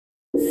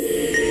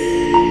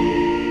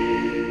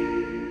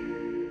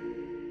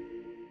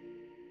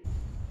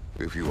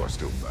If you are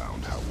still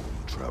bound, how will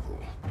you travel?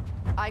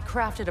 I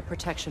crafted a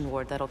protection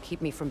ward that'll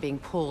keep me from being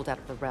pulled out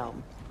of the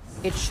realm.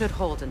 It should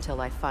hold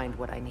until I find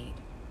what I need.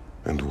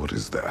 And what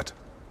is that?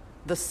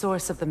 The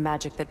source of the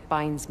magic that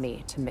binds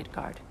me to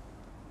Midgard.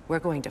 We're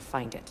going to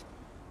find it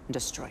and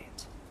destroy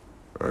it.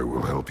 I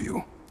will help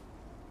you.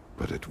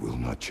 But it will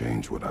not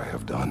change what I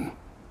have done.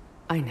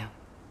 I know.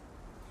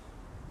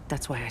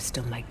 That's why I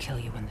still might kill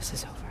you when this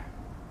is over.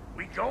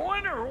 We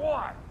going or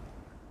what?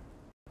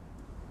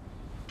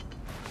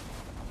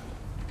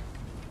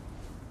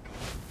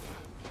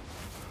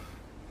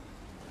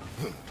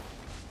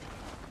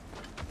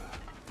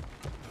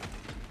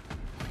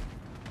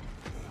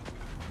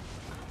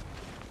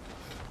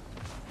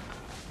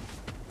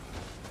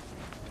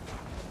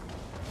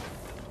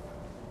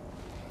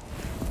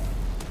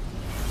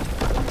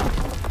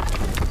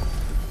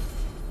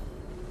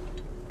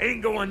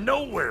 Ain't going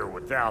nowhere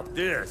without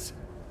this.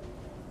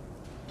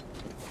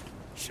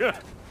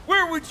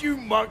 Where would you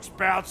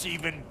muckspouts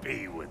even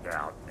be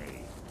without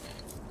me?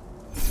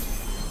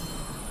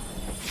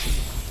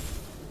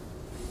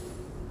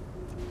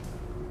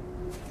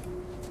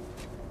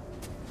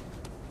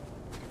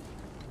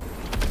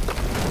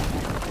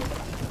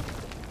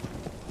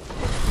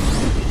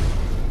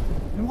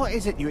 And what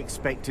is it you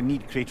expect to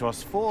need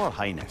Kratos for,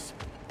 Highness?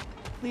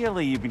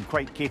 Clearly you've been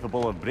quite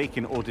capable of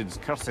breaking Odin's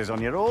curses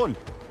on your own.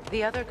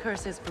 The other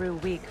curses grew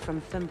weak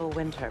from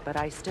Fimbulvinter, but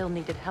I still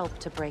needed help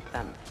to break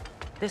them.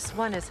 This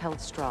one is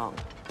held strong.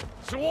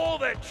 So all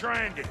that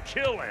trying to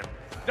kill him,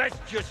 that's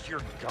just your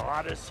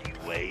goddessy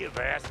way of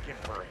asking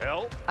for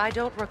help? I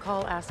don't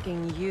recall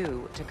asking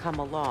you to come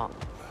along.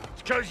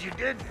 It's 'cause you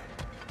didn't.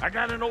 I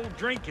got an old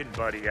drinking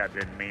buddy I've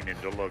been meaning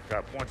to look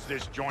up once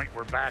this joint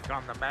were back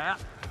on the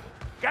map.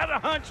 Got a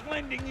hunch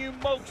lending you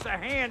mokes a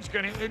hand's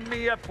gonna end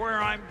me up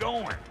where I'm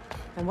going.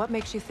 And what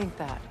makes you think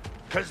that?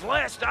 'Cause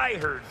last I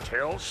heard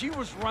tell, she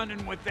was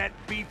running with that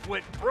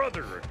beefwit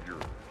brother of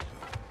yours.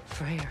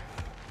 Freyr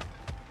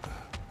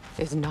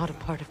is not a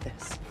part of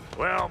this.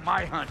 Well,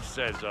 my hunch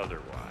says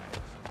otherwise.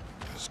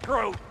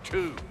 Scrote,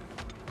 too.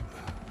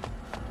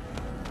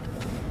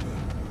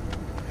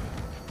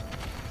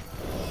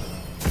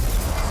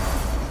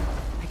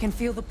 I can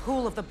feel the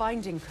pull of the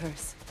binding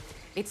curse.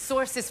 Its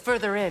source is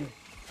further in.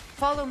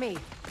 Follow me.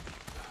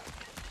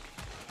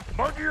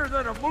 Muggier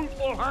than a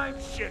Muspelheim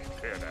shit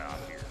pit out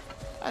here.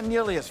 And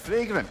nearly as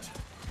fragrant.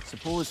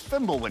 Suppose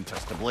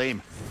Fimbulwinter's to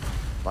blame.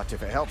 But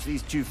if it helps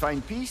these two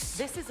find peace...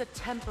 This is a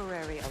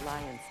temporary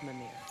alliance,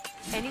 Mimir.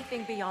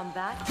 Anything beyond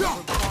that will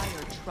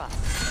require trust.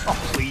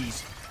 Oh,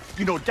 please.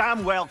 You know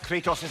damn well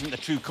Kratos isn't the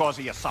true cause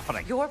of your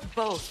suffering. You're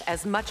both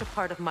as much a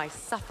part of my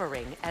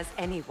suffering as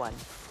anyone.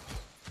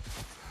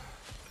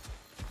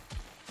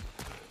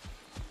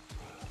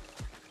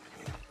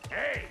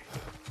 Hey,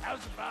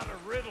 how's about a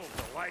riddle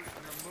to lighten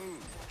the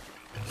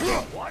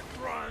mood? What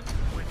runs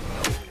with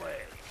no legs?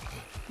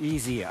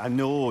 Easy, a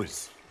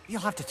nose. You'll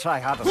have to try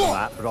harder than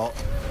that, Brock.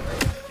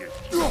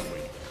 Just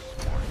really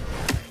smart.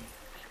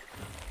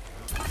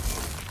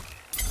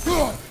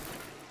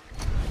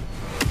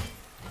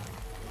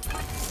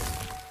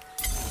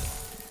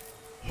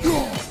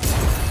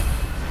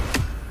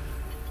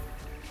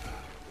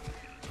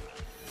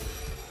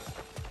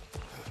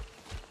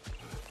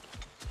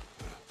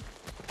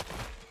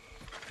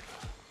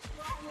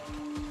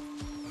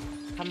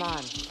 Come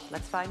on,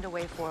 let's find a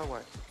way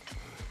forward.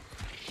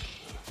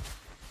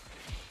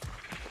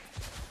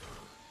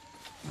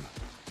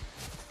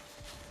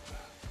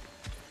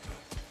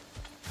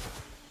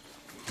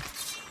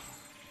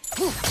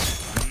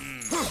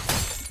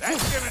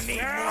 That's gonna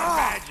need more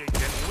magic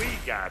than we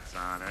got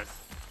on us.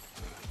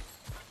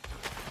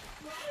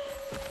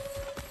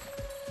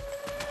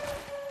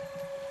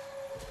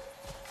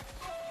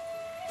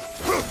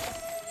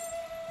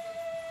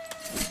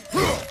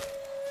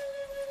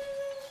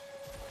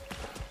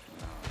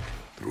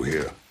 Through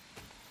here.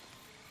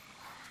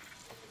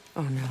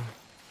 Oh no.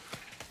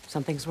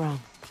 Something's wrong.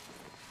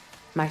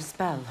 My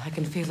spell, I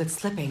can feel it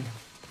slipping.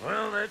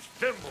 Well, that's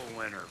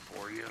Fimbulwinter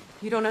for you.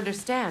 You don't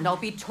understand. I'll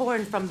be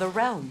torn from the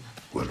realm.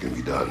 What can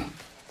be done?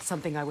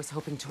 Something I was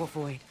hoping to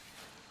avoid.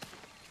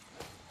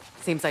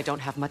 Seems I don't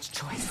have much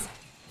choice.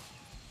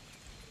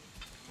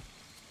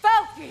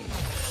 Falky!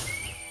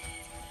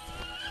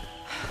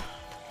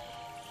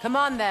 Come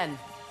on, then.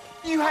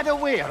 You had a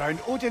way around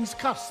Odin's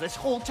curse this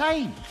whole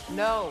time.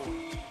 No.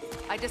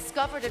 I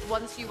discovered it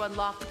once you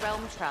unlocked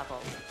realm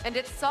travel, and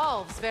it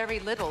solves very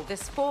little.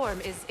 This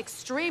form is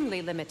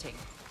extremely limiting.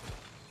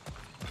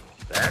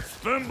 That's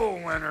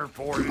Fimbulwinter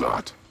for Do you.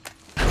 not.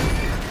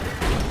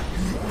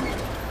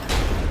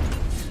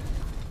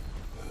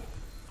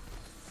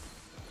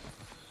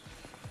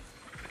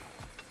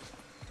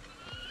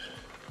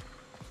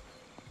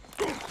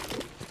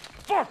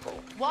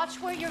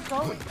 Watch where you're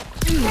going.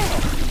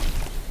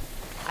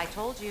 I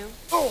told you.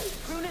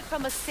 Prune it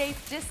from a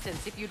safe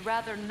distance if you'd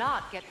rather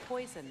not get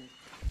poisoned.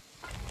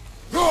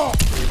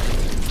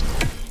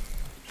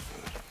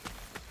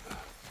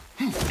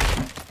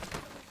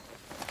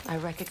 I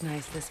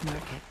recognize this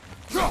market.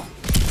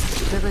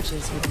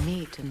 Villages would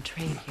meet and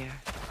trade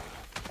here.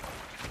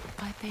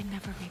 Why'd they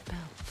never rebuild?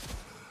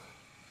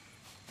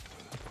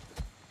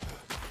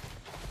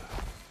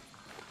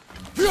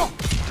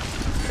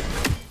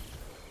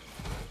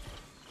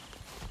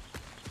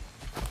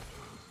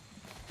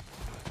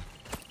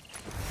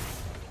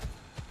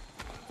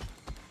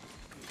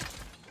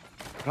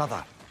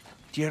 Brother,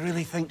 do you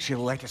really think she'll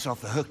let us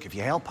off the hook if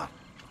you help her?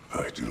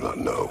 I do not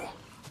know.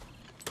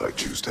 I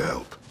choose to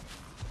help.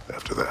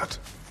 After that,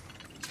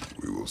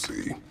 we will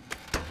see.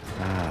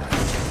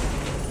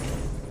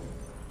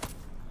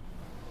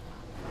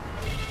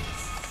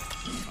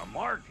 A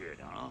market,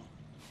 huh?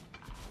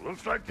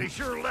 Looks like they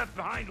sure left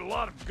behind a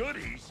lot of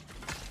goodies.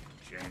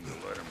 Shame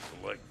to let them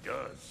collect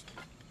dust.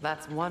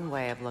 That's one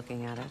way of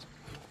looking at it.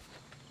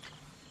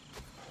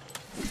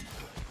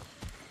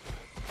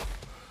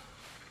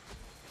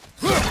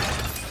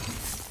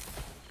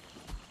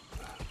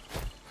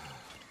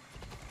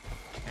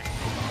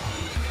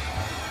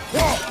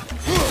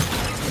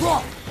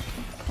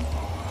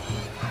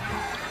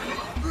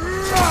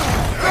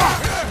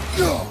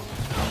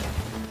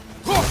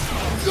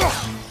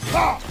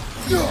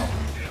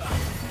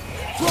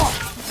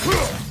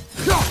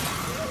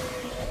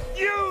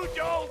 You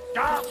don't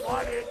got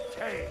what it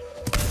takes.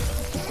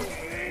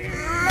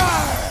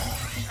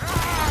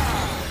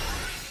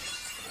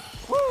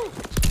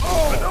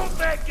 But don't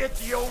that get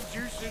the old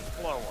juices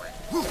flowing?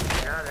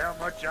 God, how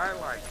much I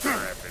like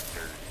scrapping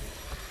dirt.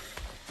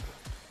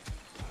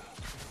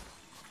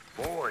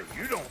 Boy,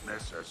 you don't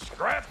miss a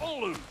scrap of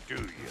loot, do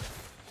you?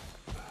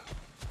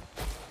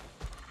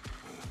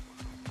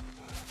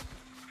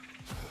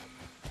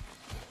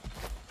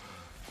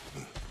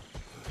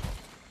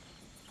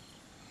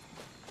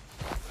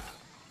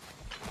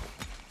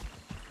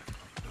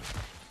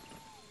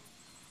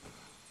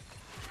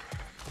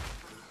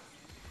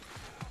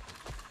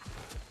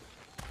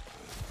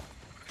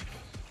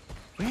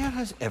 Where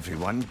has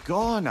everyone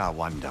gone, I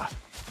wonder?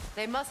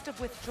 They must have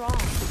withdrawn,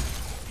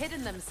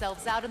 hidden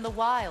themselves out in the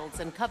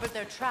wilds and covered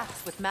their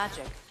tracks with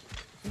magic.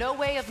 No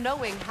way of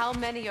knowing how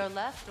many are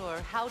left or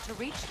how to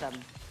reach them.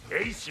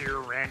 Aesir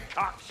ran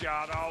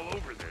cockshot all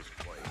over this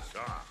place,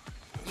 huh?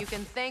 You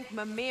can thank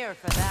Mimir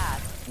for that.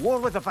 War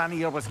with the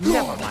Vanir was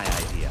never my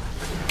idea.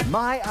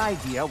 My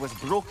idea was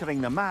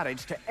brokering the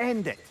marriage to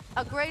end it.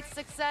 A great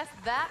success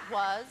that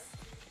was.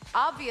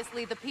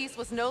 Obviously, the peace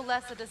was no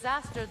less a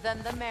disaster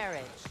than the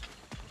marriage.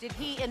 Did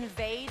he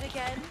invade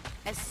again,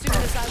 as soon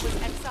as I was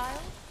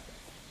exiled?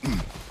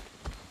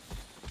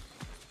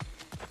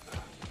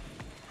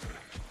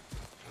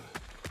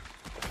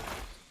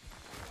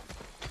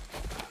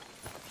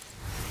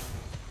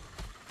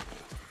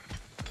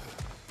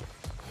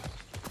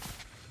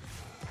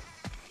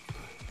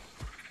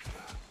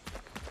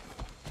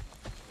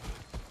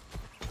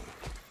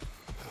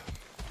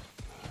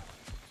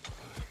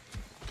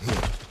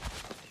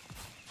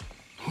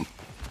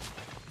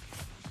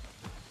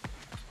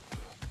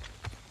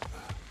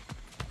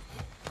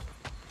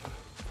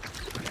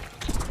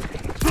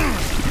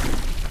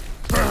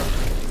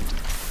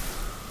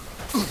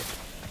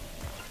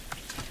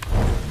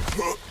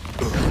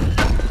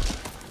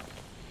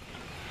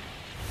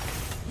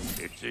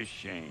 It's a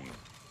shame.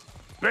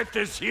 Bet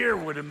this here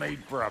would have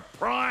made for a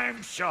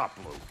prime shop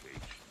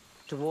location.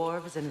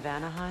 Dwarves in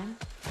Vanaheim?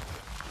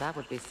 That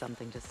would be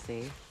something to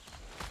see.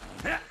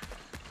 Yeah.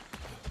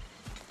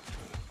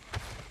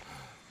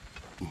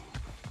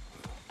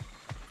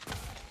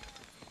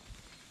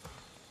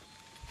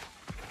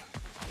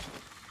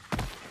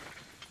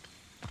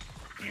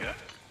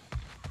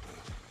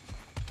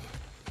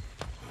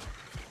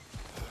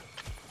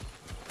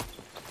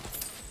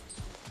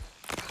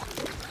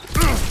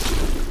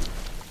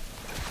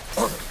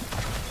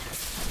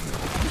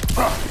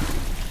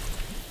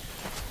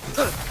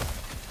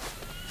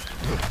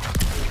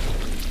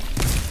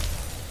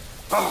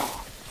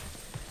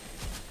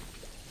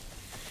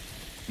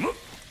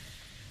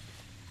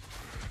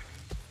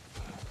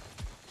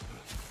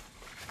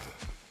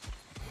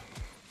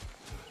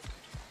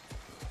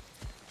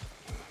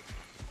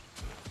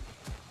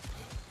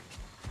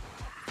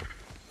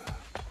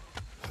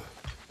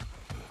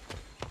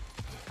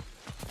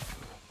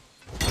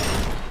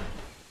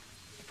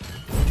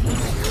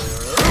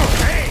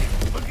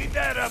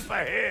 Up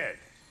ahead.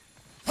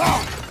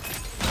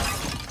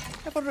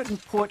 Ever written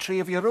poetry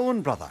of your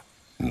own, brother?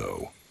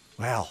 No.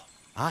 Well,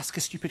 ask a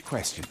stupid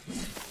question.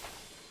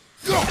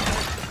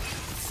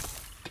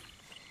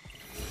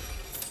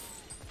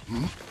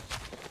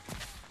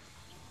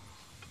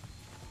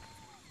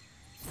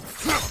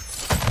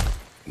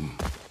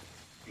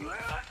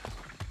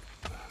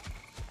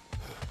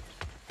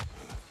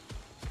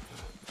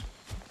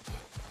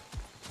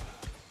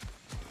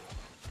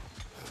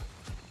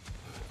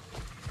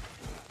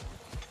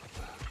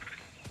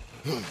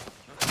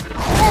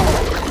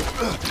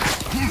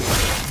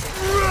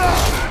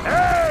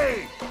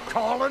 Hey!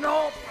 Calling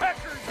all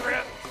pecker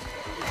grip!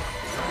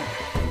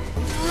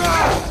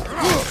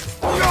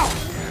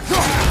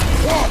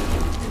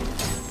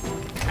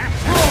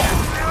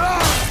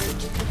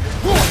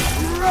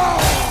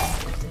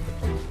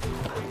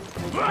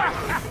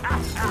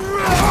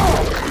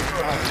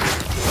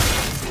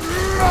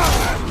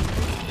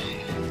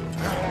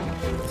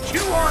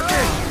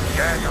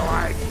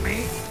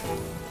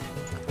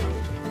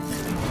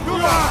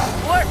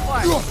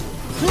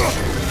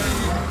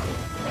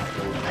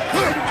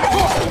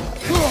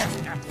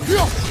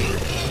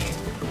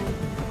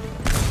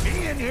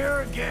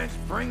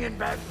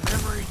 back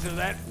memories of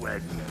that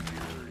wedding of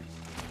yours.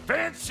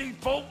 Fancy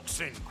folks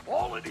and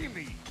quality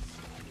meats.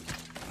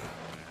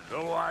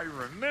 Though I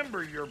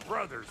remember your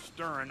brother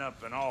stirring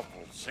up an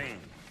awful scene.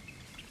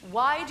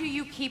 Why do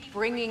you keep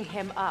bringing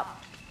him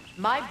up?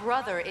 My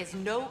brother is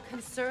no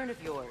concern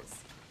of yours.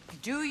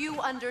 Do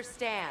you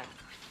understand?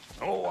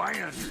 Oh, I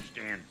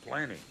understand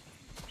plenty.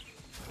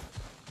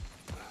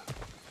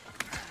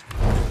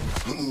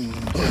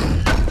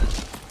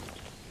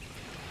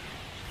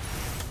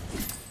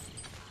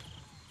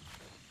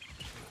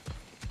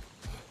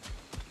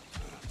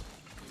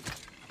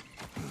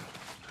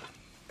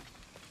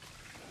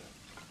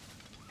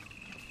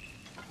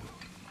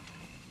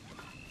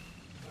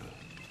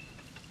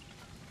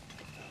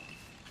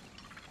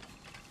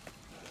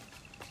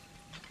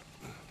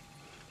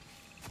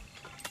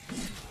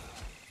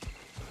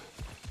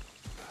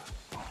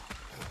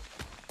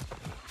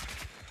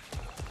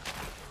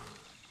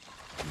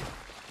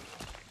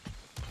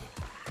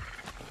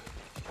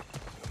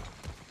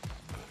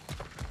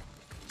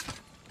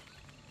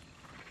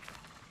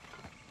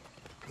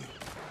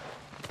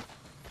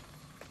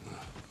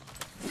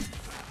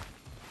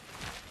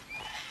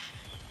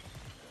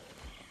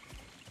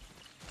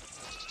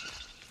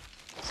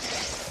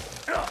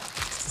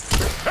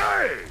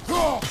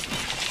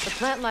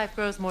 The plant life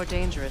grows more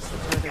dangerous the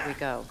further we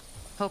go.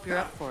 Hope you're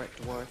up for it,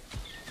 dwarf.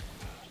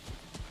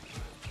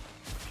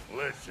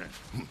 Listen,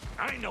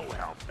 I know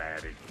how bad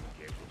it can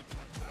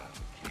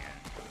get.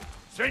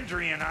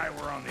 Sindri and I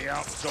were on the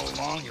out so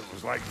long, it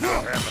was like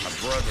not having a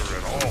brother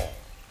at all.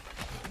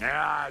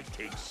 Now, I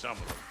take some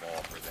of the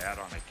fall for that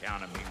on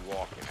account of me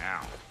walking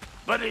out.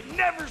 But it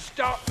never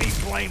stopped me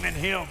blaming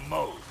him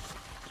most.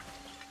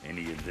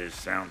 Any of this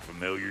sound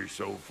familiar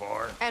so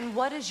far? And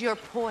what is your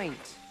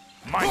point?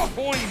 My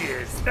point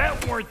is,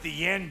 that weren't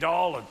the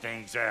end-all of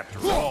things after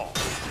all.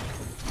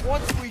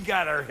 Once we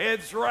got our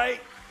heads right,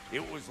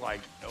 it was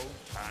like no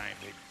time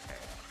had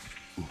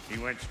passed. He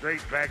went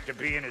straight back to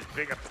being as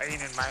big a pain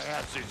in my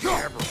ass as he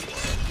ever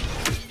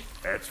was.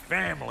 That's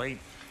family.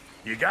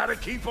 You gotta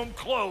keep them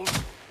close,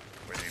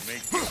 or they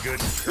make you good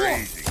and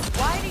crazy.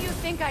 Why do you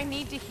think I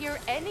need to hear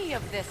any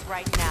of this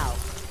right now?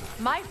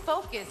 My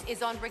focus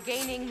is on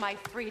regaining my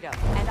freedom,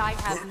 and I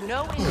have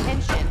no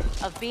intention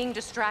of being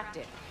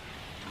distracted.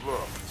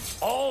 Look,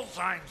 all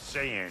I'm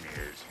saying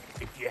is,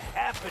 if you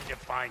happen to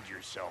find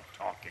yourself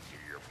talking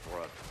to your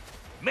brother,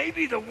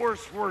 maybe the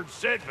worst words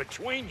said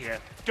between you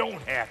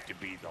don't have to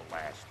be the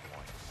last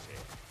one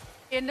said.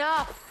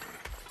 Enough!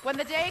 When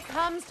the day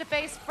comes to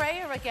face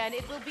Freyr again,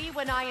 it will be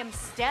when I am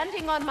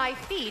standing on my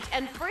feet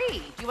and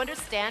free. Do you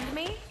understand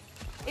me?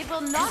 It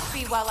will not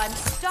be while I'm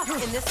stuck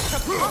in this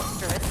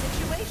preposterous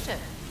situation.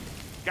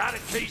 Got a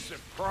case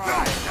of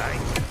pride, I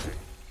guess.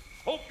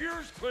 Hope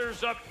yours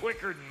clears up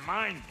quicker than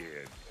mine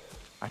did.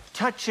 A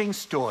touching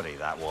story,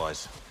 that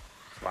was.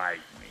 Bite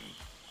me.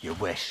 You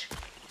wish.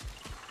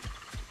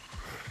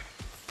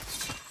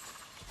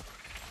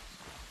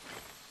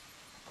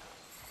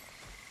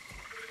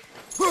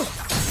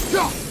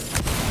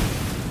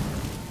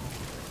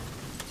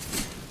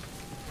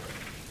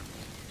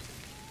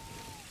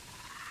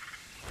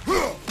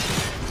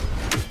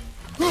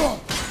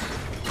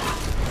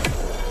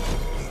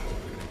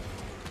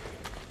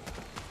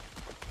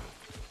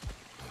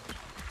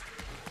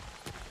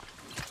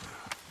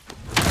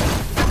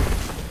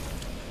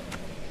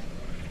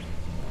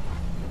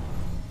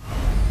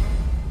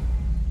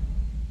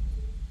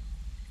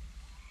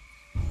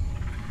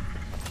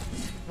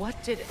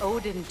 What did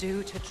Odin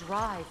do to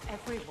drive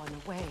everyone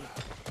away?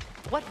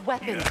 What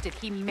weapons did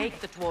he make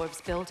the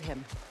dwarves build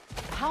him?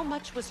 How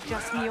much was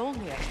just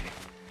Mjolnir?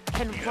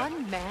 Can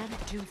one man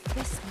do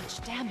this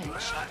much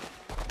damage?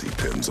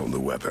 Depends on the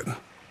weapon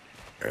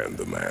and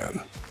the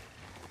man.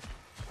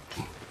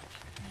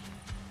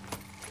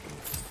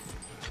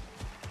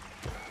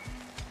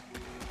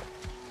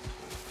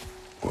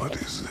 What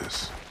is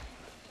this?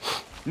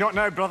 Not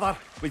now, brother.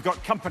 We've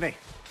got company.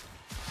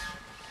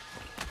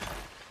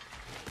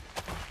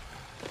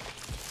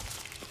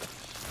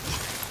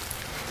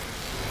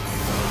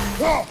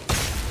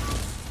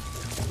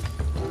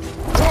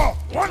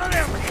 One of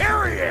them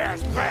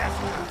hairy-ass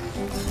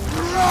bastards!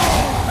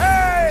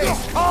 Hey!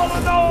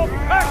 Calling all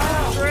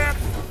pecker trip!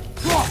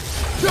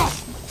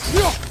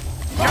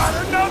 Got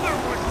another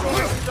one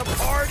joining the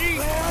party!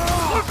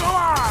 Look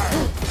alive!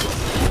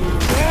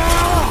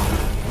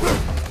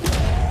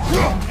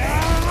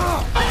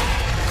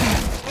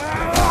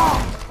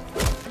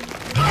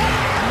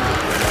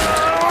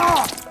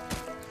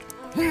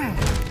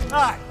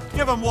 Aye,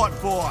 give him what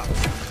for.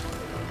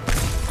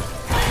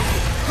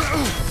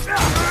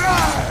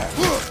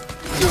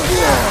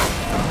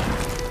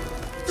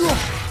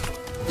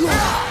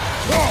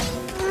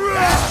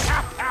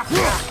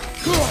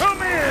 Come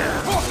here!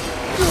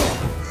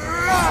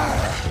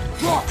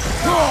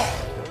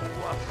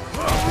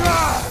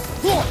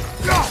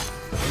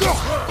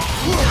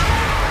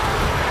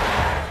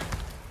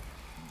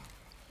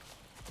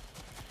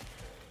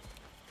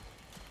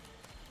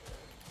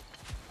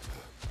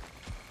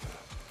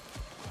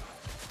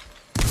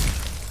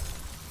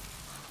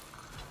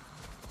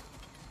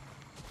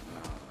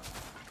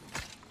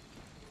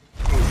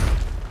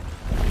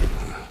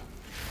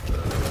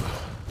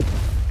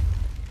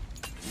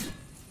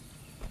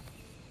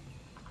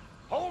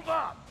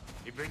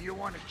 But you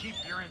want to keep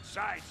your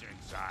insides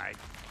inside.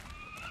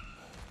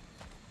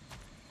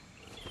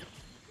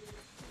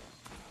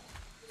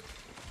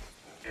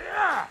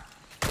 Yeah!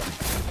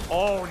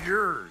 All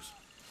yours,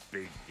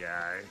 big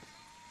guy.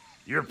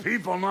 Your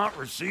people not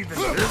receiving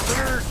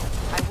visitors?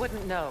 I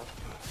wouldn't know.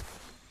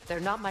 They're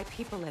not my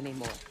people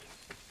anymore.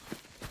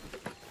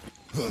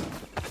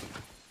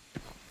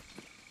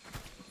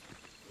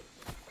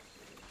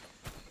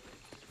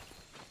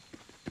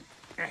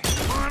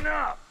 Come on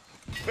up.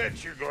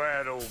 Bet you're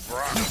glad old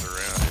Brock's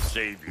around to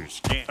save your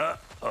skin.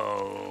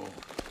 Uh-oh.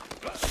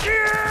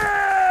 Shit!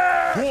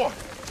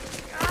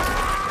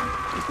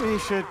 We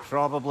should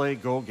probably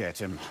go get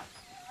him.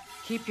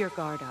 Keep your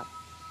guard up.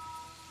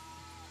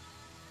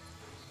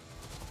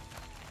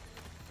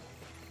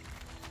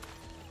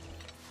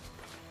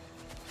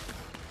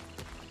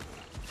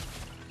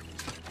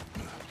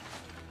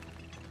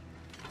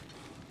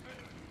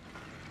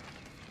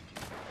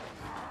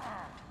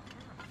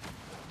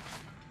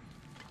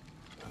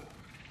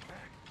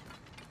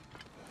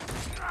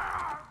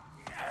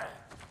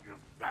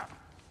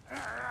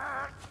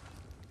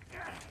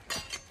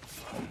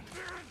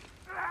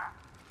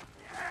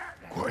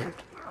 Quiet.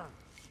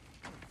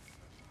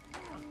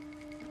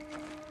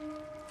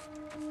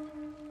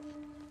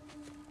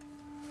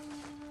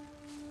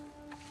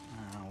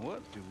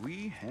 What do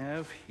we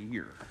have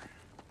here?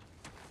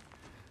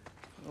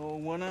 Oh,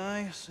 One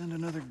Eye, send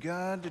another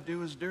god to do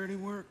his dirty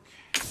work.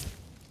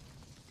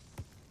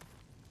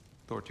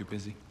 Thor too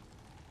busy?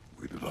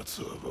 We do not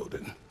serve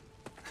Odin.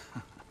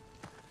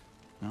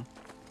 No?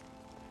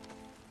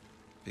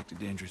 Picked a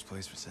dangerous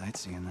place for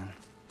sightseeing, then.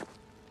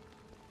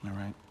 All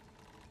right.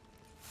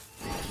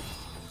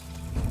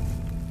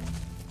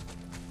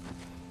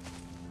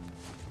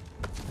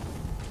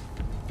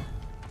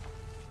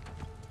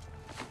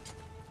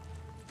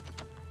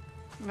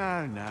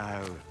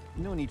 Now.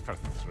 No need for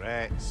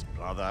threats,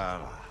 brother.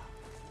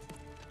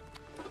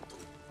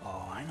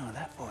 Oh, I know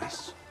that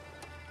voice.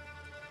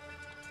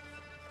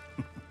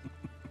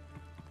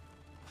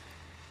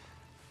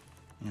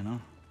 You know,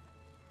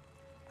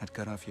 I'd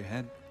cut off your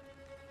head,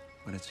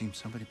 but it seems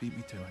somebody beat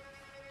me to it.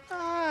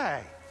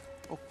 Aye.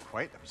 Oh,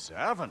 quite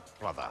observant,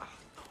 brother.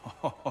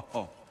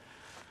 Oh,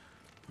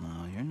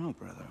 no, you're no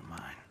brother of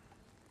mine.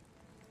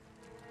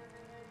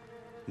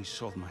 You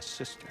sold my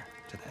sister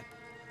to that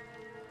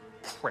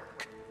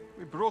prick.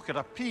 We broke it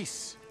a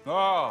piece.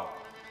 Oh!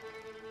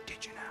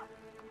 Did you now?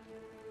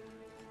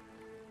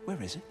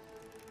 Where is it?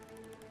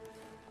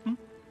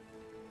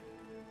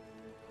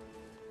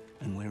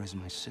 And where is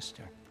my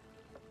sister?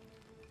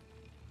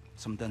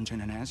 Some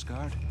dungeon in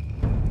Asgard?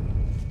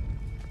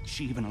 Is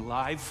she even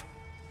alive?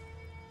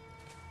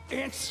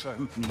 Answer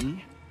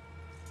me.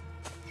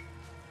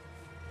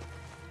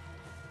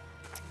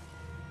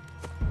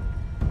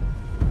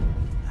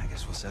 I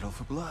guess we'll settle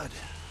for blood.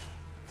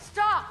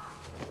 Stop!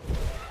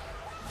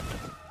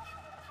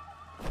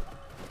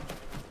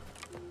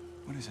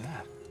 What is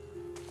that?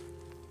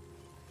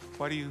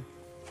 Why do you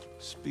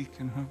speak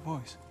in her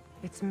voice?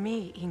 It's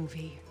me,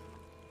 Ingvi.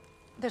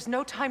 There's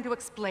no time to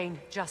explain,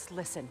 just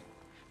listen.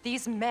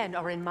 These men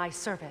are in my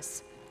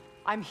service.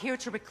 I'm here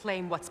to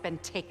reclaim what's been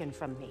taken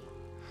from me.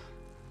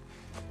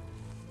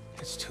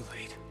 It's too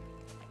late.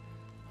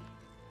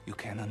 You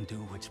can't undo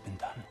what's been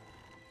done.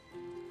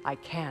 I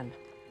can.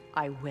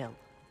 I will.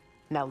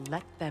 Now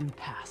let them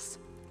pass.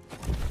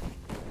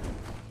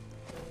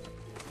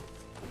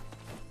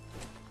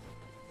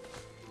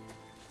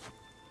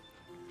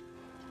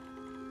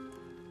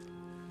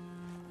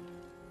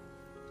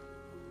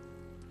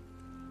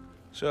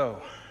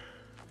 So,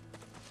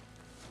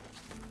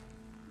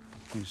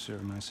 you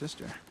serve my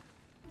sister.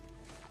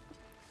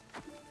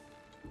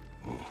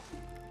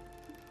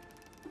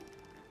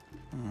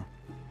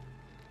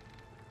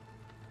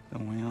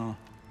 Don't we all?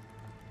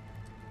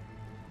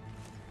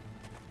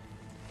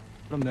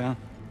 Put him down.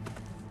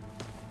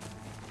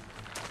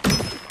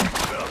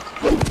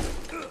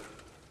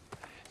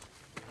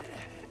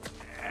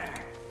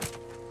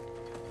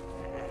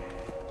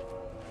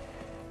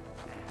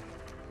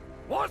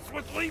 What's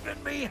with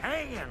leaving me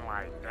hanging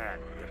like that,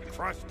 you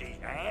trusty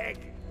hag?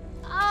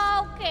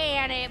 Oh,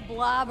 can it,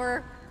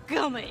 Blobber?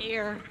 Come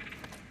here.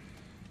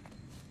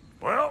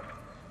 Well,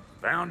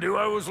 found who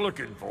I was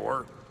looking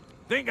for.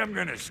 Think I'm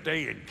gonna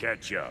stay and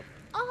catch up.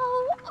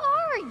 Oh,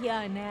 are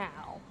ya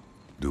now?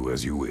 Do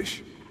as you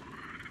wish.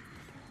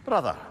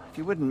 Brother, if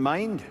you wouldn't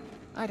mind,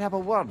 I'd have a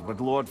word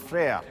with Lord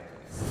Freyr.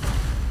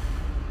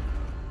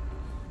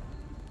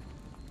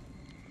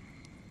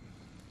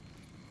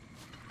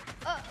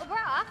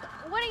 Brock,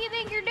 what do you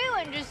think you're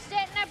doing? Just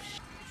setting up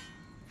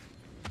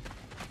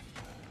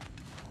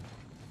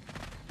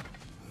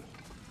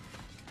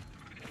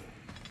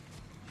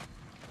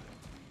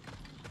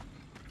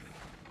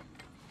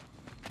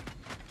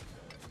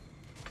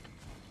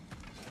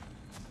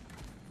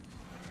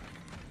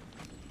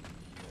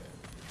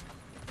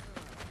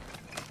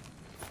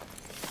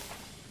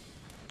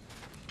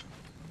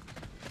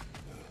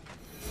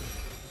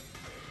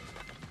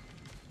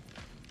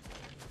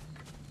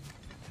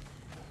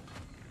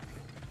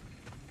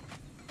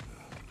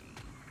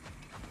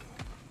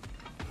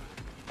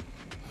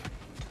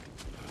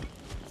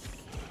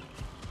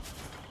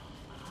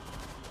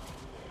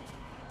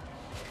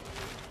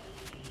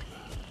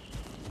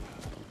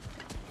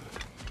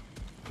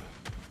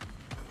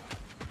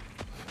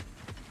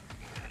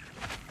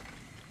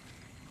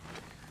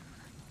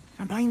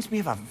Reminds me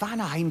of a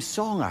Vanaheim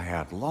song I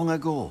heard long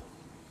ago.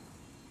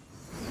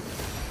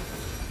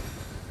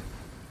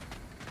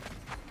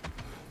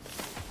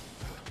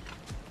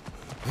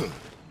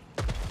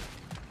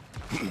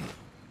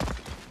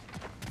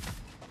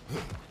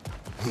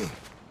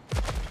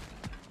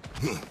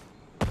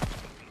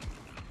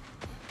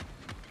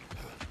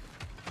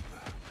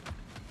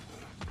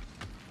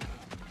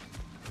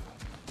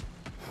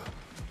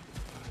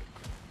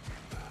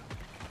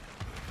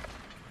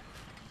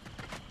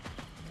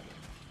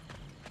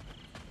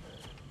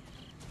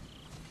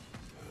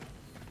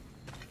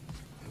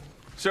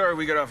 Sorry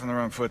we got off on the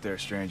wrong foot there,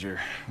 stranger.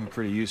 We're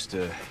pretty used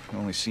to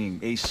only seeing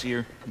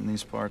Aesir in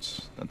these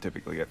parts. Don't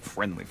typically get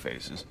friendly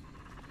faces.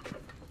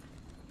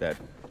 That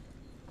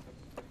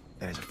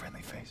is a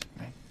friendly face,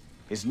 right?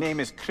 His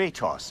name is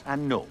Kratos,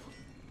 and no,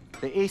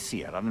 the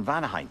Aesir are in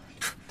Vanaheim.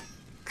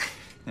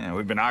 Yeah,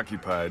 we've been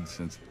occupied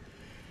since...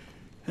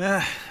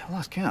 I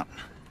lost count.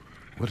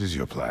 What is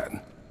your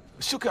plan?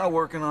 We're still kind of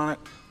working on it.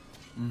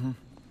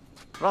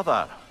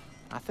 Brother,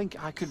 I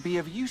think I could be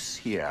of use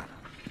here.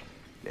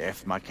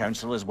 If my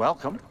counsel is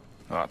welcome.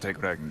 Well, I'll take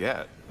what I can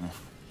get.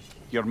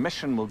 Your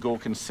mission will go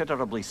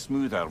considerably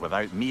smoother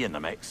without me in the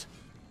mix.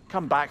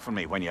 Come back for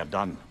me when you're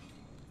done.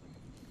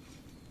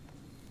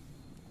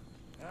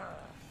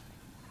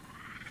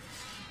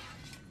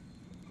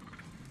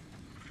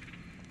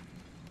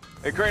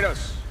 Hey,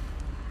 Kratos.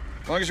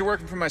 As long as you're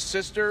working for my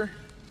sister,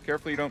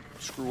 careful you don't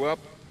screw up.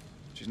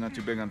 She's not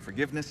too big on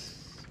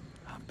forgiveness.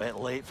 A bit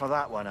late for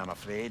that one, I'm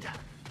afraid.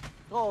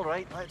 All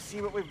right, let's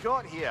see what we've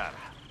got here.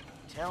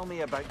 Tell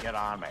me about your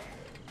army.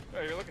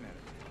 Oh, you're looking at it.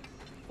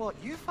 What,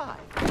 you five?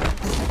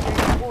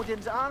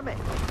 Odin's army?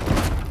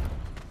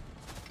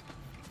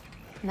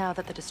 Now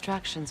that the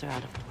distractions are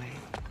out of the way,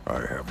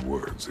 I have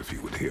words if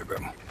you would hear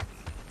them.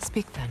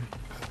 speak then.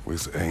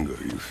 With anger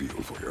you feel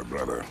for your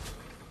brother,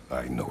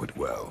 I know it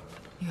well.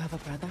 You have a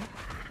brother?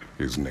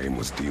 His name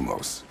was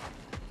Deimos.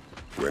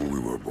 When we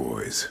were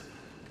boys,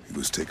 he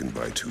was taken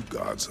by two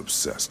gods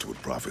obsessed with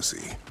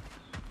prophecy.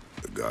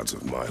 The gods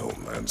of my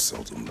homeland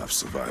seldom left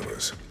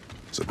survivors.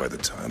 So by the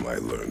time I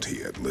learned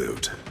he had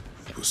lived,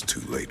 it was too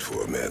late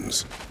for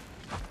amends.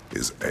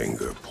 His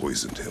anger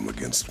poisoned him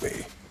against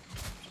me.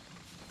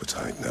 But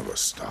I never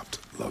stopped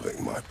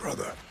loving my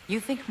brother. You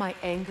think my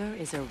anger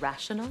is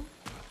irrational?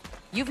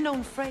 You've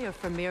known Freyr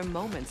for mere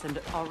moments, and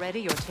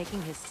already you're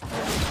taking his side.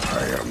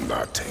 I am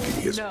not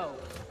taking his... No.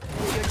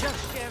 You're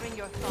just sharing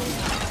your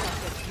thoughts on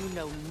stuff that you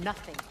know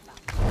nothing about.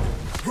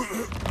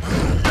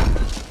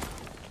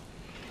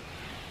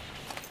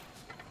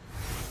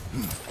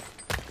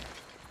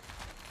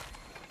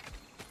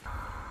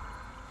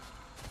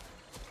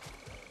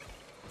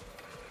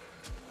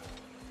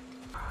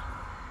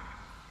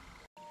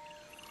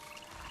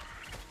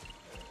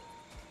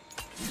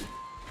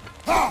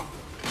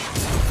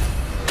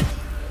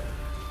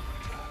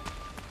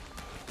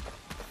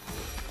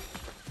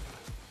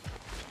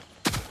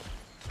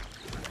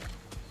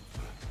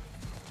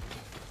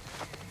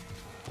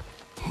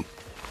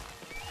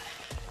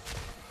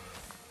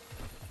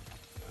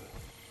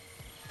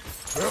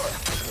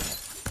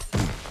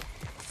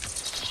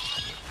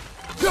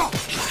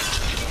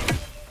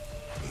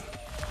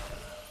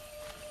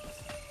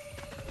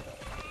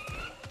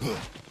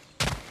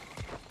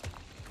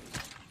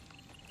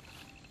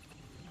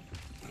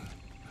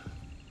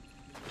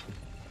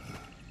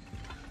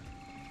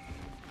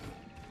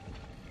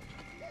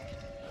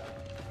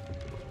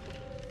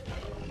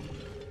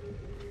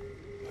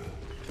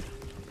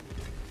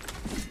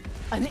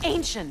 An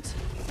ancient!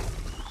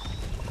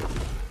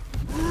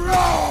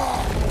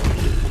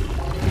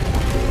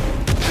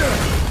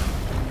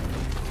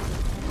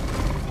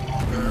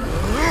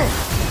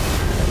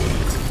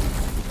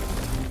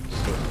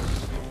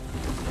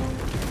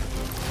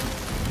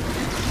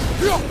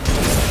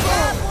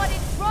 Grab what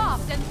it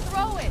dropped and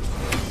throw it!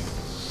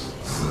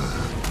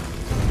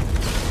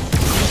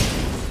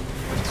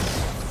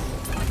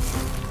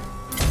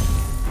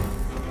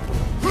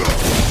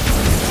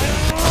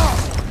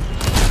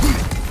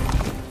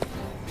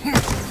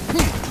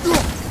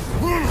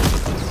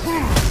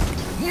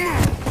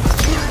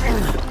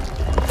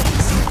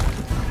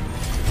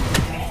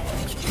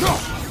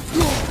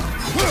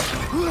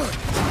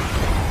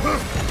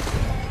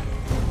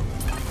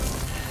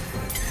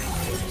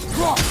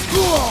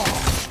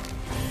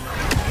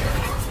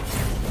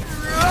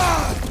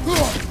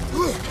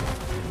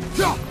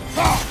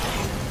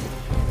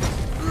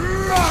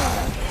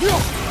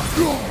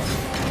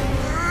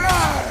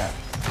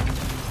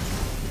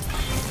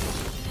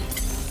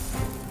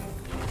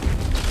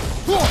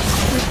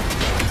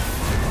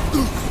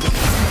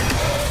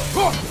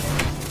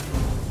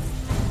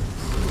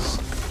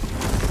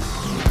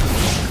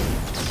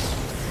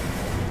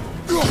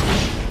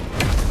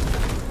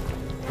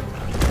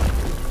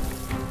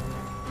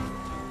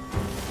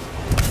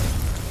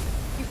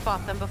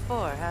 Fought them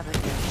before, haven't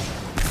you?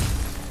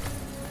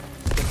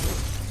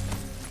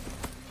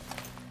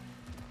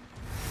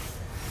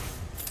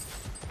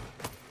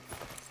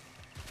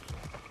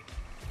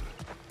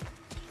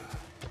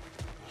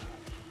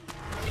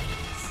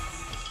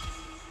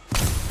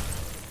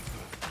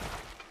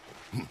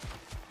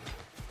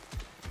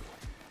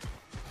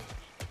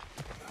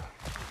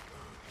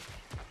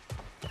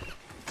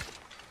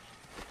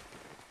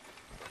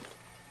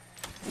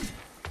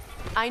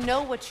 I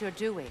know what you're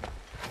doing.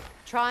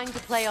 Trying to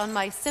play on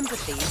my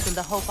sympathies in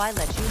the hope I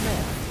let you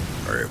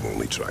live. I am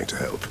only trying to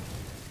help.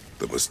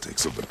 The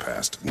mistakes of the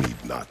past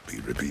need not be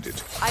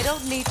repeated. I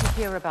don't need to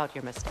hear about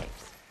your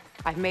mistakes.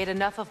 I've made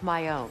enough of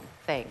my own,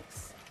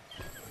 thanks.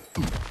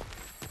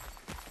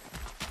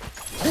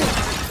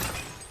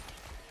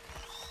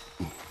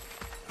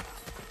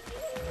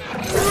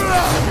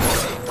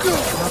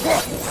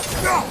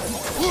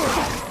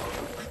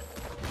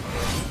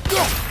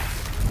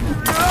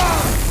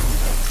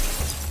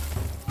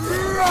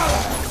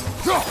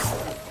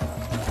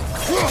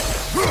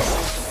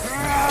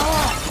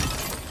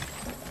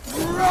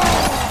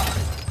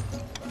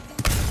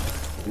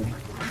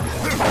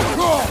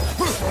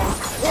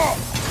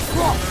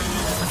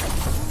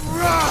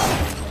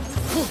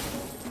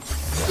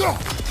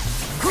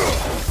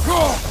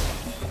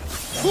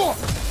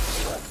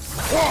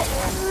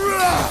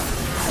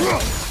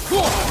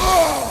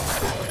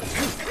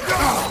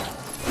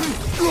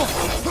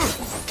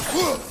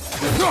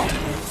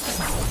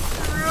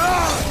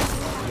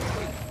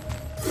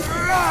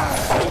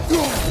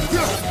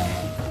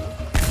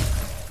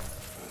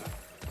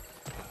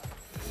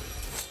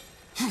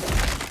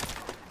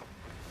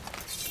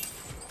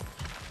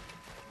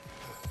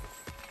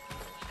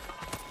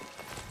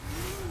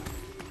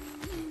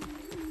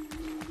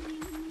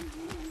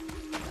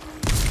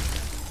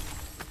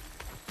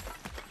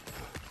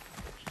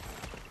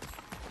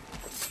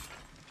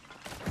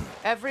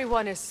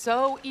 Everyone is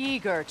so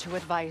eager to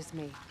advise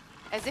me,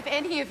 as if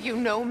any of you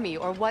know me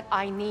or what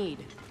I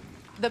need.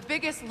 The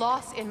biggest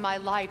loss in my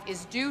life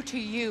is due to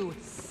you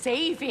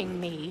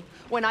saving me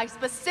when I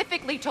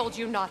specifically told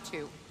you not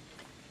to.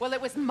 Well,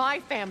 it was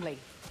my family,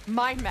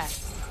 my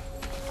mess.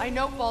 I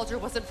know Baldur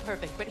wasn't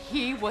perfect, but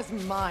he was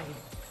mine.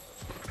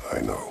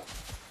 I know.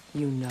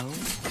 You know?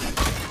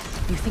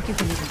 You think you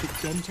can even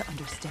begin to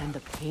understand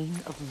the pain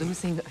of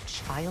losing a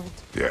child?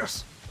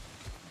 Yes,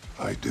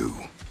 I do.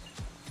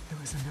 There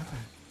was another.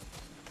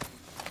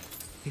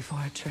 Before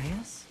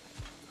Atreus?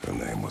 Her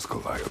name was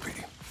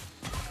Calliope.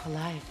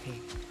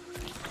 Calliope.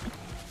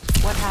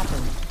 What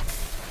happened?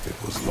 It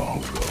was long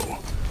ago.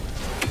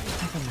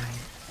 Never mind.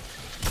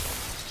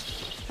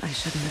 I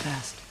shouldn't have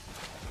asked.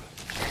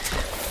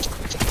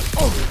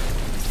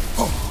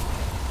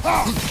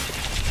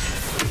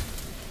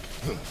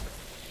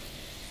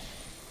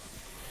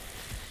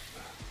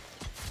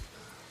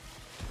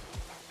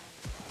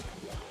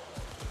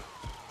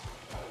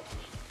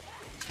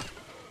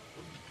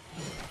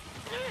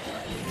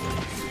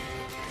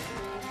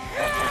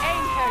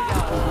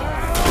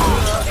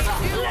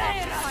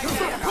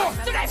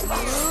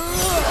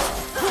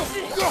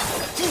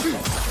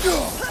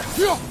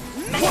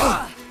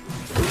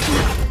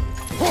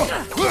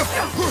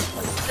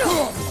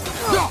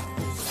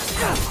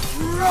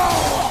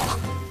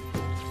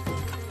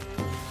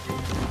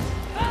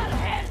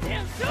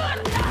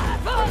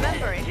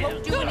 Remember, it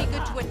won't do any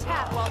good to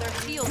attack while their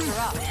shields are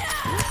up.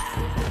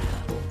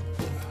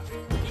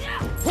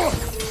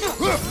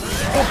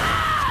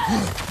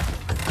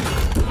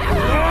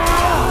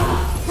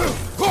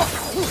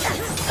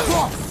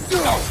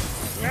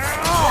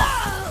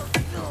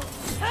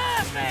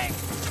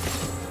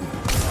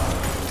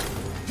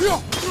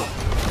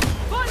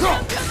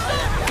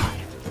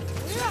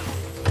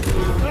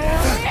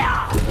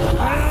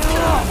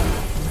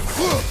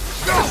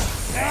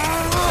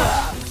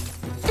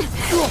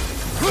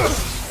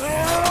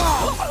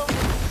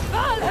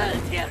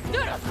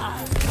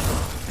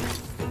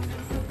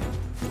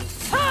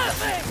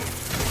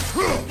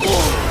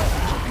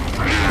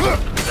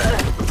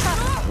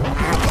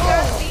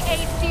 The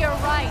Aesir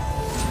right.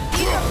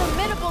 These are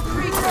formidable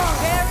creatures,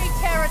 very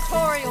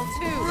territorial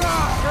too.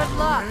 Good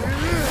luck.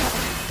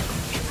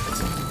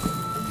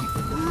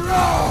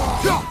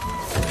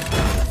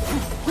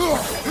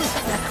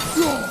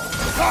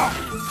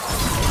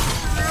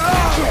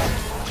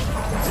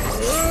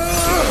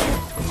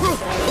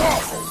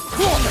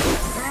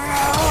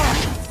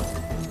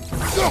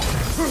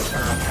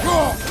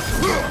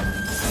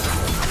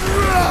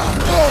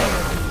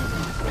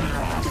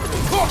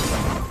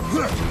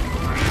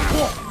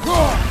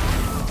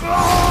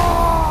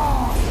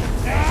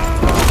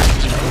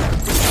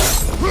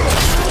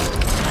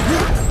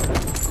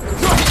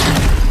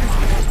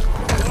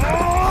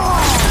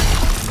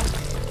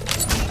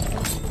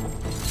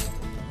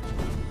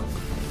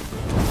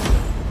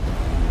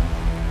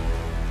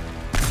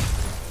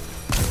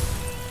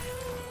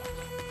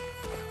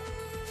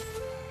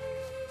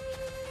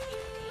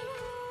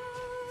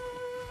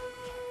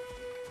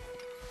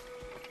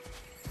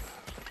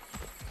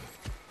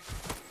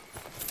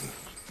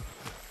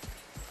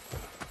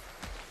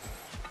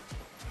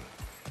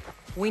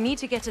 We need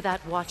to get to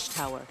that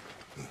watchtower.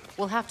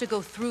 We'll have to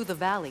go through the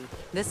valley,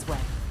 this way.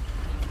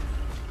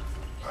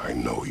 I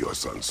know your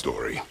son's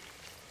story.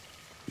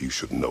 You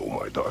should know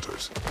my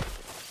daughter's.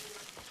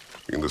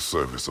 In the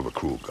service of a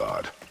cruel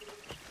god,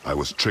 I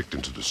was tricked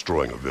into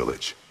destroying a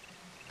village,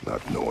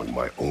 not knowing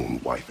my own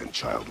wife and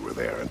child were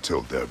there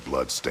until their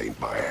blood stained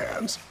my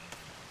hands.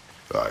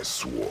 I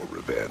swore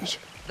revenge.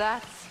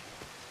 That's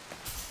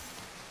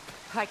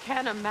I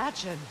can't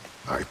imagine.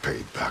 I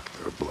paid back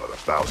their blood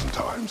 1,000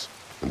 times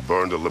and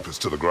burned Olympus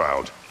to the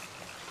ground.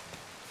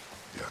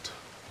 Yet,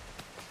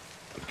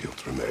 the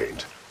guilt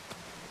remained.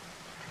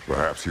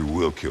 Perhaps you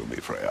will kill me,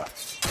 Freya.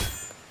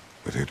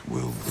 But it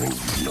will bring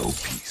you no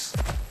peace.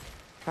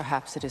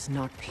 Perhaps it is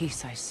not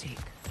peace I seek.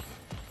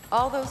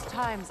 All those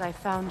times I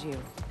found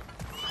you,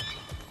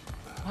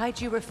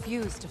 why'd you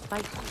refuse to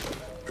fight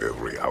me?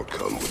 Every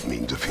outcome would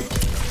mean defeat.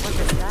 What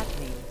does that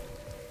mean?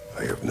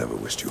 I have never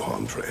wished you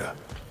harm, Freya.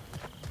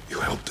 You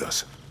helped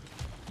us.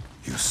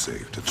 You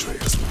saved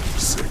Atreus when he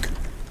was sick.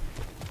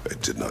 I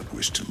did not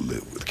wish to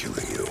live with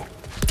killing you,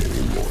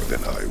 any more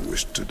than I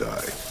wished to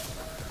die.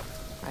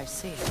 I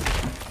see.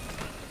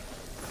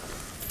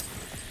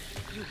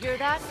 You hear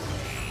that?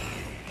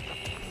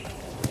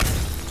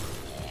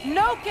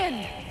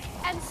 Noken!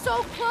 And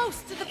so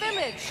close to the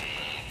village!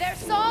 Their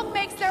song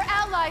makes their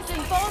allies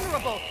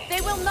invulnerable.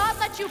 They will not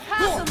let you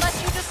pass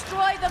unless you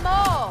destroy them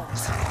all!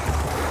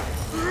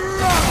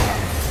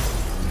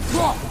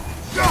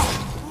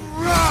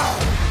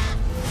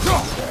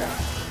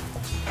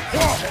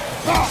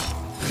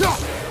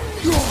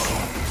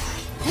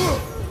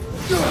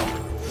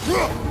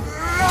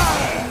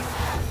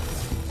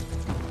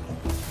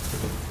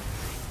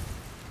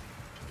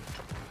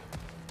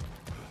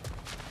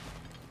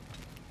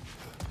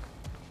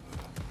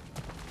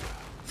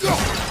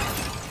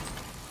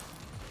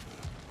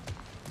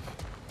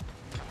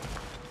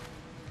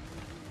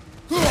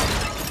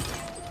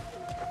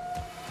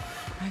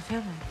 My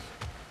village.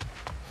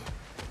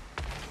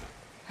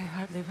 I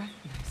hardly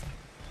recognize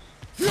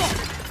it.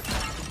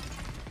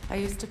 I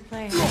used to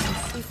play hide and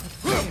seek with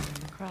Vanir in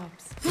the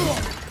crops.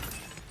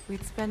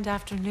 We'd spend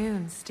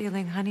afternoons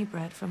stealing honey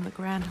bread from the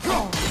grand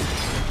hall.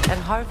 At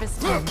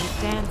harvest time,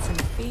 we'd dance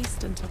and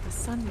feast until the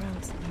sun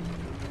rose.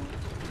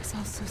 It was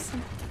all so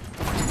simple.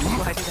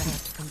 Why did I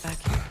have to come back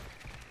here?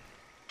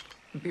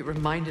 And be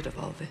reminded of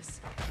all this?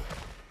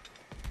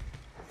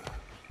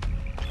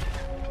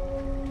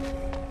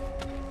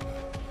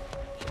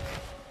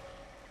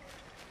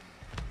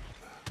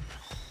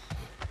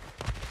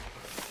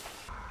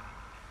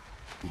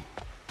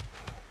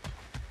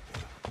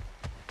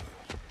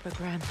 The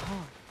Grand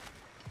Hall.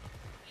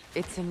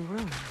 It's in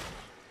ruin.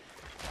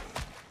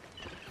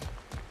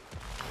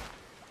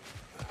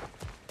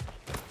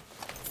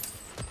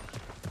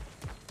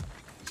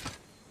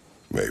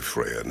 May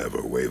Freya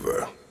never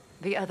waver.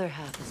 The other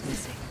half is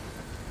missing.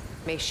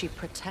 May she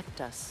protect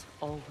us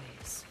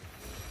always.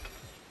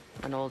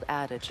 An old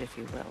adage, if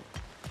you will.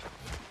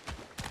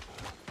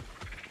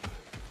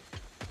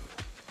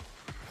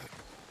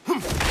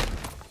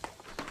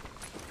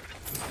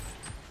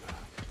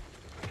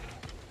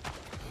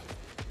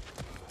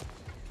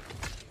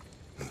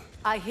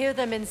 I hear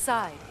them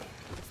inside.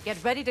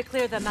 Get ready to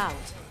clear them out.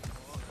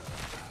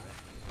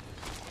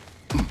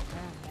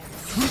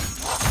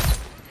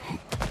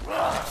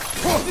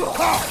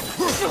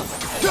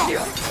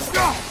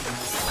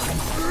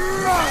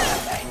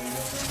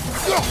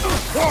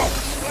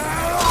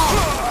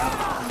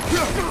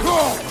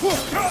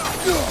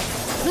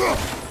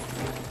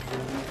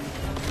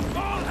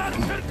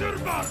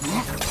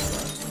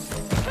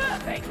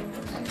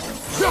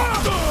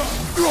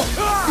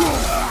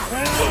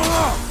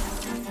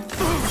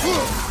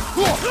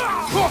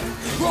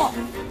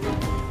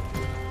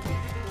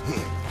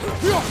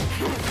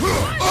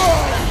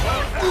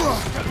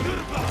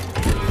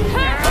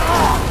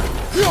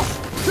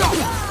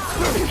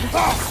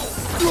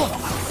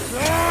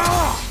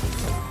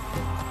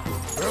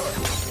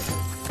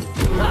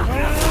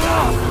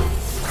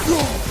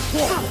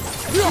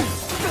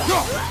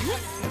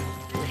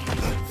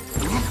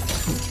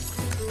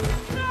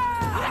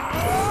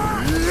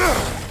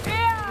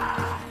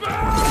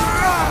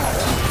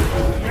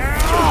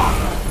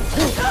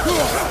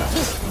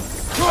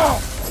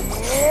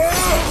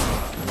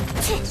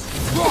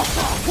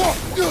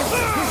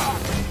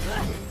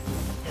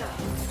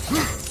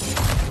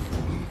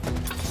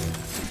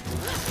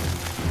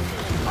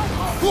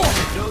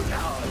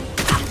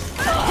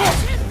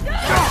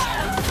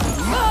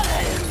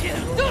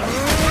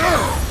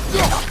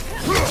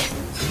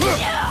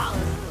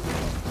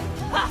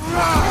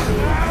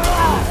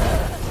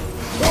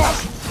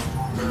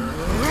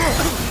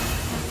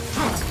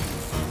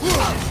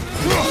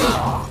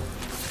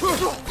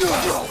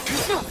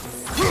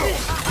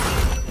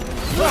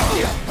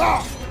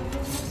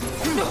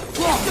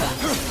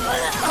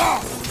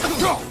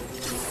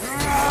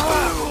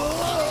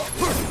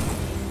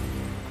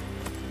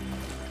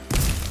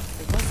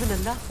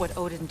 Enough what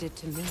Odin did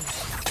to me.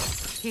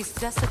 He's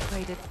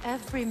desecrated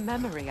every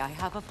memory I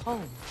have of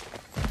home.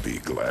 Be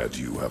glad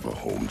you have a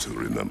home to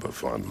remember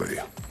fondly.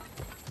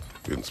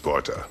 In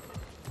Sparta,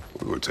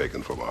 we were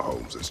taken from our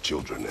homes as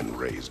children and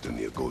raised in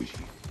the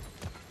Agogi.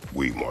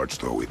 We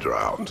marched or we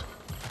drowned,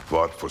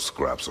 fought for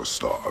scraps or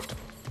starved.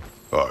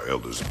 Our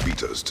elders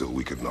beat us till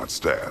we could not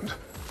stand.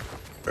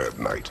 At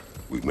night,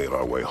 we made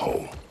our way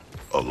home,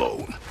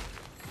 alone,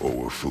 or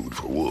were food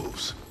for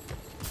wolves.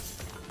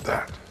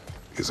 That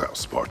is how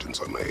Spartans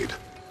are made.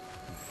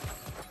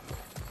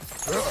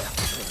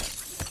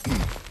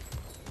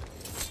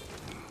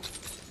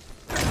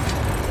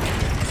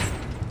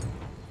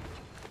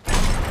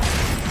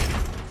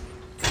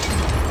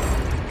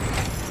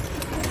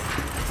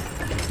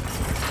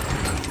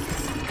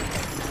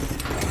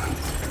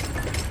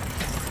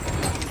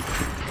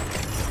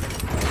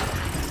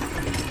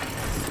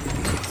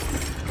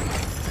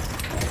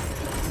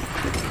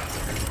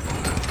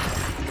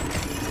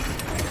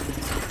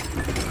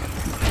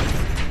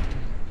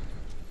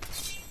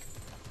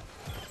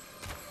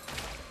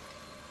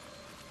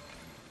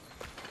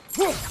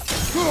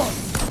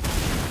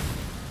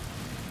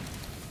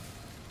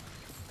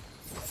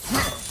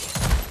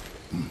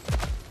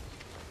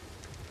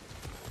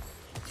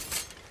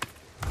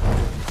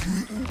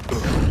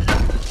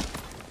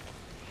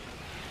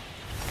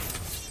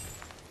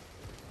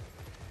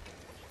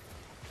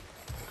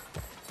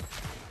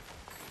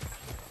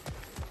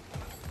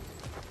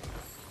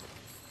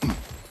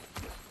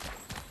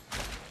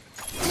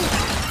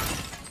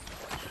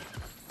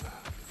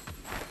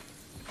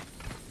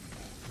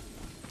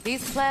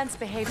 These plants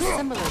behave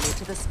similarly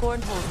to the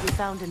scorn holes we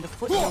found in the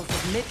foothills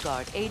of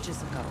Midgard ages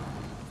ago.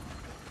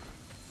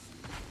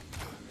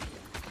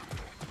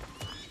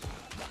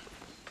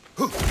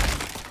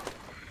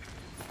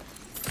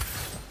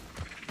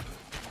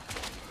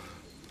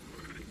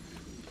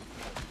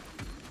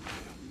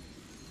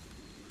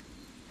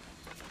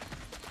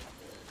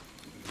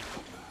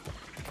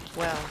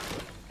 Well,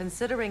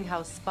 considering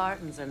how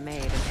Spartans are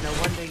made, it's no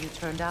wonder you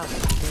turned out as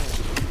you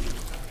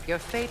did. Your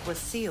fate was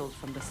sealed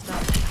from the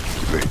start.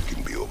 Fate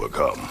can be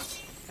overcome.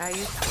 I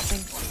used to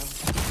think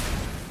so.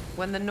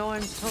 When the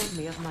Norns told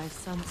me of my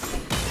son's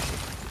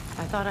fate,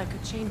 I thought I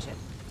could change it.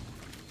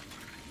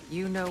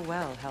 You know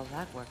well how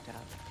that worked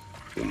out.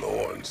 The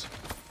Norns.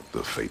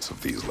 The fates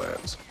of these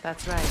lands.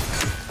 That's right.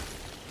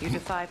 You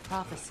defy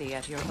prophecy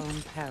at your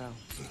own peril.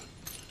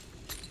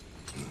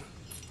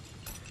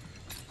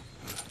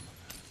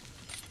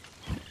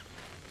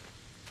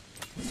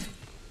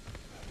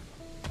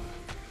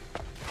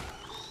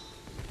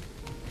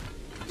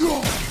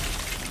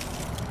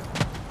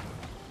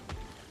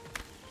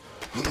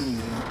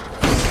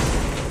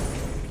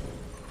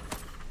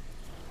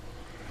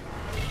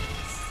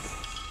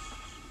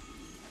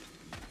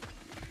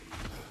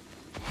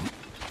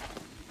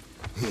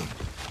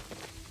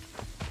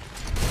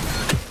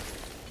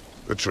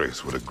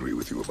 Atreus would agree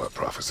with you about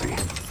prophecy.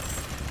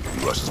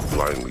 He rushes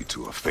blindly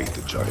to a fate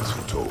the giants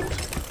foretold.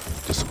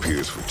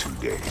 Disappears for 2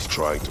 days,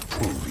 trying to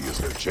prove he is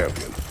their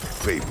champion.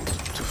 Fabled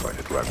to fight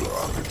at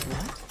Ragnarok.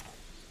 What?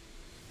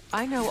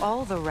 I know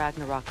all the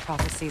Ragnarok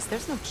prophecies.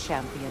 There's no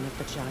champion of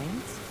the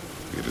giants.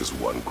 It is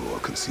one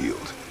glory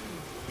concealed.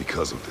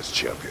 Because of this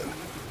champion,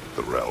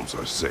 the realms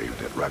are saved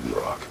at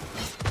Ragnarok.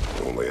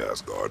 Only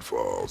Asgard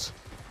falls,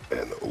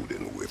 and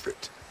Odin with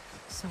it.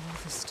 So all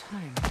this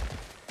time,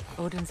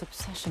 Odin's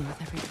obsession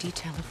with every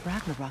detail of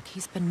Ragnarok,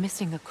 he's been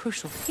missing a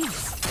crucial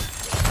piece.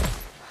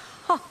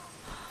 Huh.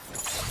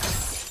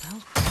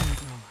 Well done,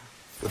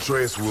 Grower.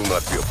 Atreus will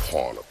not be a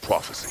pawn of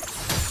prophecy.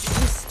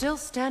 You still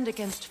stand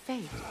against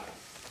fate,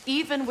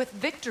 even with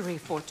victory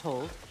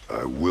foretold.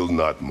 I will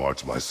not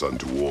march my son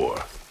to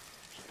war.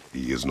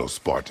 He is no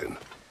Spartan.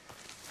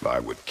 I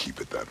would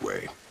keep it that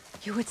way.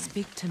 You would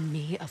speak to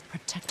me of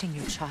protecting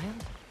your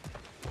child?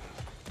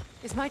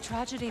 Is my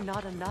tragedy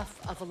not enough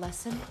of a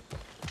lesson?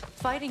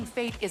 Fighting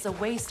fate is a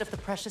waste of the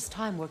precious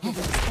time we're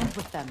given to spend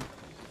with them.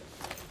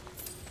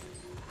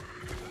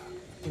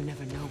 You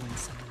never know when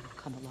someone will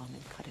come along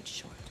and cut it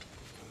short.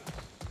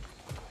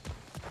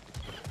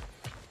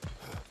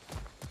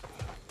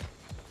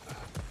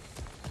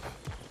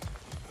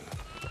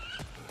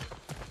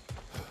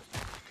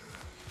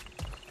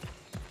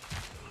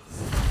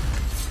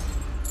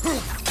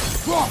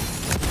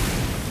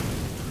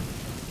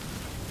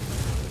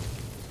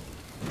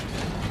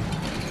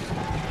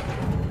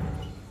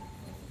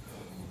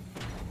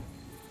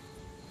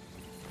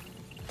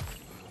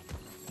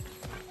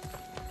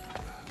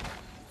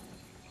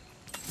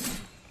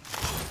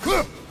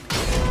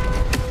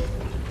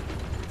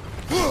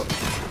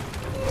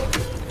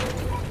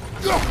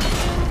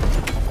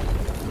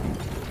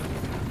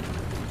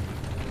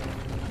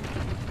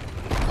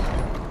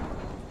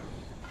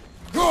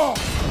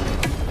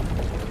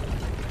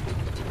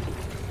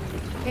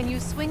 Can you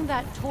swing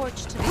that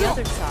torch to the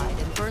other side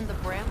and burn the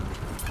bramble?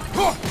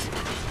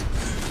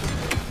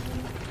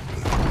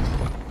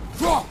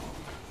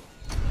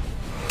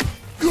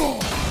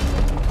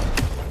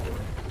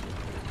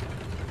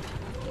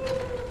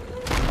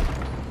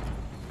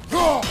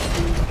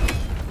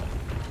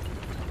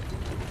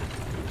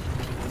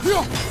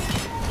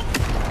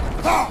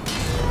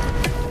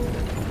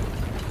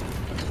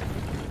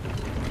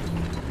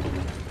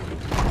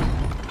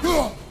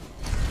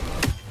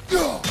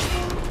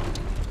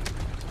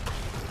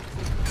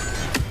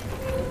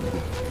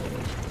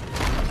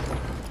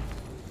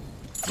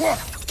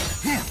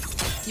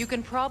 You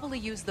can probably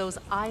use those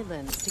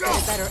islands to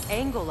get a better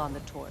angle on the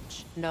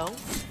torch, no?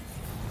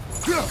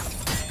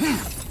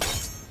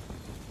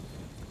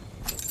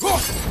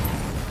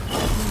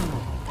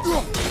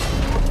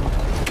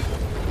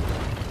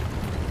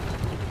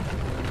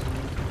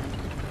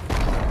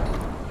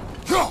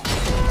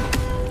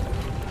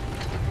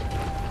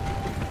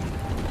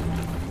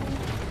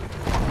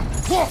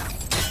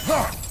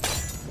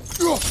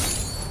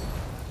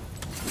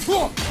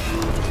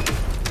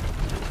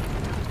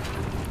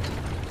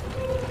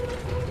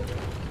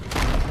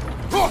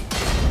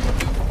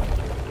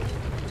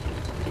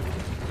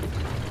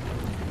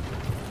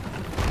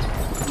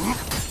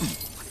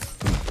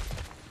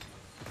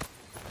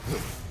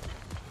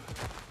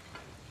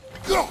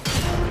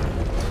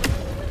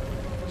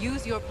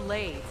 Use your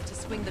blades to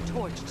swing the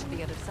torch to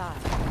the other side.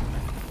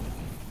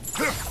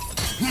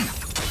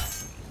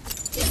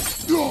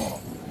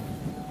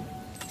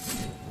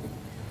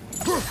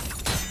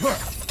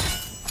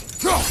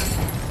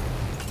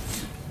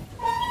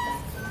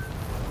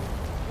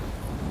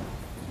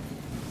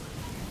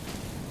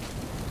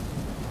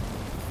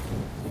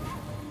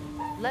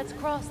 Let's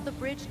cross the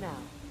bridge now.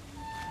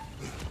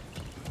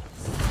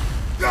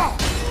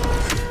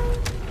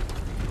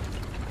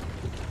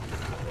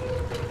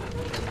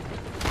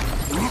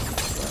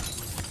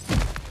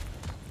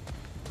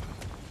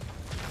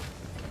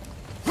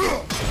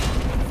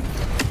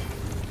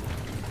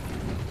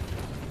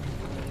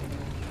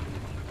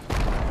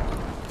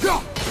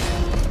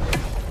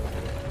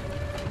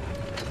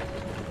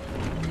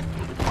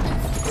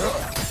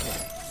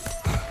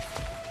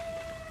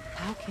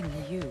 How can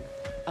you,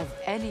 of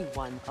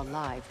anyone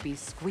alive, be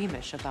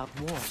squeamish about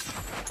war?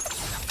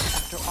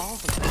 After all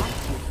the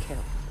gods you've killed.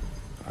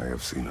 I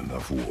have seen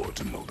enough war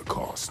to know the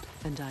cost.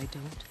 And I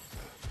don't?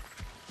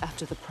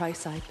 After the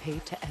price I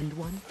paid to end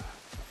one?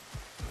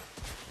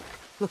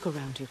 Look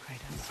around you,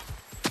 Kratos.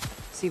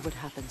 See what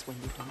happens when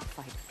you don't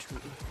fight true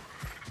evil.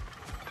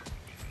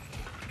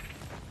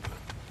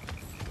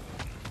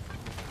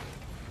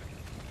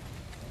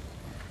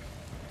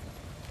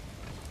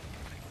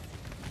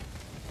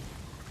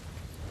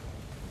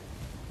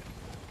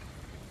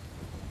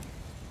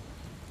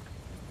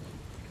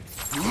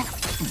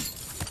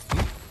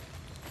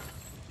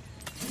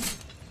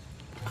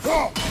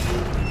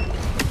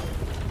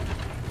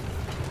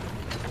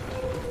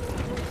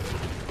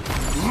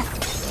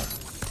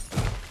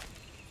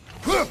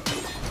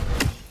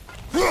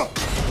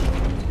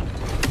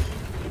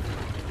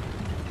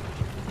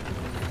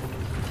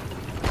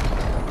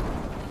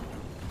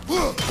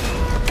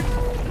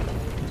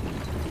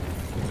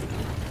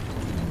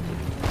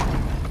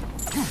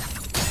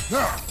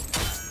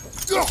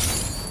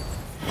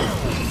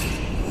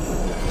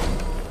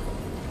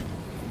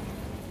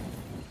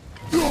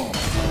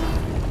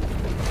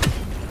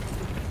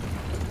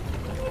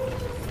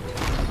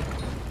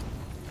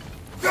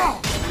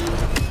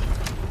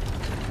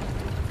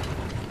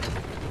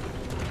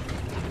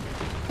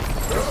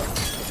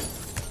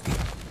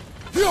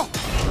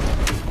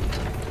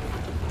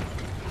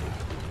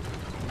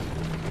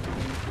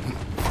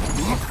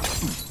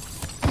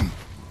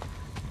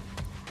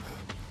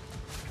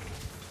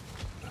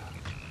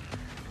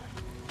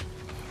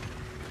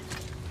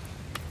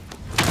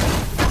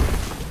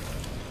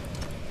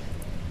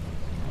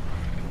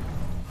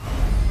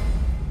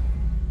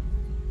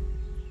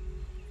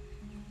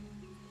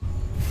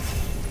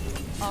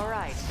 All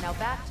right, now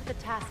back to the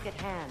task at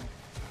hand.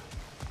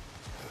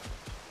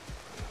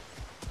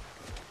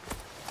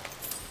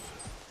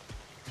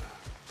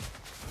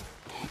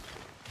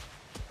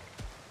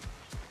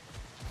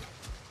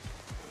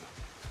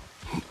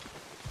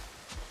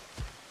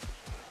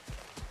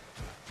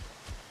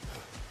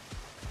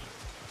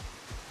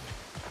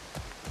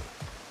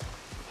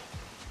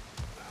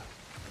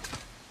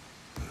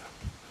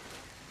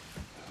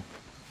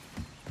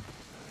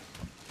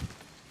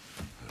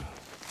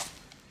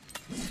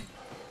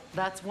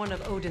 That's one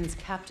of Odin's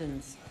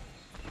captains.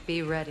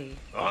 Be ready.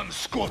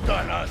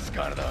 Anskutan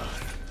Asgardar.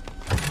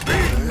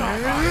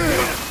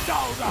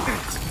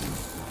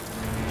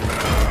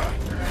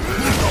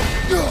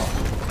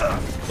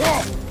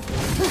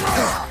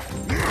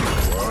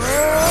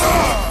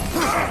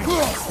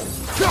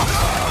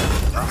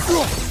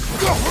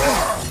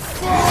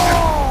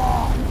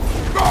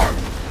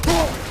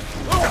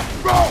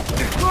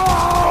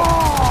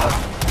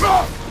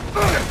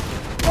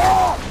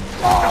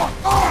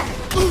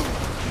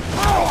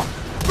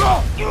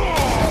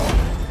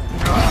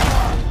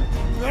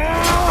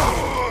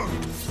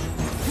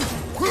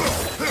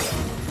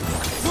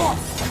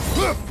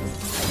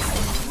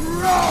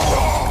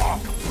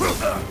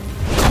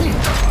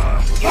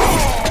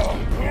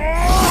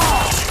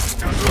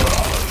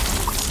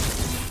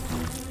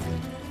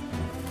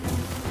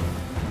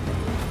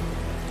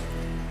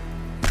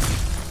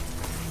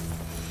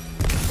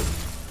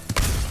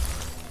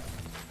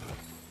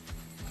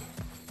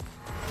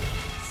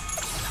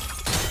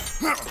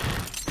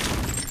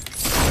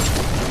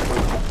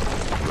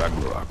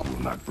 Ragnarok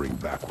will not bring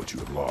back what you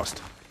have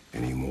lost,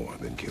 any more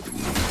than killing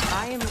me.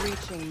 I am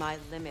reaching my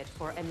limit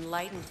for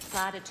enlightened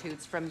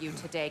platitudes from you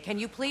today. Can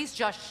you please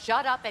just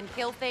shut up and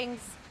kill things?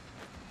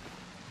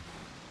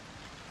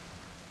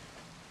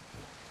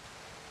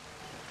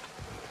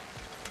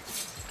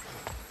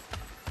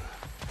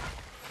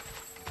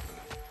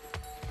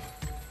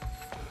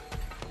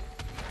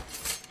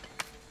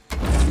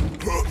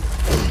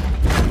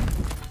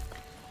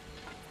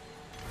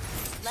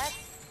 Let's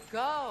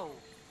go!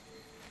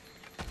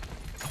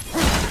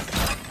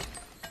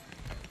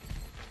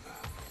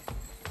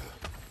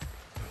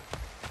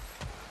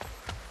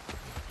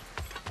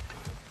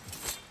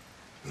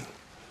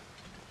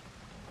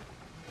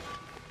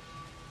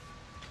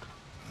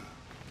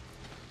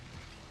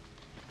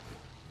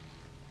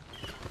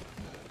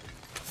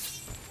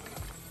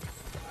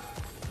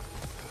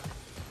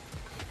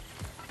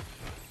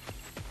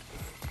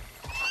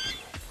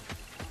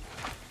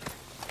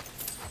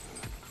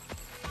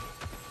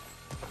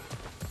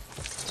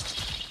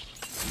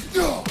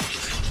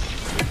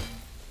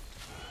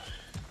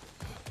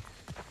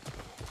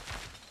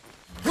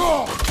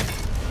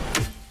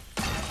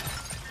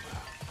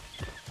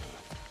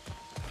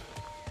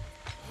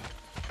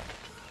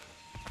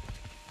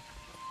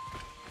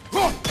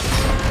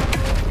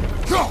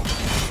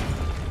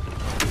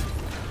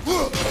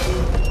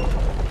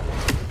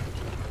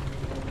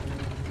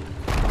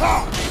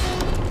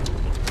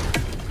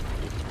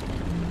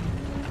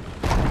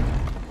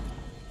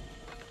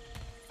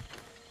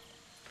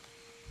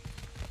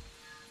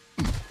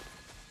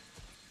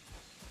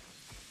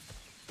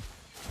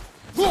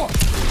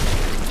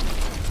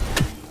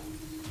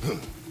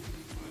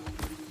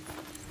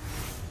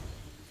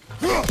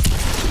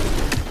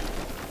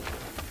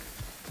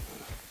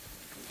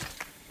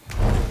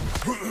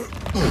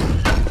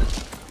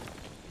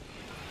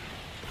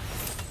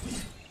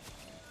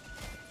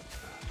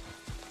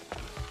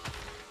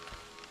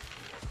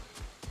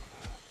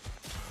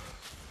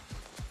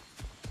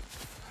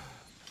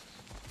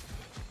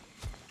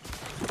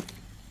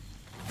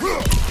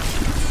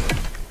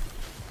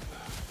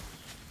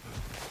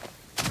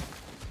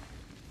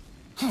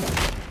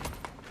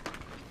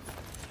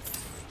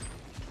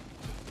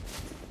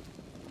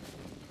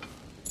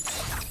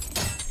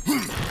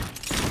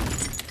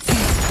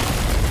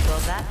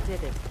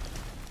 did it.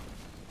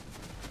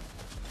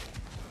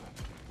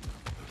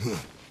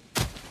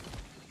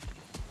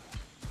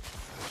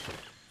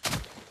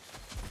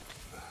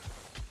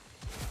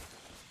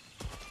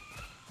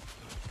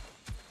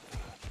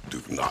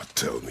 Do not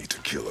tell me to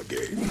kill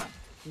again.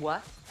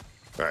 What?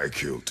 I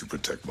killed to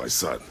protect my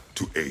son,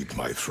 to aid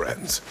my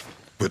friends.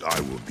 But I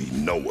will be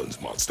no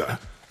one's monster.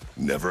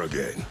 Never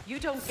again. You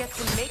don't get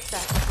to make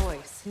that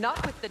choice.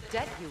 Not with the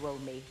debt you owe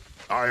me.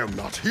 I am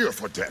not here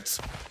for debts.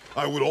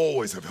 I would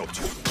always have helped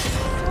you.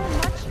 So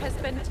much has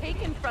been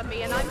taken from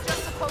me, and I'm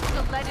just supposed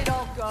to let it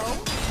all go?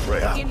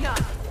 Freya.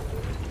 Enough.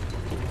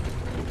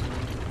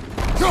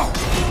 Go!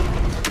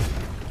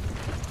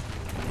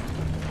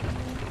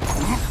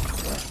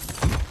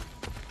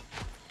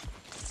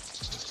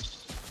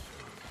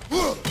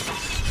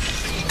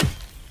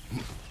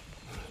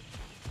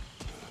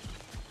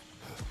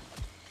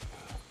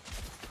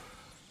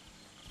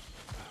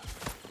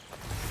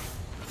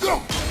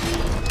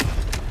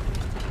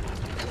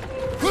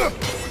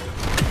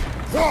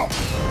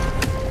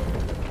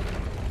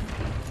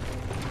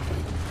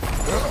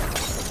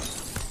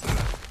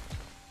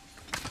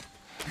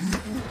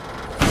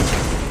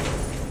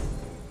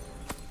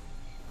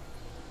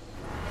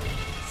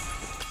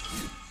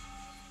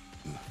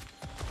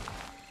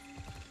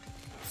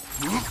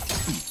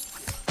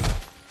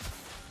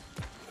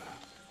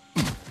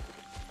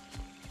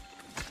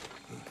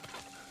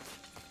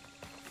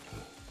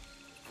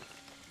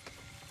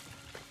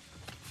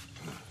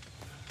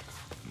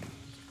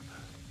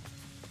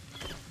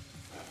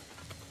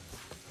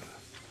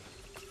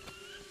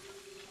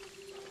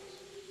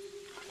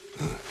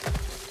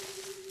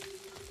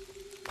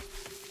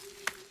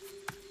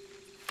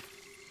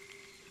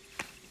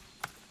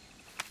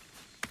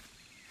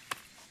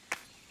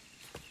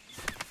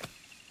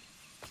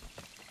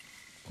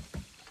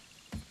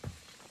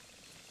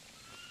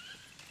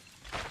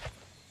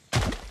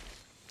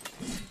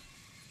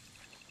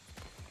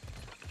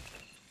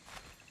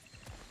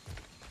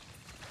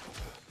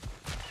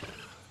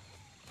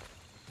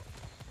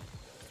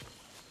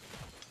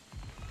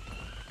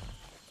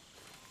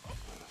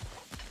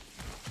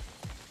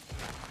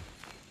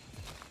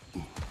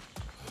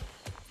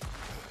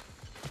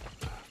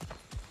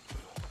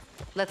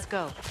 Let's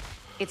go.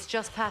 It's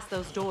just past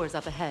those doors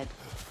up ahead.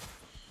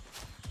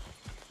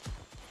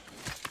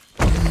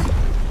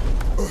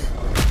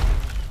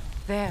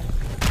 There.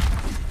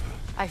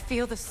 I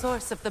feel the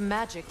source of the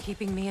magic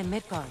keeping me in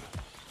Midgard.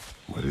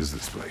 What is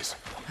this place?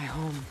 My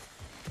home.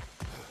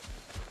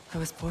 I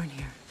was born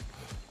here.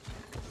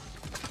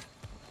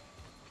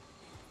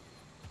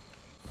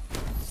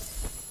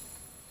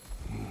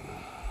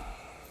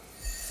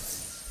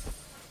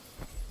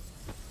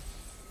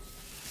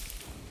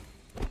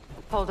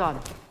 Hold on.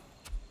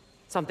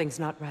 Something's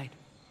not right.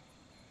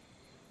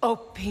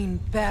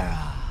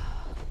 Opinbera.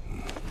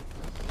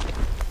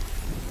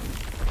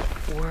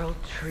 World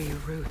tree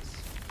roots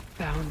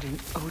found in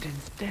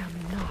Odin's damn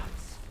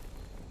knots.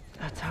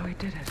 That's how he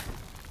did it.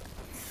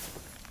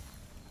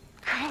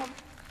 Come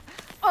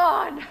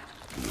on!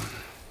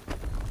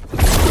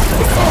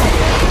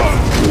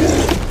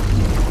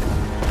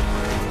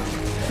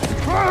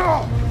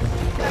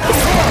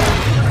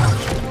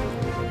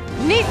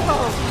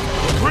 Niflheim!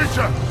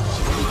 Creature!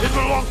 It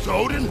belongs to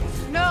Odin?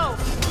 No!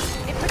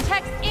 It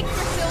protects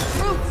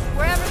Yggdrasil's roots,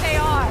 wherever they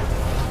are.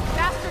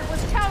 Bastard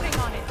was counting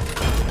on it.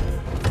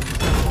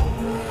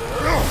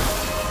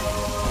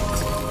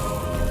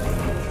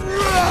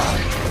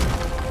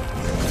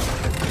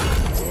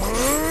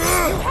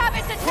 You have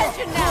its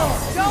attention now!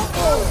 Don't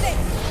lose it!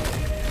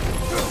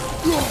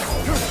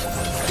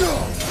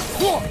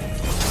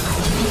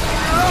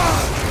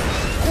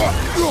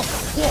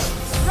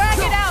 Drag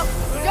it out!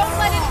 Don't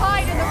let it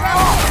hide in the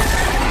realm!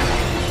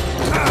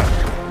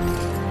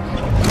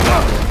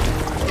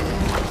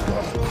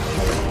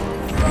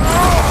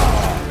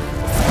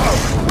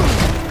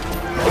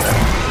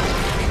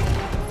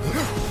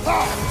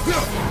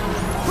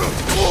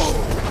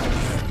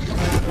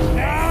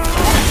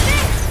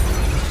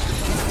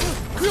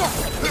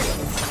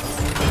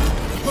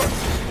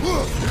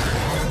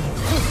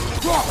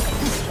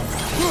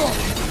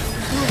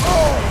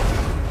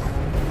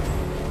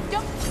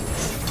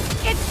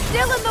 It's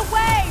still in the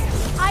way!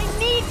 I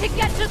need to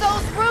get to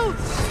those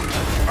roots!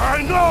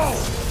 I know!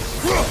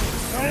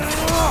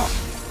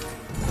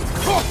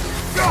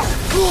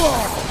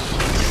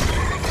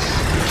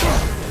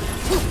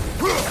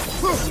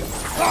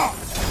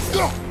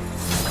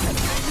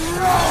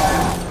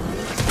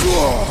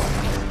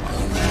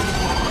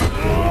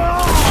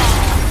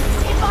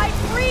 If I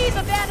free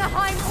the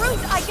Vanaheim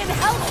root, I can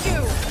help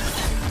you!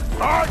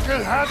 I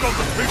can handle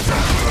the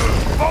creature!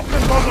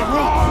 Focus on the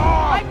root!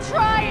 I'm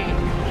trying!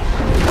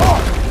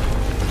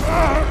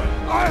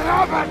 I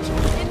have it!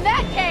 In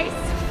that case...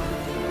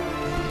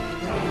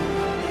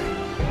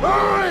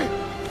 Hurry!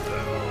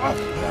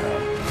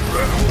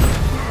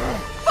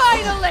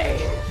 Finally!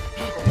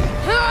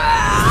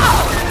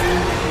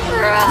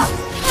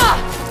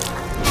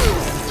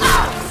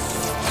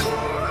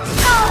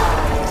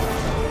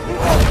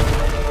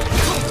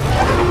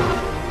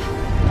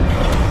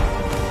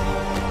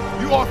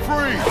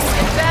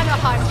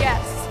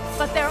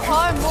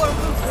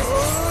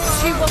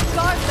 I'll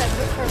guard them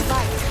with her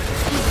light.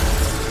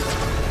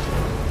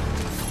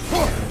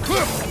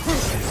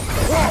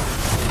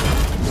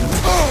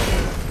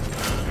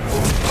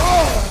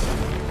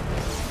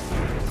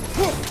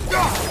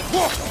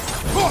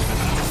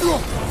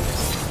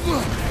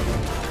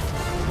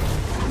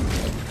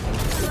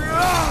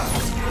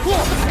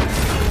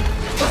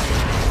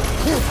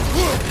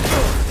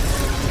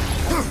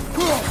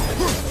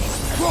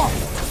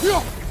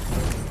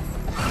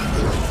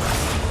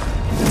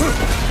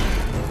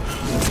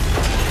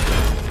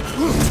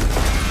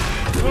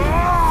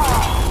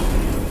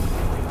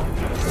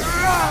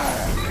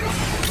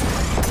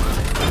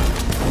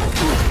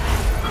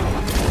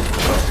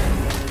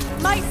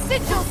 My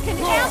sigils can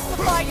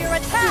amplify your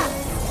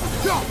attacks!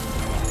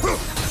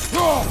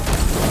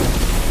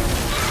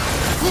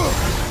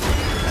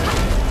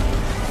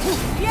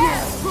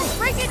 Yes!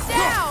 Bring it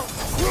down!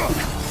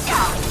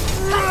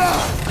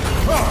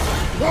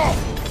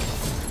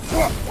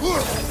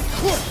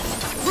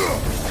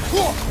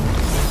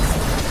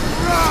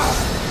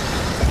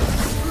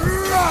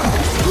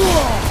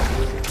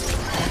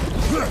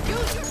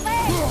 Use your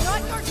legs,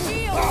 not your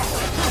shield!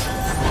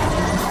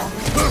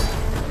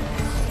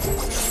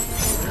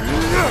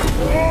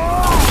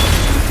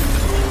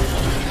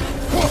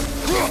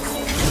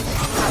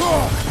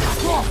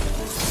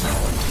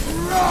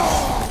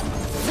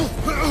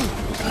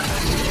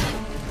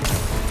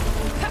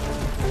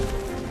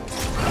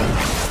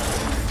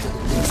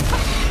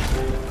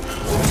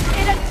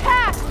 It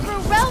attacks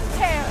through realm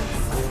tears!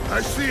 I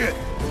see it!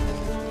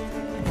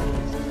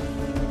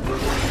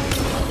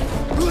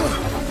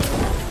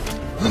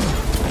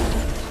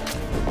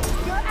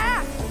 Your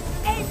axe!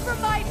 Aim for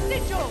my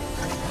sigil!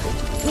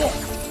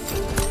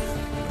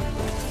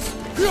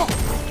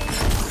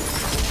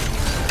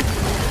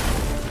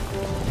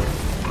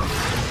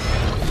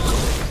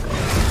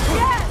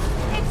 Yes!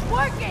 It's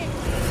working!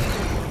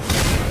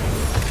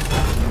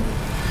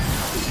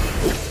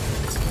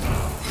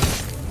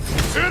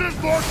 It is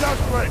more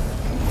desperate!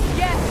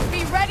 Yes,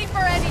 be ready for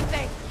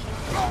anything!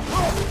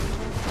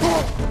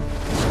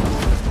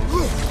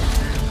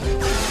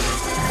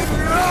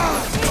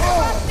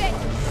 Interrupt it!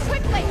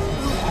 Quickly!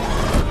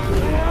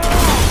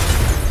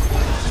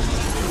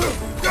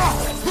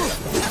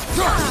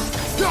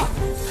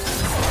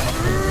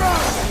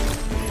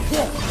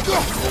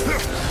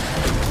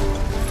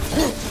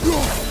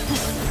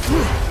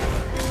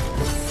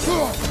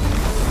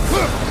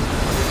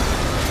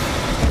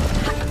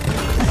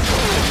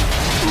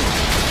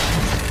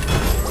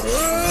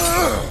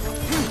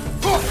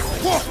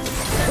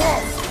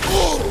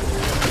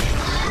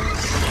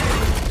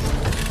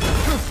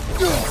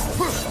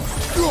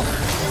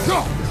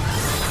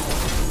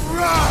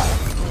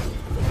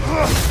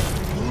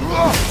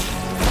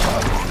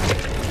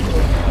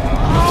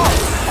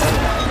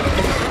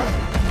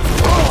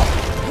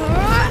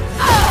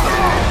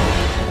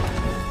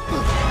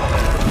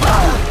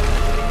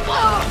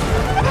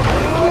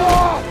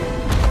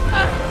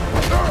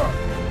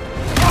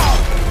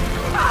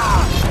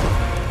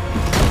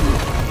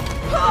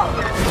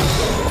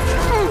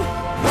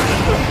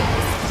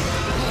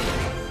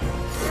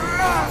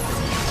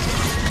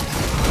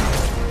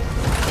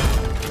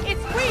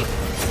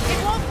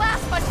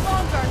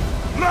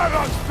 Let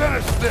us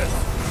finish this!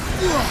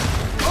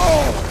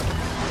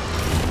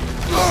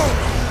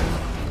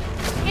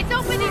 It's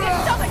opening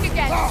its stomach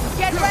again!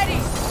 Get ready!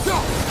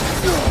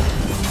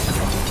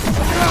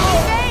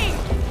 Kane!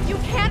 You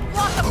can't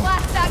block a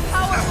blast that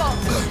powerful!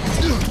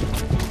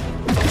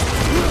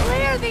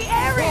 Clear the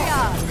area!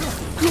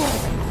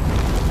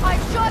 I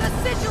shot a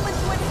sigil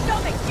into its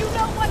stomach! You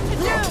know what to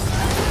do!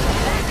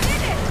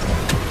 Did it!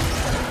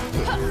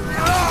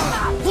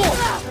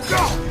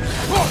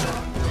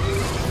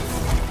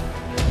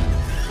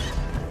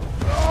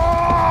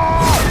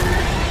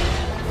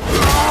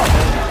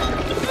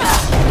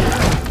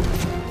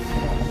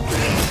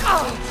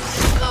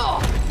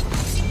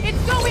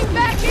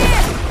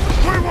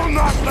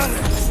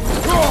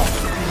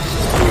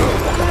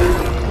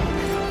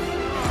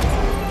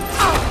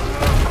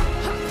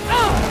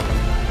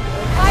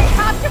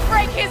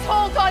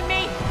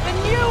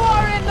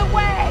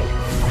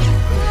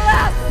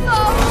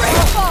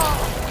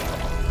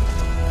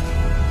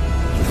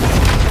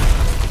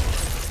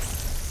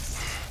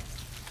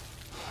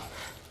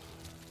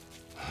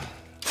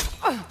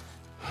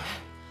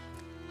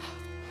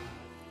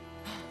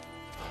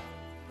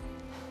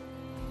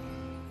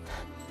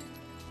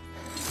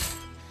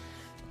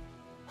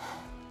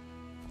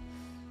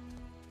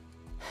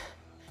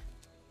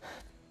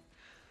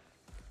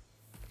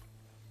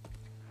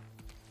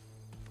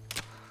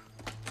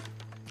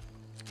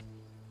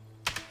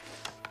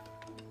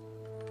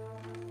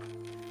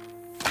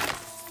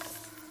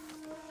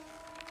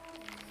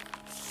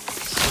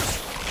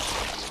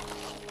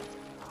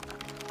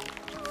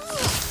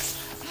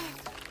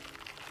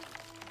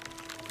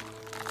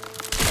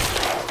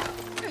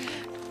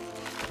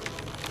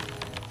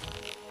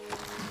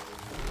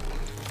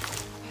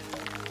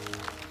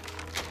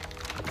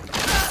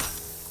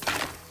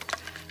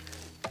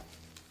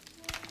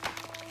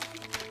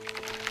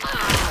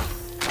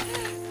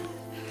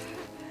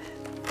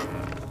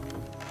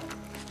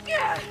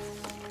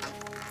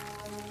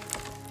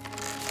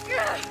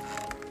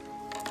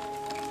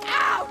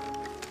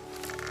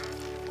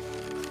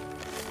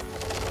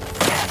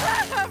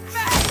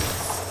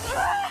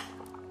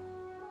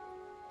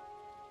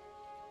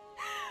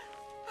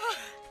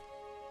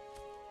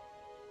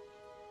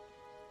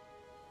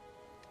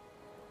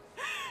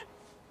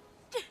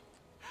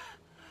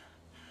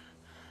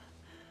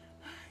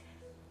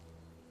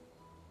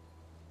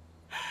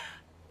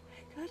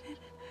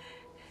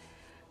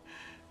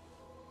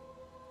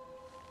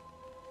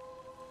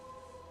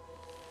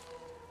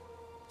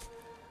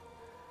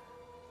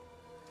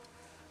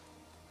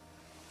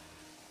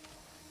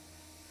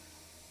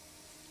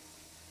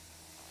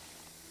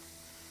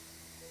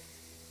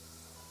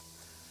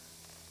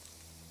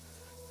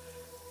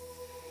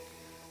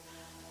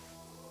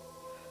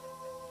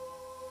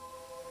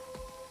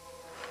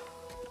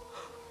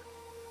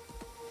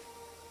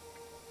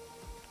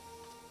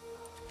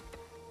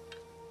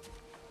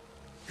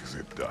 Is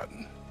it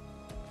done?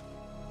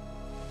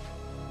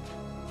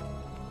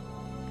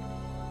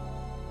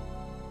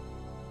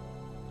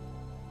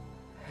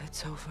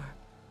 It's over.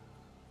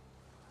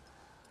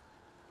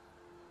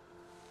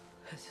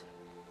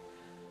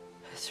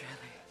 It's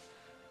really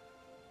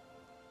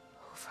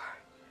over.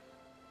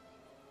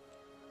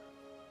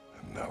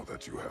 And now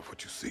that you have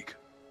what you seek,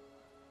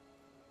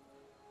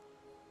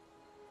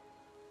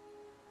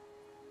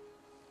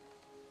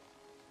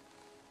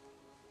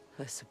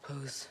 I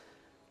suppose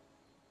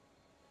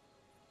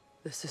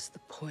this is the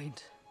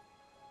point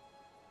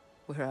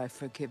where I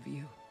forgive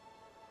you,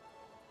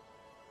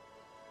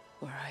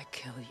 where I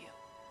kill you.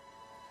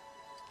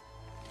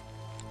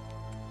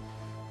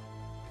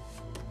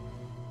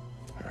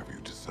 have you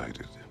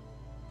decided?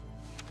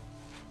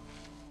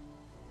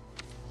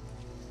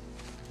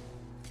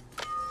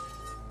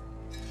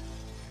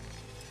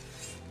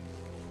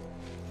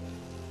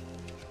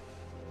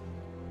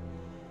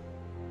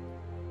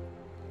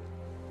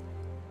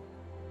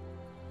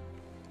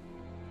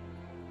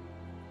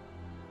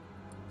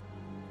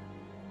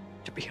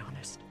 To be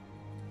honest,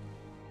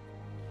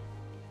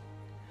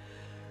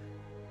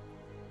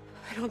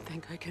 I don't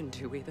think I can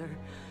do either.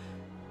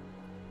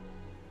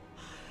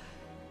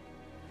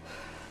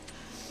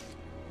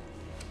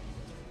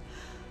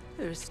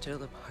 There's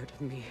still a part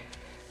of me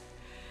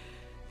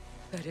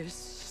that is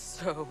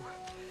so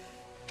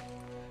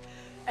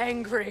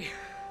angry.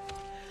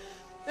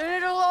 And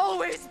it'll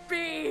always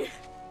be.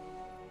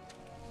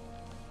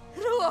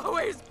 It'll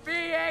always be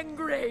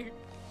angry.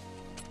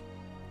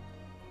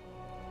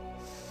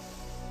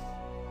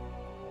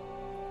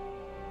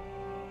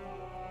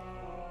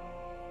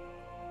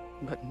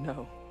 But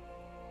no.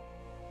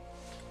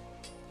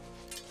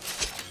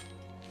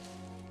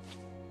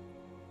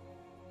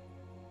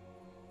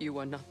 You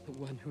are not the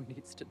one who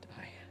needs to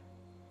die.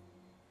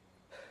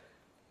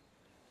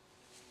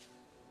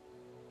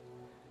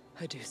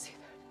 I do see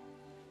that.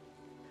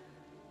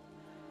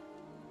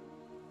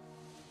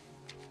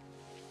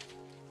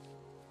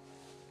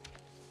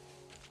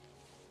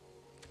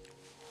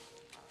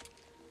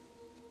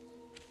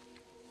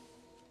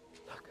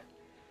 Look.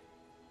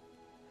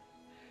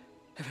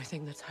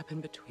 Everything that's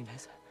happened between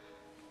us.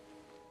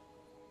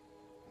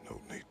 No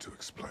need to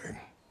explain.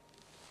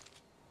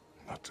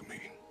 Not to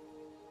me.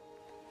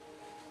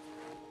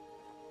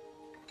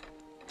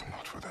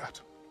 Not for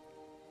that.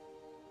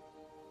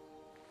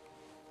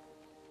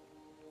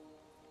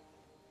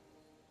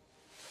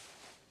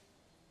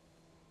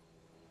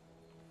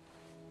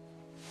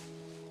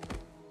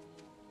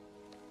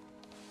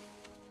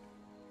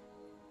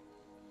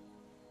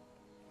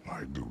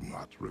 I do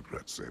not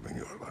regret saving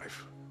your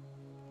life,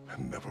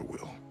 and never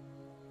will.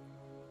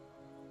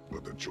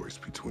 But the choice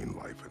between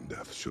life and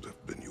death should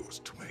have been yours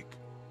to make.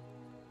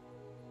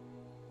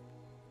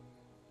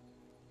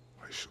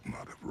 I should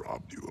not have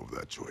robbed you of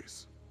that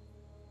choice.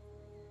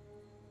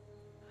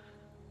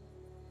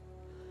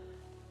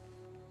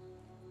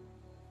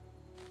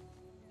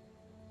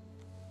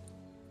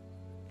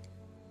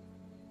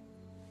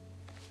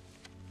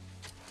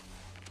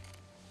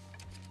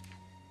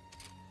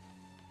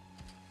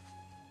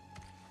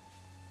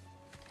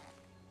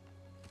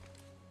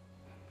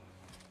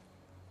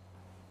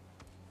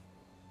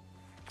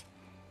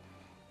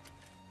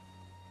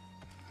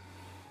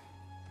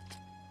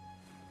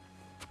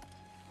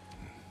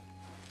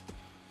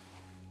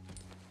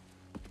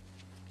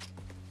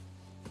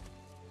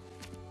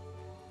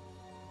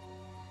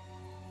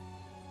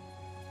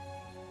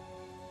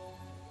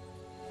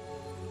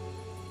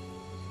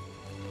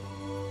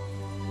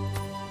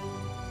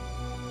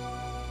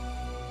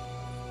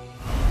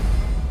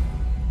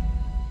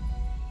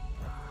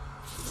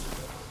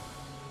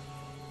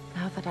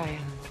 Now that I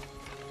am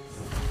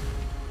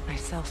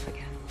myself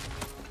again,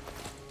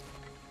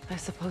 I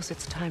suppose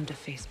it's time to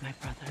face my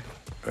brother.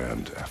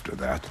 And after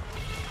that?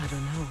 I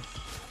don't know.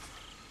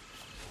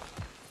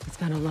 It's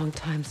been a long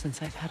time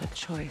since I've had a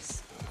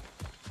choice.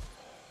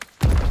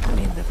 Let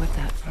me live with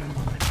that for a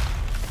moment.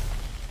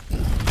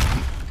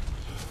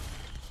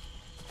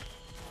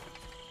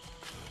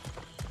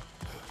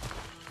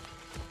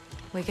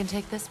 We can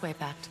take this way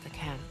back to the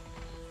camp.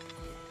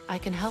 I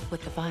can help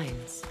with the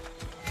vines.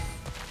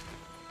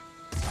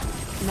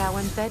 Now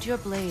embed your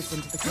blades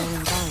into the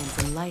glowing vines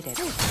and light it.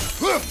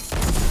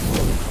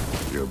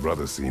 Your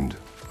brother seemed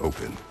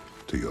open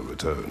to your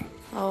return.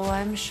 Oh,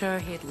 I'm sure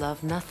he'd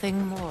love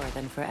nothing more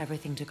than for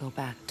everything to go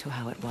back to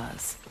how it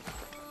was,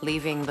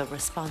 leaving the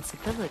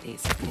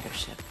responsibilities of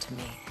leadership to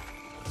me.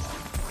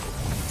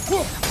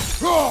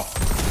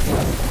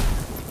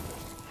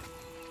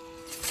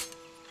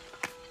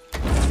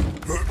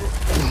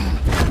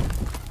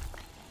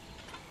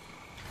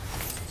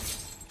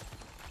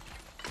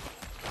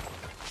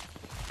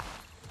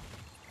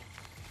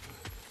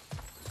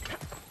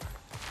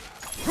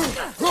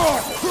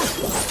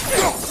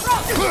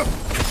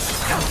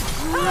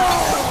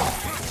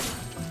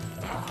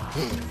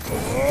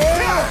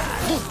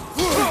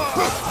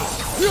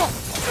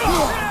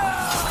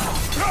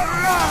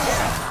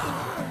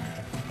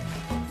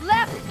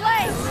 Left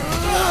flank!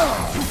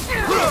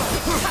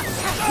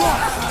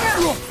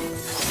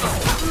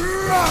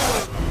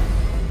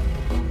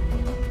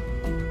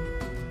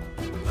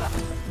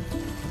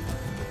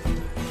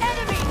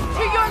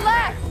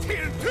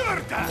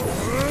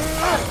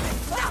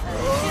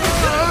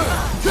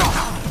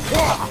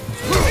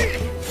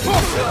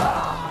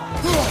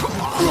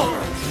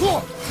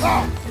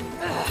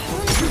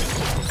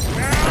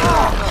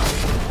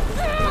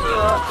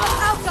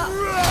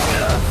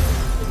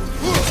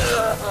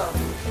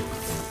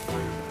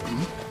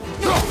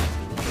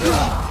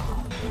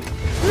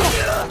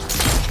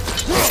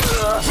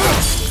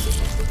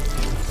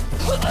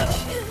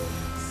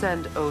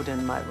 Send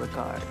Odin my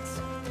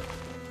regards.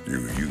 You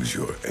use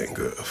your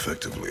anger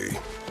effectively.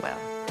 Well,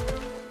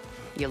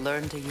 you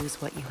learn to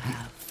use what you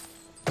have.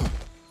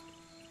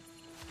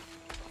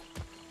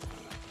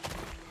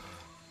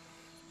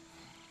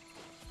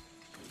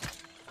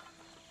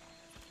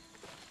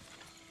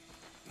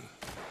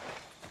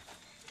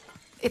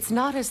 It's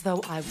not as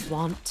though I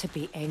want to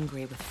be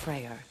angry with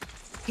Freyr.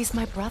 He's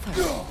my brother.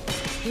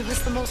 He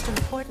was the most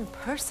important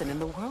person in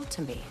the world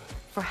to me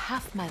for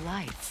half my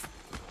life.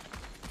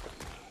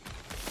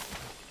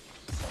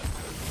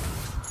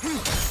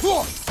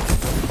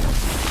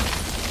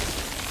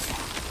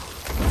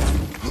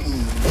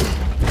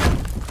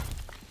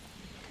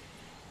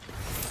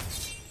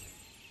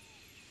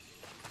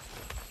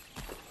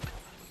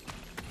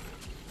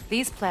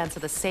 These plants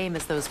are the same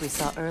as those we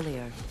saw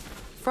earlier.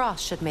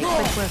 Frost should make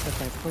quick work of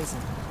their poison.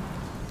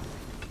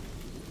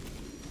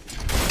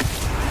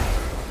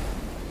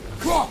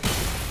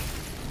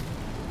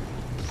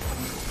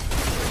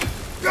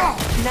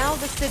 Now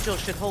the sigil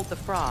should hold the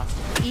frost,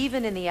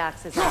 even in the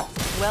axe's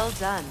absence. Well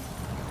done.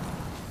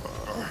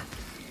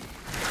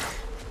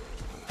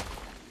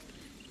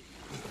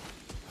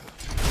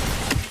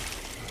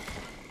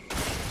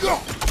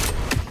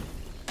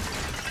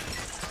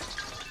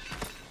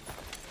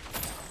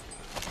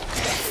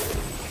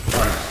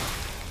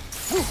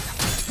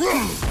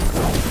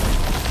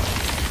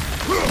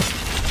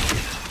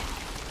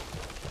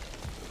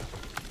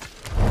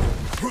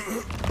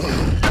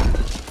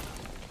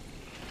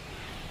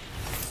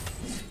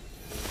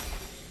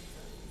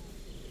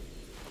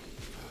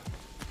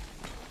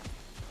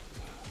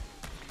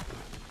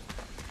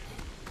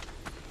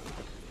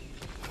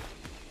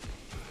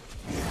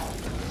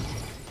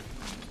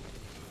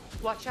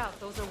 Watch out,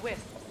 those are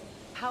wisps.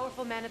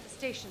 Powerful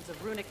manifestations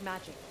of runic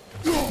magic.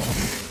 They're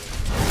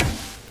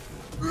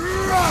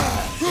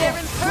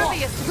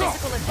impervious to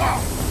physical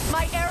attacks.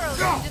 My arrows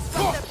can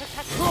disrupt their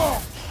protection.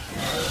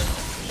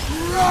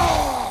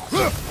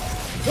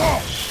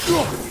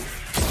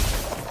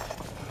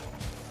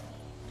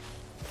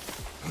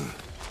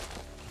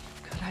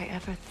 Could I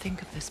ever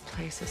think of this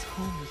place as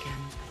home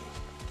again?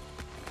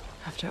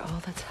 After all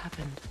that's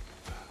happened.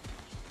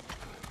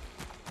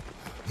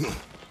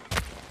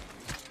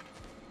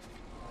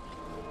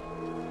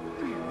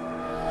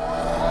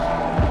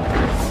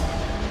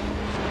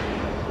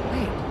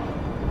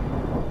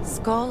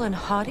 Skull and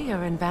Hati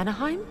are in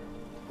Vanaheim?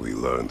 We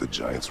learned the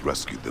giants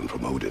rescued them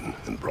from Odin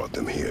and brought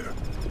them here.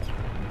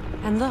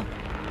 And look.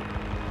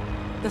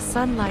 The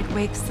sunlight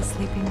wakes the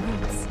sleeping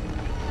roots.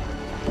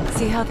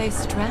 See how they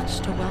stretch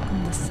to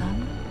welcome the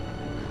sun?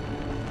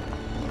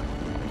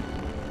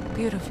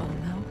 Beautiful,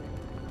 no?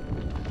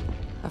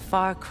 A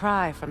far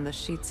cry from the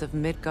sheets of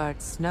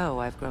Midgard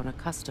snow I've grown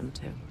accustomed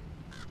to.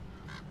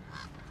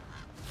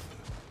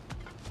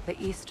 The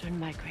Eastern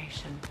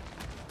migration.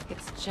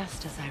 It's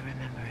just as I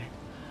remember it.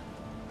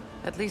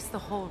 At least the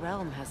whole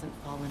realm hasn't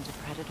fallen to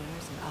predators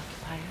and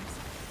occupiers.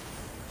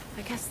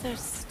 I guess there's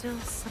still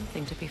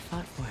something to be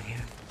fought for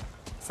here.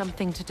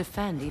 Something to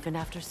defend even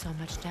after so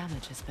much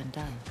damage has been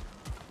done.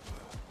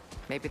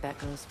 Maybe that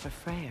goes for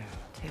Freyr,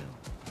 too.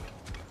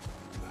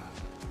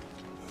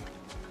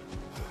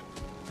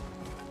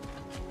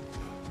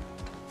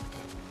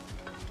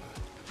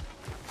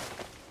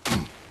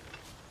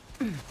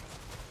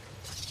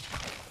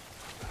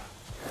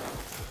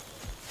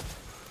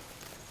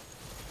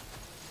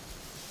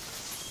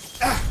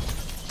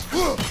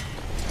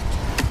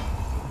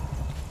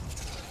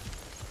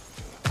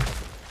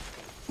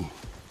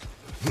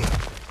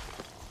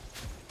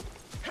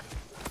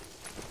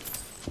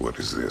 What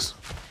is this?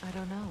 I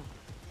don't know.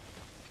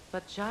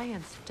 But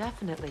giants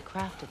definitely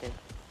crafted it.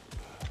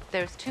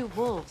 There's two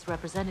wolves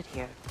represented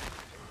here.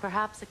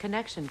 Perhaps a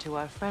connection to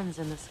our friends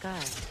in the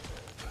sky.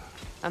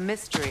 A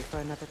mystery for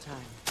another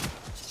time.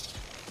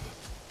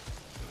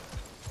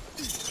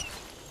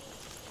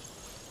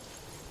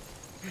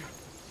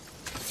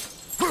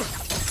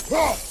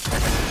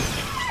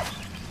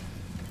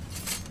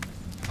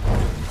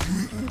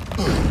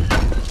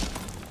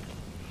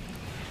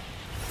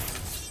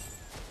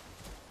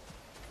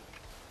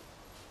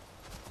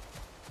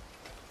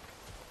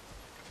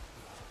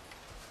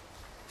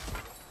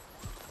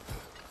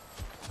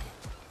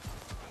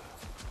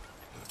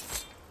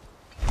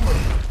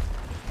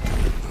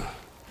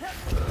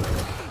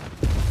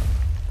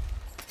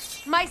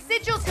 My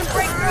sigils can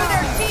break through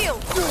their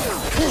shields!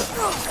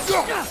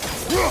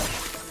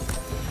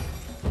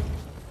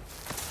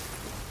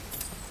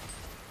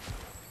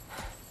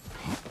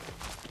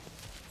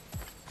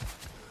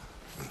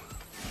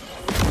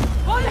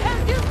 What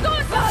have you done?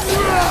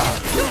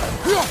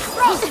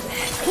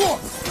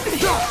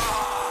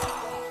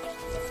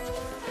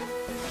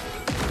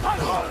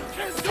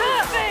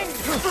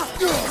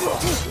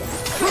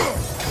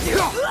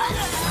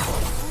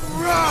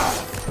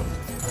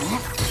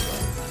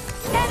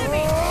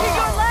 Enemy to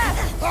your left!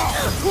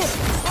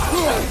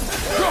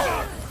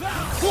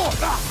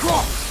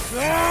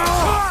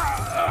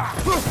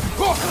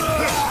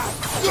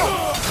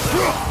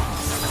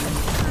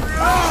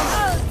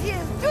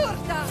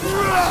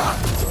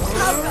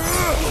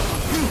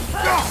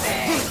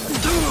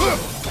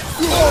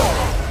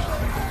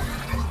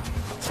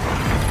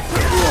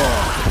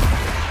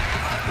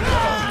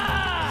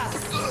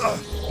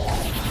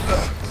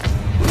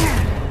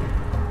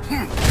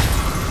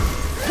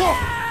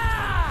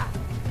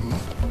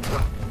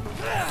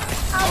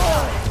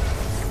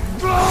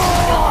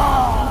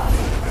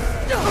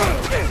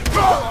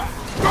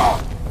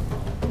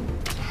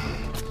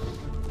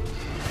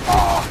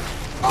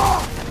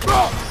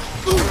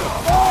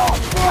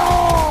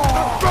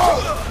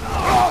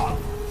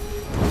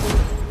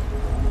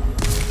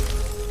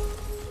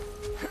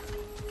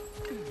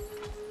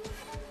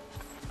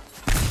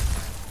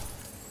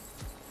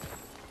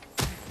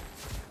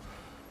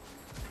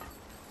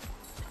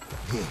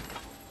 So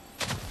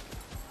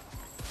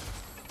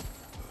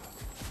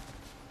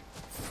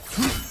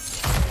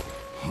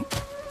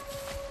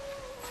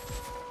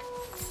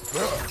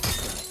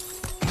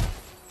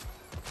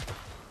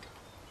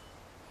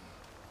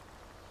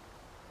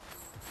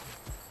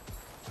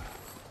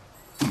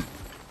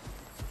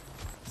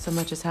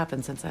much has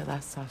happened since I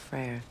last saw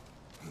Freyr.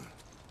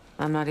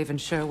 I'm not even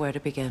sure where to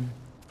begin.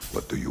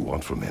 What do you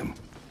want from him?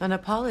 An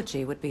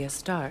apology would be a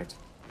start.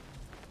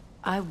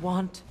 I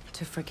want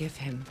to forgive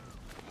him.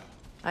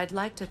 I'd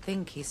like to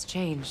think he's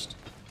changed.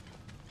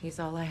 He's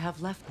all I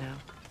have left now.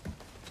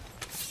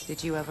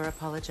 Did you ever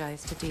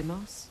apologize to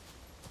Deimos?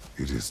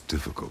 It is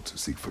difficult to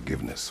seek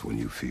forgiveness when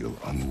you feel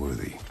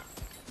unworthy.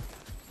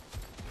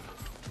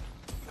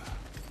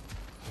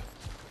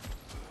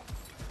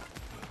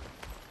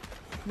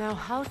 Now,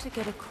 how to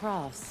get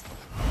across?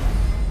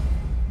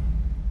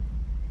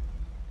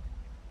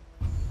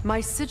 My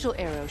sigil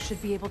arrow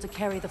should be able to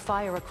carry the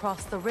fire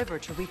across the river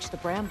to reach the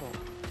bramble.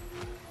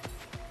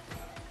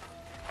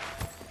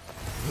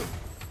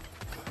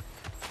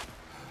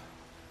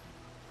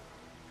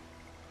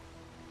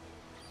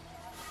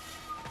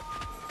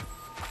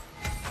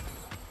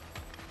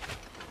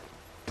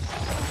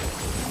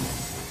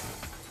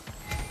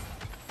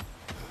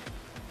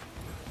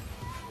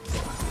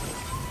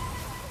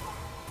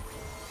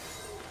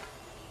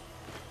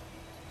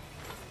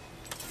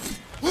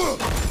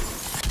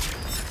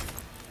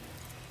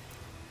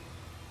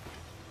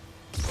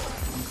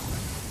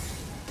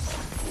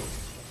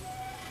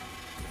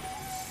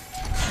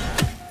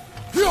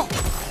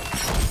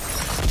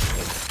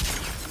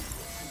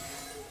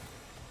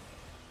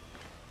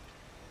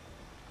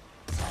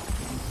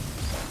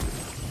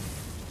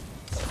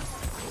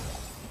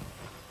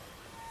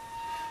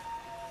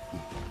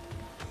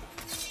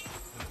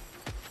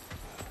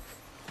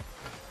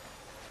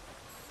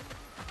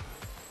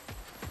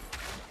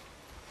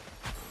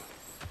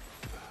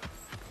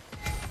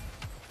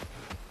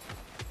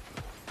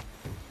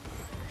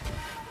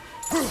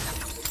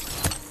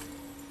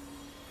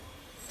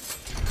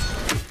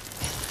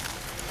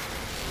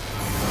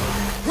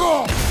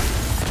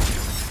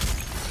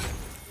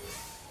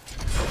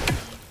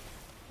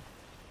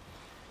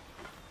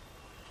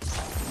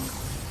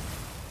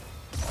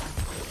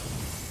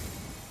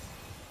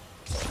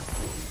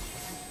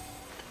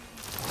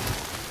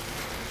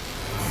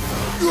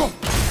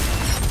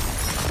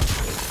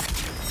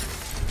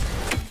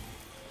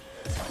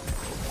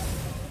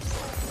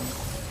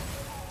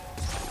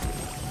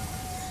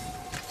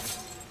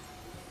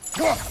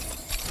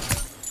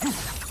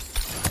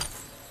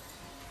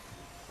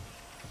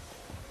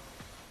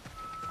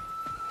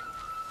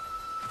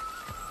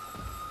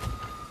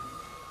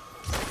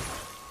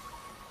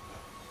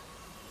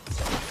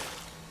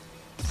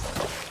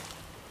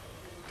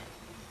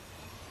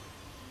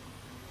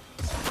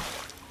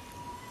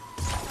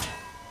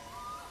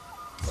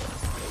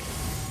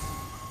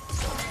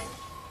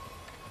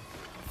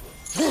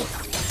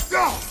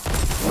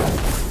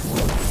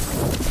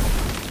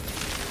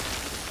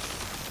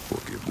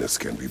 Forgiveness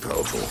can be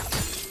powerful,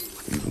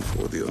 even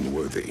for the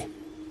unworthy.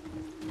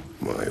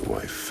 My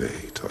wife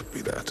Faye taught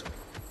me that.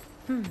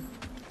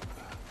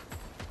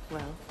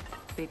 Well,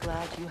 be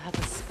glad you have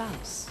a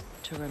spouse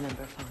to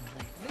remember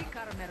fondly.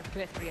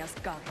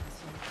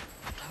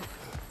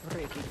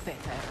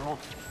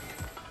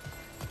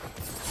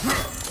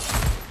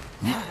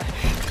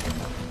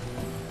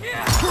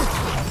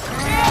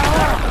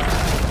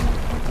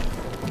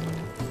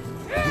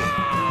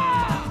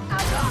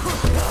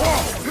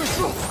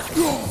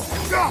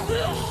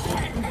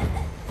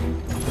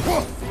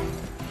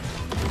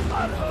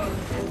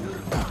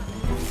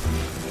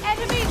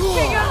 Enemies to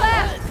your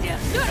left!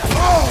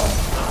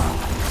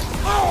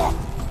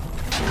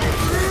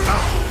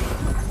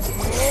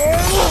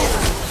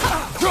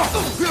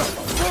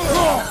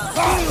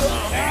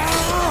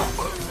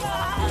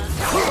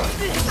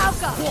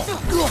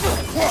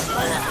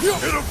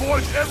 It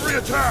avoids every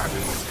attack!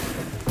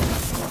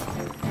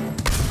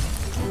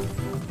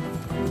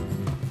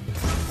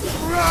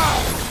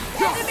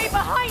 Enemy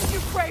behind you,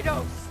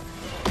 Kratos!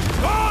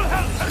 All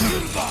hell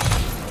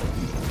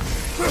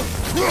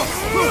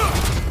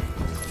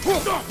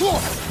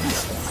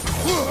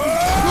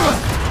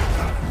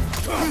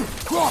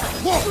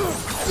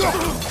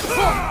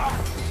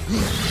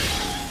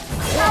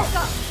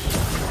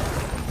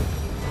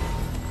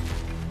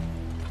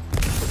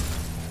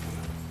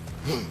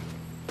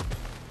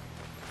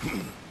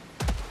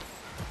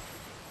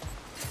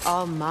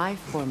All my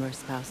former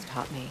spouse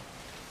taught me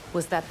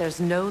was that there's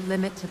no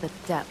limit to the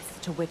depths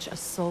to which a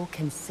soul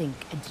can sink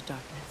into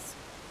darkness.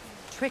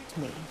 Tricked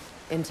me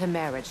into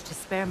marriage to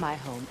spare my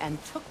home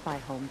and took my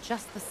home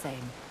just the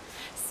same.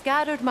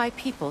 Scattered my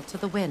people to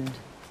the wind.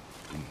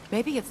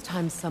 Maybe it's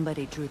time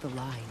somebody drew the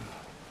line.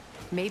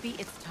 Maybe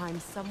it's time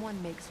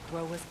someone makes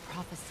Groa's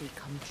prophecy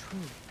come true.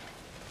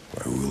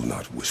 I will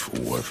not wish for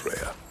war,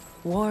 Freya.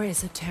 War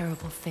is a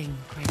terrible thing,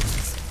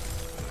 Kratos.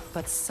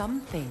 But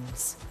some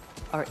things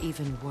are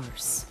even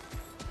worse.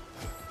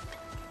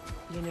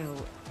 You know,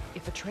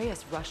 if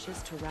Atreus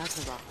rushes to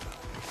Ragnarok,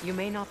 you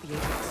may not be able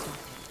to stop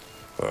him.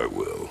 I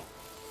will.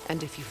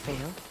 And if you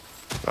fail?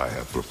 I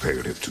have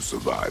prepared him to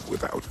survive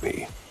without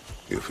me,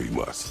 if he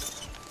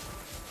must.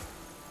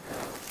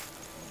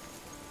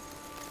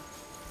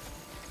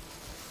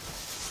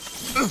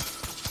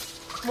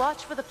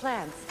 Watch for the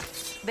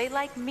plants. They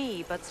like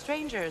me, but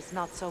strangers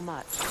not so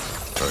much.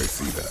 I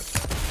see that.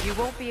 You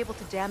won't be able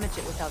to damage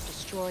it without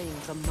destroying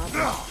the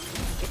mother.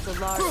 It's a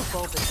large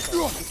bulbous thing.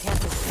 You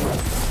can't destroy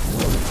it.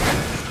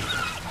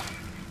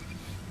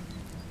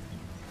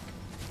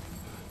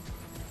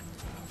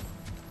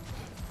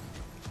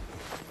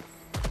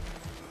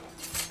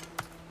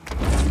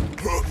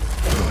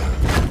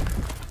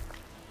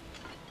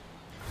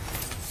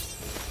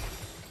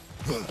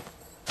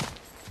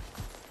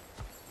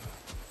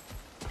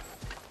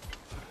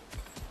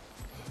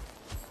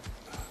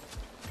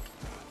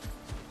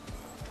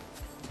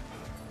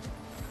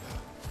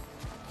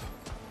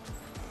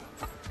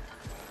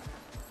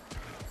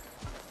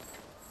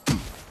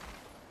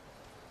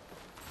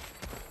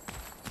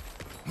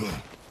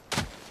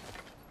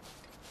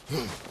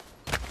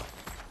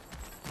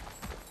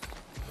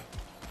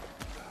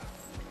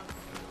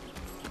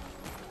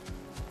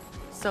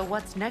 So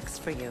what's next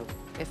for you,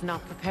 if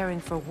not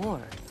preparing for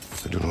war?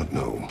 I do not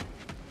know,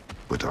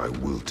 but I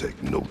will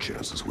take no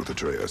chances with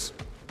Atreus.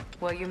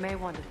 Well, you may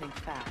want to think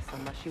fast,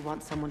 unless you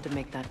want someone to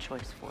make that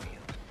choice for you.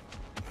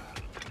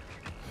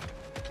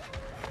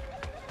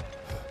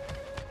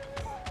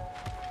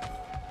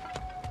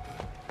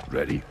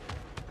 Ready?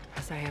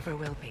 As I ever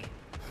will be.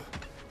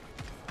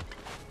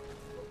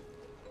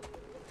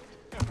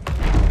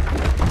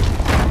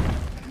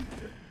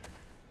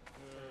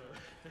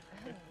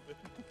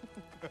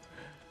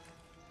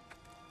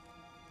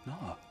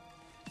 No.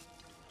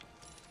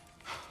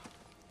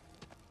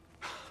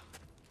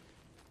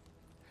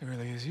 It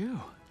really is you.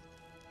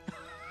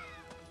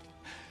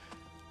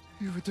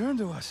 You returned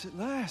to us at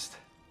last.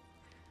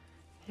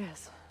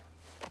 Yes.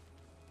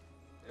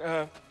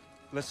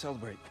 Let's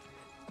celebrate.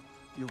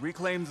 You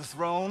reclaim the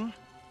throne,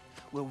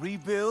 we'll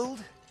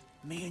rebuild,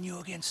 me and you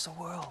against the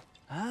world.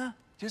 Huh?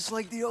 Just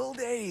like the old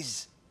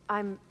days.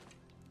 I'm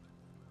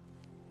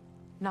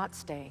not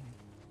staying.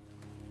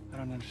 I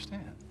don't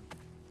understand.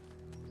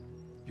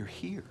 You're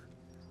here.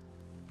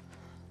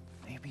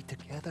 Maybe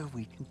together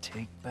we can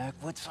take back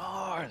what's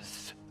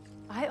ours.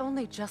 I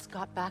only just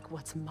got back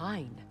what's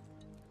mine.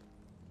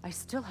 I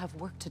still have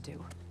work to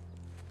do.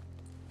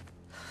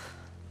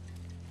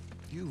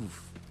 You've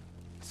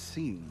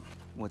seen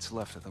what's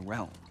left of the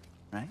realm,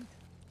 right?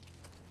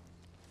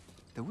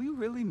 Do we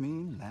really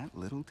mean that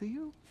little to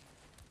you?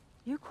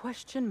 You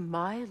question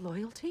my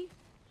loyalty?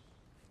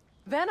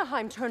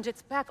 Vanaheim turned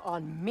its back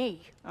on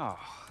me. Oh,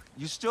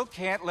 you still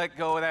can't let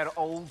go of that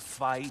old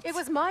fight? It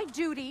was my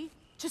duty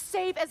to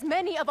save as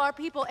many of our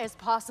people as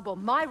possible.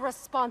 My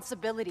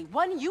responsibility.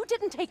 One you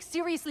didn't take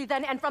seriously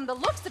then, and from the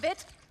looks of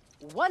it,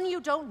 one you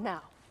don't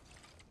now.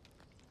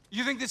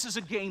 You think this is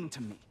a game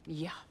to me?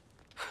 Yeah.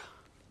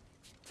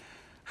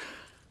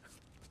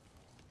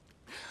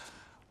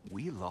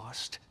 We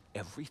lost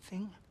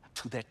everything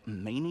to that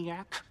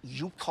maniac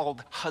you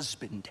called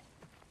husband.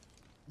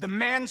 The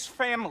man's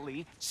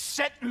family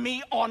set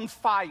me on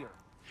fire.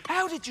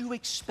 How did you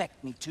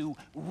expect me to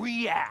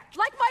react?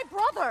 Like my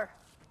brother!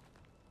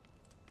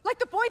 Like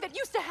the boy that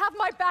used to have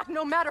my back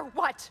no matter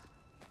what!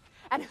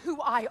 And who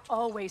I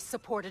always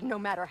supported no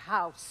matter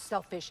how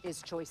selfish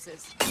his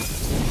choices.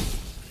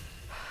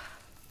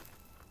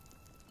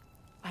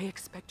 I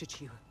expected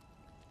you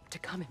to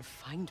come and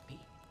find me.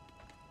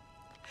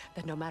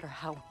 That no matter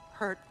how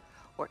hurt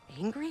or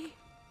angry,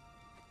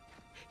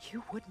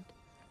 you wouldn't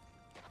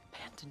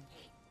abandon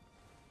me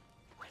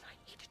when I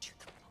needed you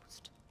the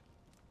most.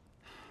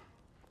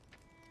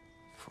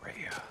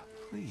 Freya,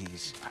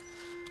 please.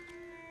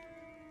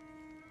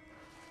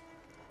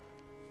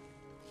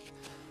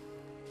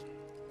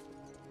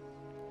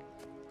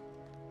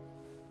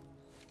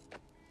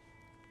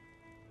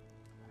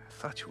 I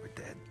thought you were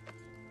dead.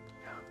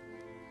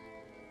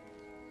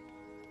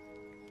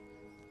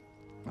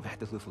 I've had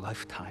to live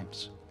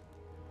lifetimes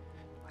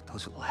with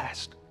those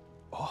last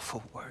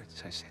awful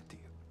words I said to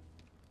you.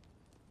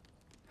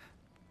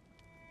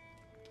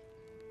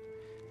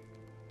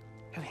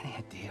 Have any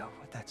idea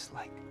what that's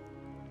like?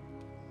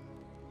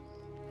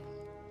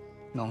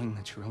 Knowing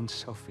that your own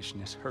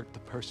selfishness hurt the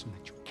person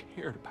that you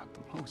cared about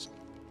the most.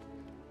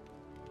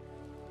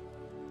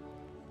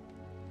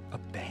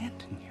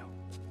 Abandon you.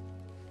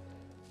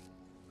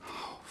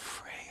 Oh,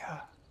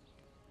 Freya.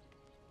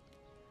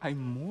 I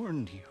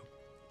mourned you.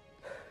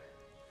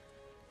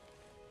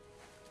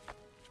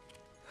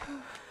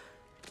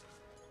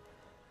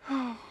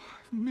 Oh,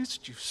 I've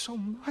missed you so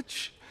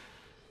much.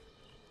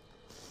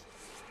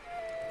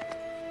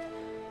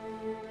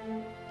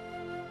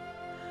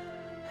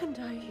 And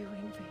I you,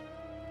 Ingvi.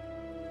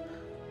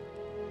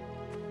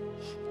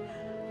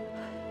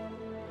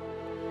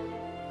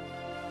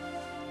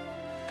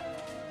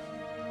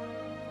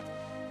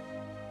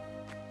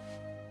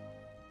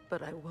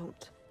 But I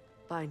won't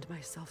bind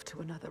myself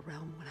to another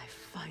realm when I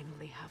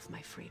finally have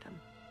my freedom.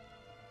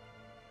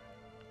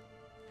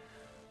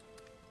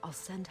 I'll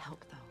send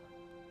help, though.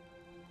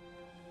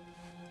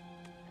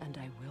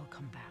 And I will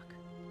come back.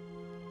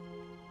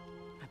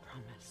 I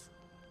promise.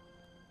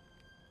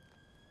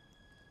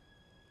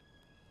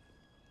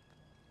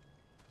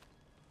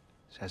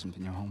 This hasn't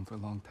been your home for a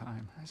long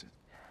time, has it?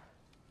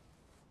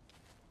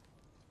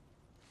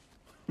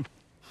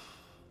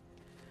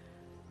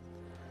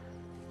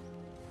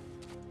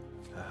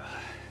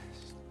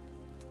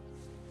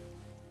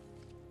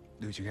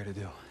 Do what you gotta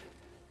do.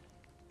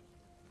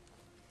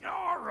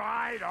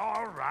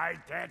 All right,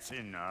 that's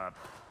enough.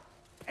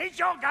 Ain't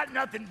y'all got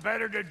nothing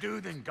better to do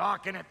than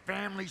gawking at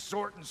family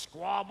sorting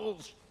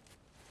squabbles?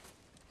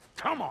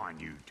 Come on,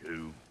 you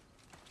two.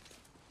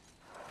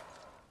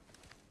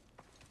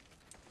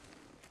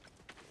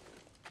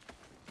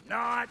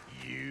 Not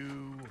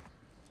you.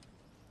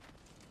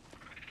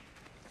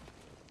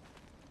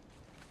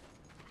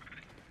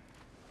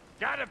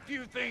 Got a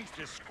few things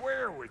to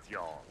square with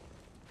y'all.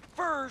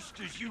 First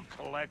is you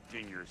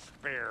collecting your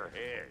spare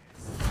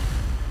heads.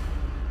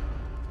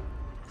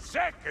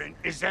 Second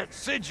is that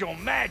sigil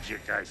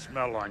magic I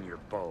smell on your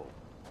bow.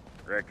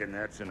 Reckon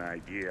that's an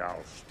idea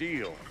I'll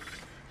steal.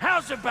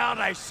 How's about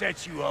I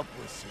set you up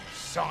with some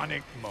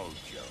sonic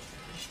mojo?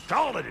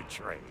 Call it a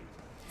trade.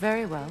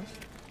 Very well.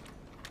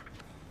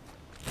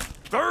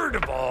 Third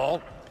of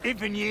all,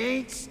 if you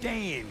ain't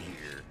staying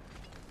here,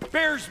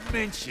 bears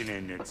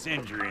mentioning that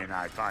Sindri and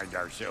I find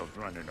ourselves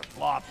running a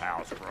flop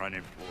house for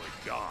unemployed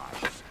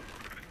gods.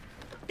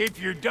 If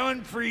you're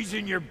done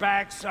freezing your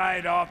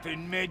backside off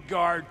in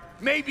Midgard,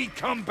 maybe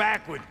come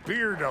back with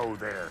Beardo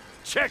there.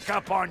 Check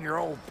up on your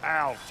old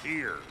pal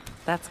Tyr.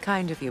 That's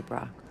kind of you,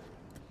 Brock.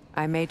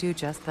 I may do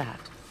just that.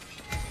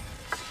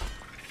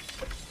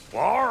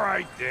 Well, all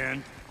right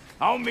then.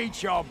 I'll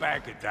meet y'all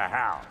back at the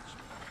house.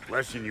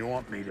 Lesson you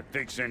want me to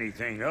fix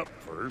anything up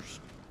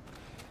first.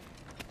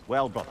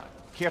 Well, brother,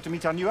 care to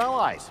meet our new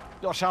allies?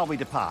 Or shall we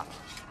depart?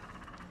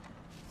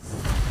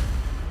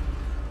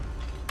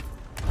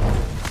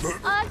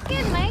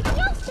 Excuse me, can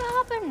you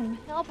stop and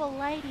help a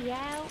lady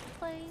out,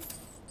 please?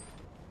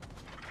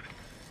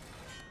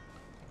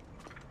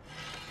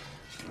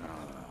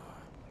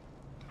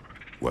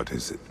 What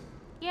is it?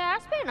 Yeah,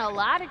 I spent a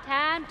lot of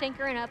time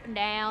tinkering up and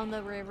down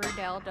the river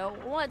delta.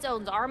 Once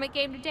Odin's army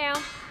came to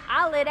town,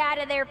 I lit out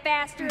of there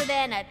faster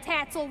than a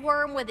tassel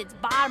worm with its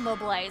bottom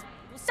ablaze.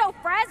 So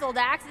frazzled,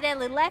 I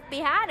accidentally left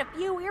behind a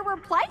few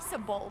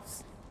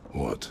irreplaceables.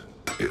 What?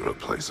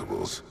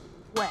 Irreplaceables?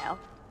 Well,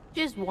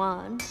 just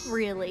one,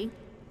 really.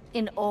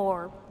 An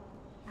orb.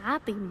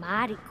 I'd be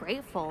mighty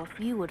grateful if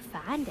you would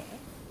find it.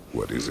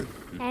 What is it?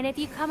 And if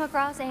you come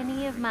across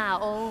any of my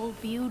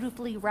old,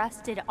 beautifully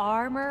rusted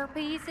armor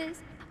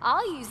pieces,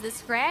 I'll use the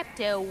scrap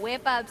to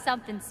whip up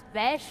something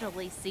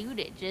specially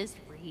suited just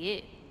for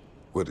you.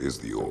 What is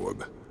the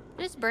orb?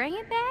 Just bring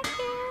it back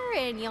here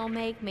and you'll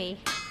make me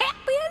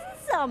happy as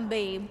a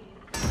sunbeam.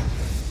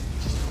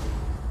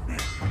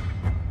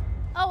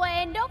 Oh,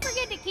 and don't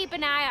forget to keep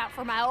an eye out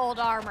for my old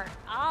armor.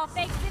 I'll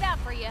fix it up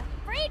for you,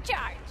 free of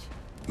charge.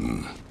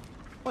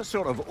 What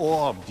sort of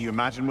orb do you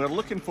imagine we're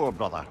looking for,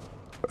 brother?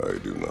 I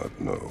do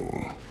not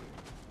know.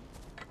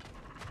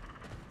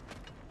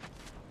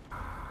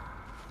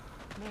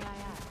 May I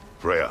ask?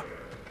 Freya,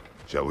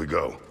 shall we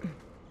go?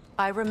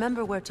 I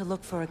remember where to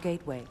look for a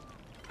gateway.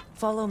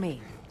 Follow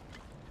me.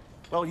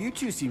 Well, you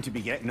two seem to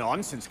be getting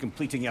on since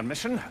completing your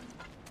mission.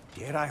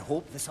 Dare I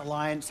hope this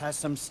alliance has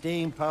some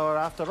staying power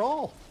after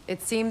all?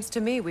 It seems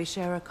to me we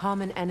share a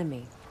common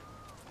enemy.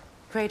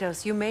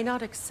 Kratos, you may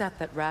not accept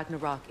that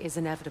Ragnarok is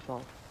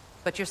inevitable,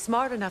 but you're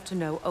smart enough to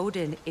know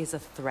Odin is a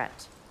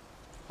threat.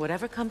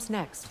 Whatever comes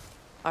next,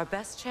 our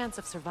best chance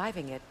of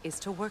surviving it is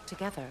to work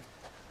together.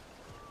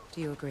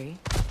 Do you agree?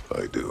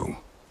 I do.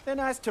 Then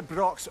as to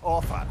Brock's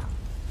offer,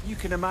 you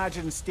can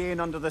imagine staying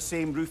under the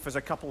same roof as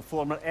a couple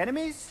former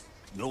enemies?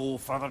 No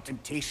further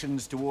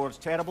temptations towards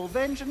terrible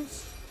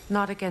vengeance?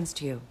 Not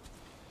against you.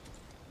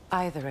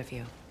 Either of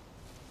you.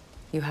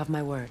 You have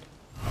my word.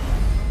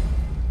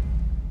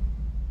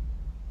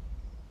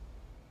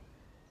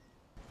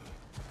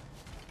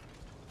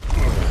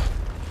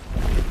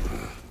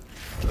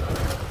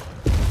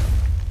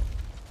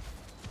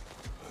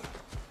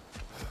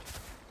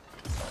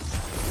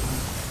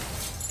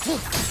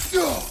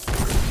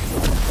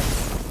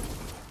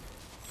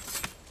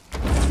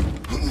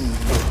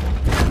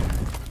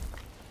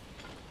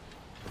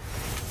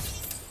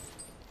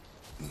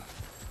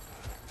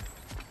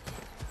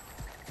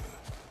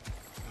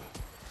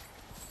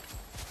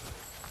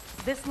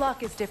 This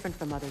lock is different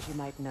from others you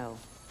might know.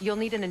 You'll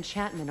need an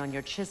enchantment on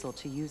your chisel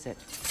to use it.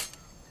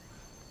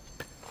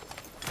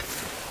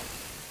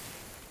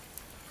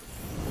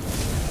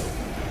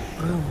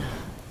 Runa.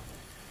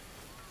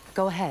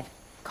 Go ahead.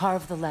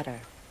 Carve the letter.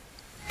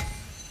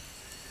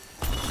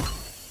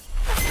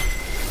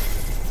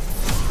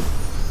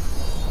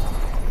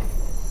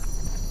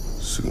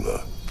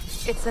 Suna.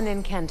 It's an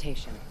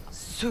incantation.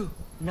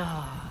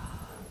 Suna.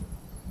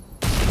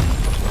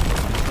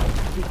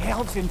 The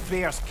elves in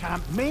Freyr's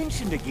camp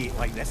mentioned a gate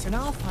like this in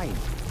Alfheim.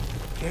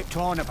 Kept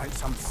on about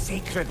some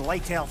sacred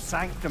light elf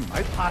sanctum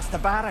out past the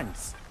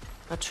barrens.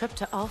 A trip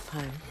to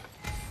Alfheim.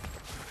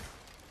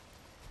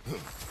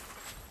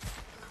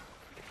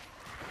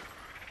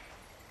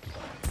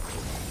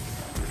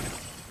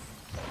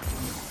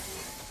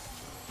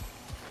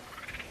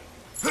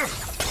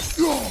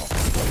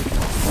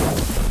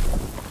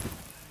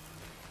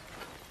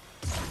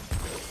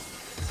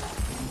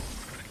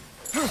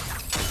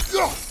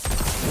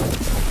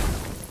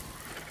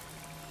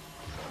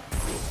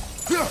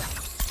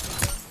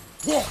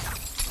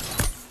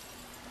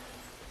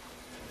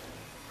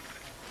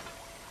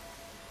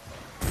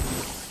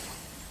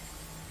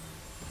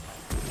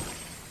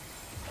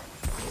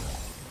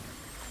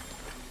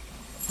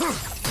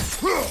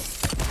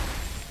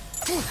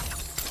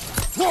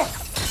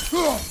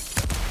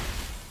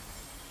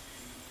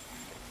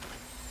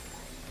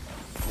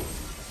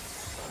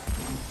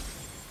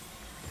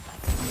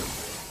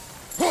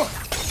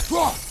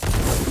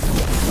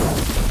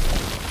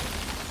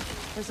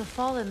 There's a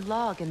fallen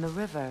log in the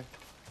river.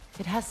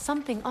 It has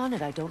something on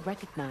it I don't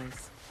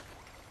recognize.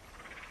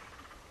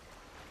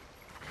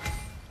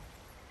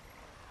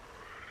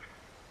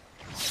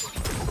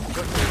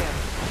 Look here.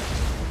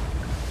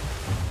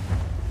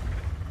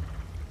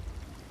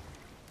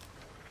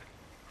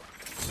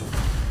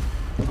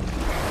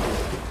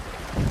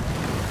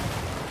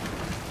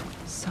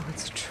 So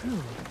it's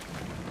true.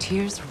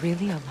 Tyr's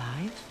really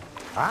alive?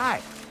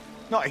 Aye.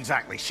 Not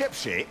exactly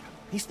shipshape.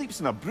 He sleeps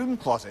in a broom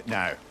closet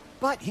now.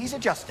 But he's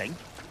adjusting.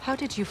 How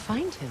did you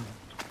find him?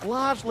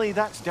 Largely,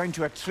 that's down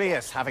to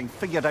Atreus having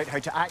figured out how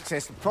to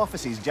access the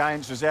prophecies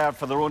giants reserved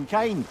for their own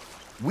kind.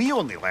 We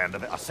only learned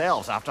of it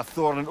ourselves after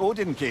Thor and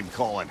Odin came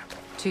calling.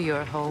 To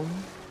your home?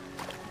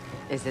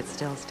 Is it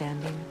still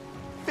standing?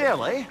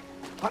 Fairly.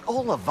 But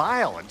all the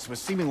violence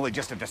was seemingly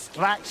just a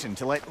distraction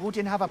to let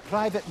Odin have a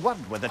private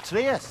word with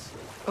Atreus.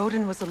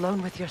 Odin was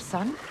alone with your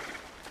son?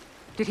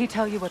 Did he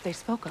tell you what they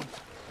spoke of?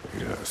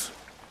 Yes.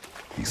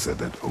 He said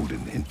that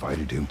Odin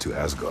invited him to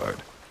Asgard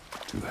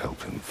to help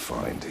him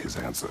find his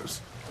answers.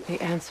 The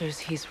answers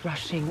he's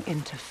rushing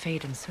into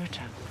fate in search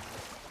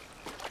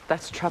of.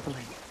 That's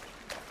troubling.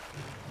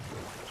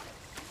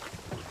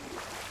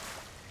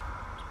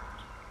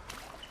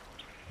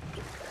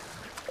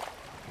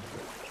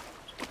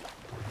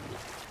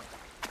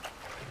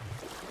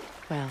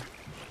 Well,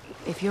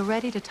 if you're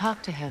ready to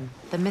talk to him,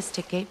 the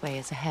Mystic Gateway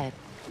is ahead.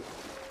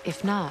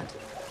 If not,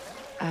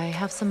 I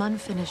have some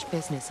unfinished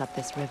business up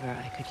this river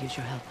I could use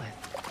your help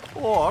with.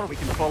 Or we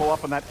can follow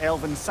up on that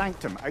elven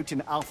sanctum out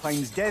in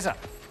Alfheim's desert.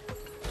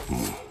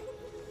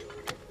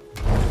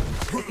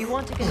 If you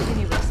want to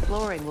continue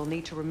exploring, we'll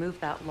need to remove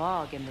that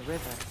log in the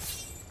river.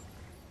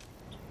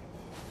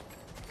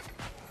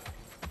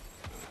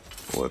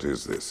 What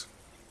is this?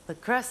 The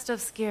crest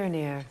of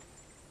Skirnir.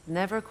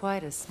 Never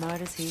quite as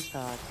smart as he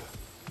thought.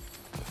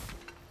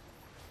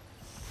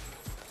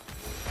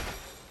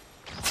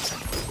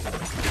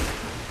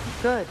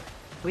 Good.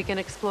 We can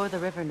explore the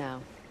river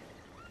now.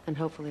 And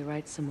hopefully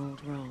right some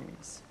old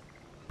wrongs.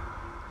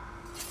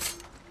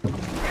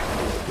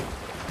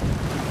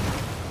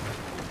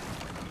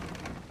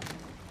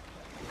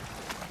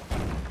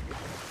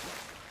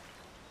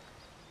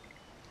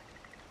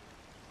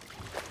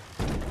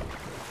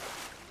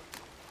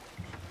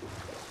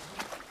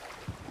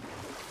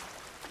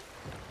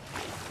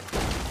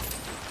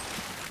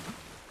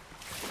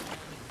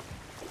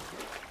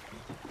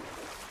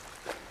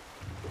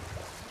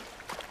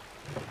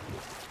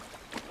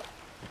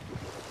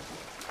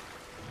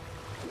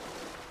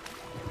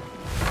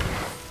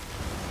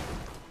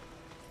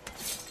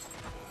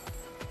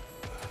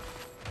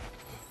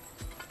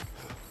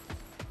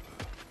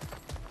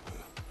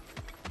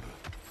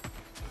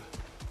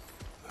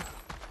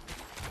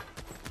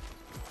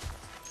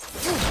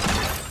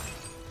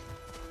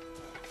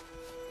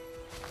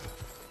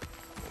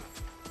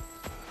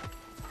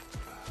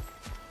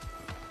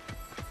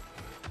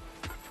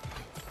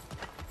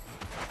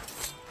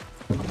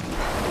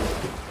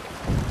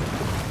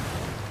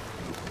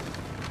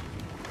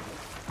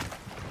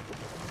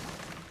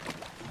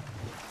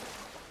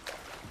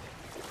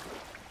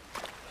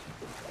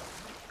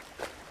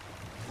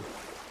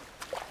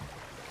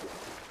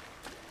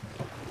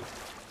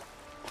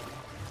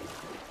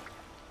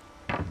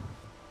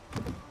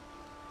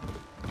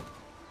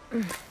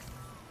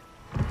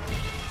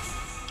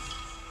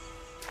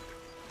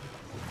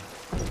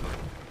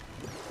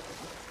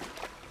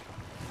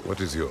 What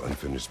is your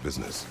unfinished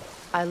business?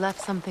 I left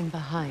something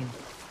behind,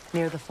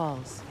 near the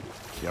falls.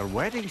 Your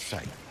wedding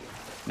site.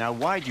 Now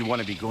why do you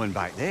want to be going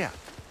back there?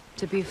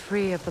 To be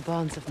free of the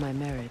bonds of my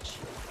marriage.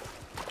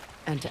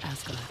 And to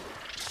Asgard.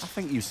 I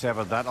think you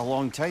severed that a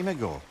long time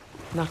ago.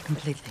 Not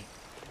completely.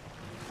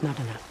 Not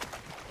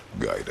enough.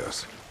 Guide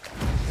us.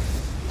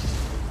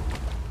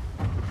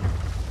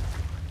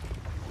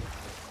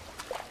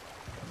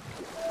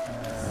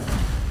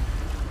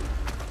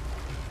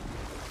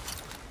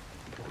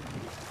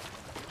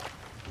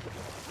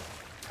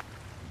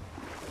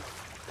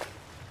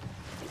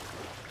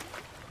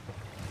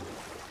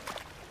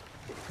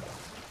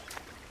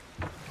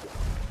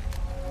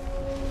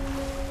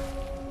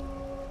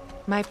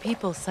 My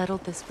people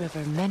settled this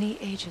river many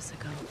ages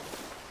ago.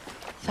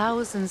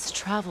 Thousands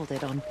traveled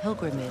it on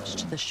pilgrimage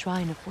to the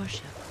shrine of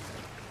worship.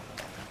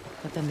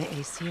 But then the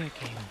Aesir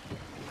came.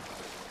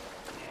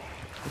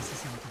 This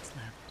is all that's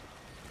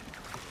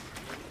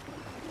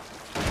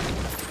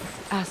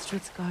left.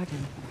 Astrid's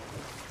garden.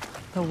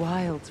 The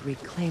wilds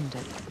reclaimed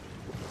it.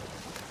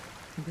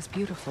 It was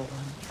beautiful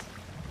once.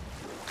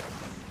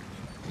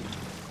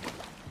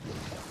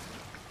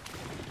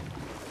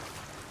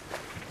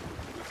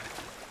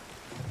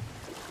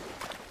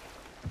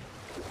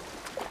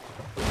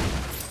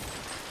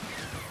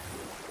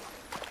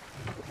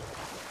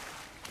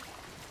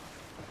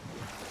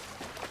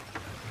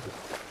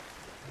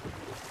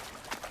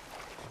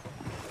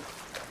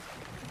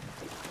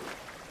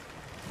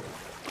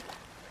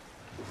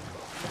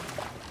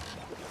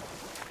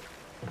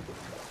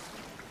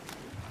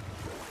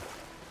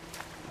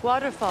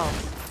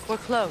 Waterfalls. We're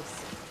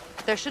close.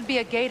 There should be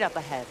a gate up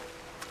ahead.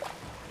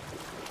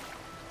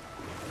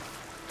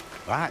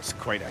 That's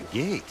quite a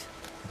gate.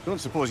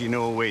 Don't suppose you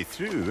know a way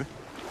through?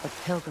 The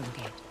Pilgrim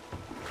Gate.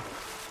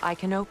 I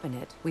can open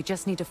it. We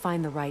just need to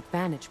find the right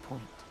vantage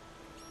point.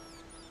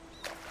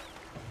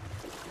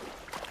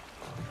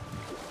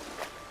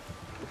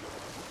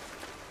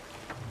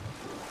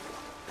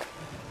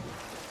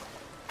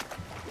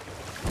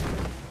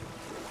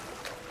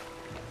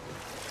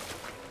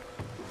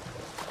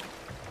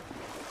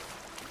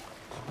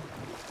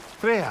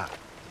 Freya,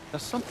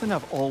 there's something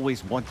I've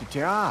always wanted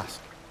to ask.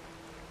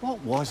 What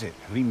was it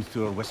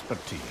Hrimthur whispered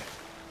to you?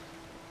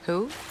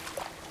 Who?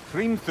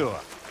 Hrimthur,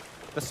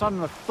 the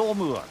son of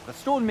Thormur, the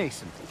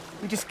stonemason,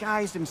 who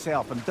disguised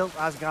himself and built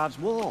Asgard's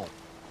wall.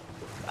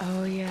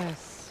 Oh,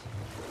 yes.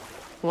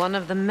 One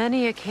of the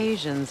many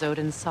occasions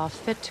Odin saw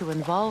fit to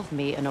involve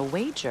me in a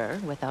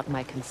wager without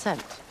my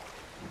consent.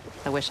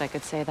 I wish I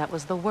could say that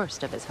was the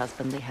worst of his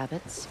husbandly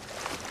habits.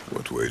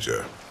 What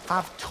wager?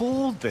 I've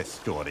told this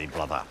story,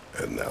 brother.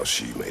 And now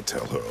she may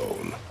tell her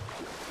own.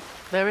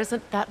 There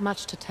isn't that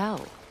much to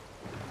tell.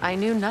 I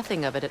knew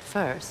nothing of it at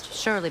first,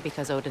 surely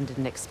because Odin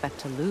didn't expect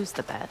to lose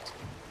the bet.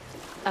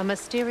 A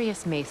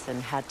mysterious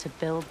mason had to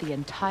build the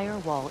entire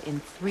wall in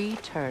 3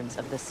 turns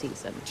of the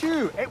season.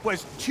 2! It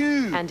was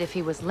 2! And if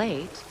he was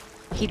late,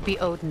 he'd be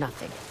owed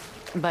nothing.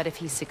 But if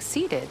he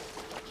succeeded,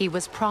 he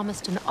was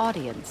promised an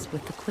audience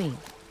with the queen.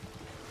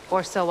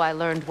 Or so I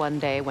learned one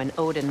day when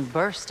Odin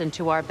burst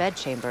into our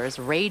bedchambers,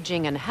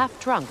 raging and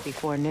half-drunk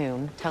before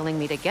noon, telling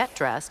me to get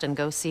dressed and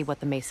go see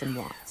what the mason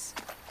wants.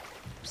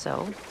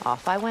 So,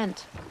 off I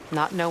went,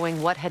 not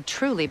knowing what had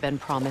truly been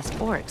promised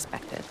or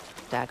expected.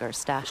 Dagger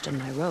stashed in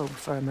my robe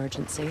for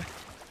emergency.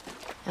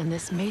 And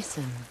this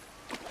mason,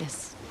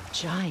 this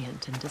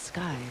giant in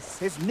disguise.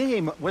 His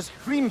name was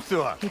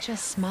Hrimthur. He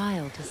just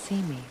smiled to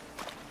see me.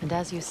 And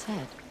as you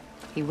said,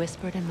 he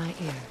whispered in my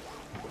ear.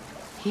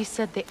 He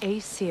said the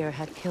Aesir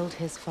had killed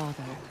his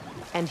father,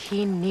 and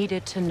he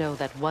needed to know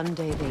that one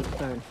day they'd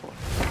burn for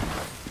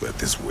it. Let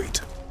this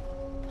wait.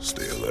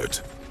 Stay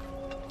alert.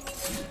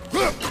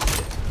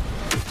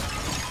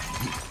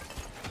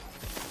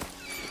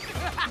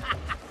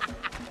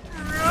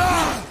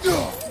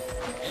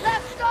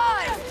 Left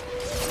side!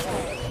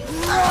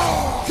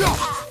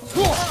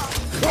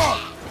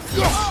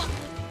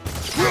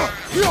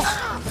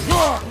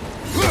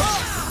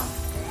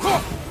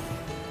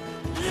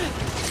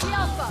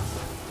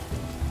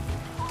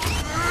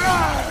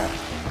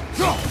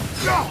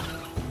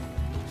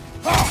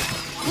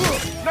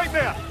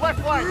 Nightmare! Left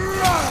flank!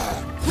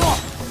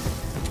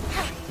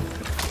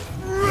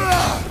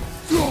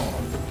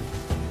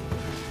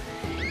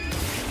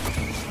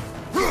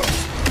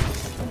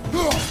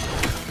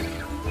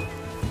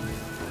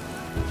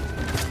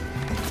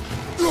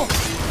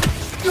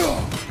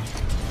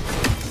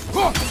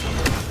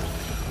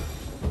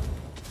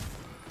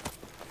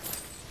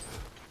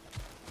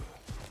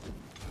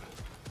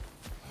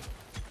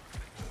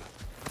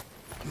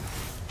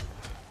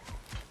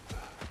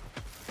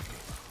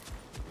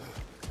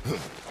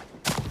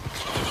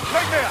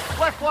 Nightmare!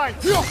 Left flank!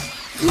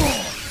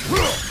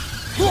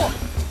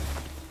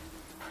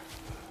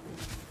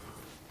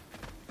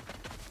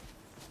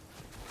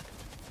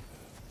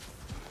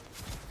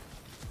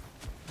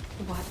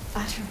 What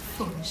utter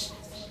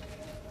foolishness.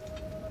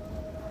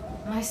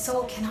 My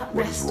soul cannot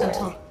What is rest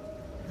until wrong?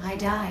 I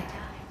die.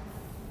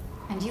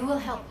 And you will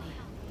help me.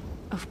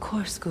 Of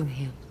course,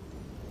 Gunhild.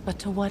 But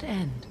to what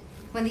end?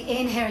 When the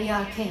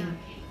Einherjar came,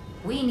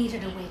 we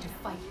needed a way to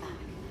fight back.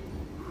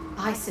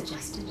 I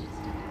suggested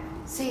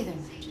Satyr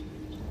magic.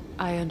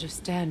 I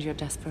understand your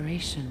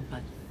desperation,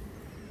 but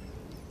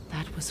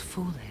that was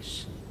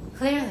foolish.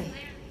 Clearly.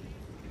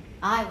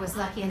 I was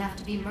lucky enough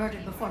to be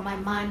murdered before my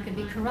mind could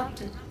be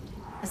corrupted,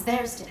 as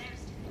theirs did.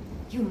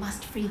 You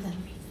must free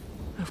them.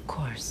 Of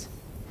course.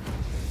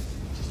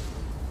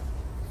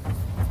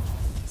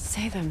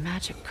 Say their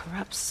magic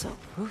corrupts so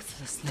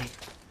ruthlessly.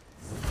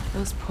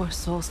 Those poor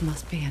souls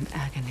must be in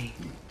agony.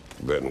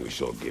 Then we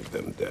shall give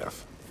them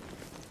death.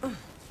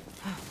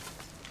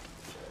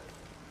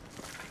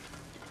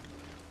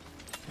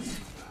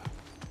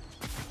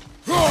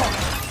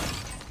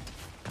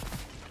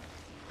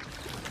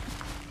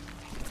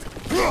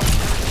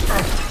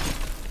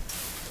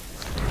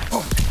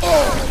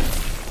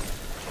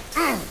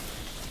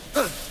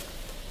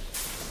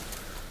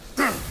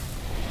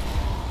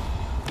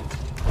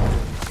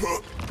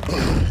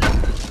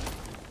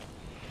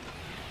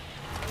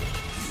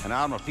 An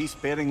armor piece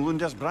bearing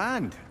Lunda's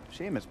brand.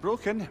 Shame it's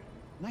broken.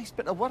 Nice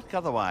bit of work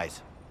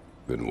otherwise.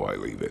 Then why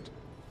leave it?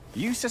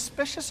 You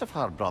suspicious of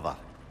her, brother?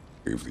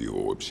 If the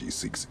orb she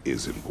seeks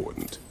is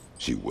important,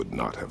 she would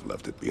not have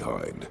left it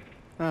behind.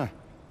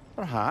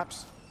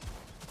 Perhaps.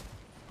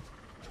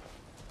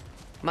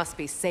 Must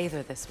be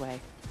Sather this way.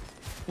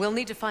 We'll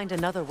need to find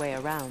another way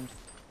around.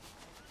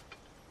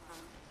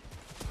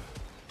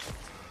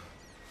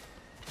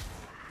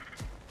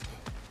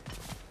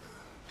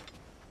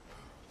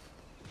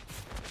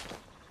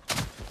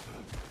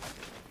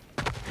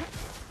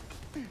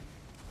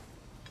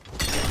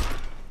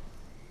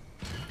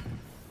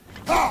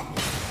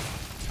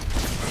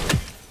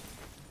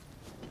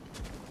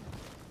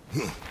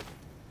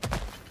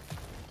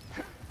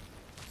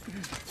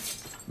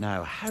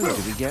 Now, how do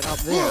we get up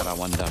there, I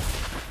wonder?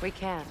 We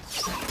can't.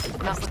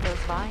 Not with those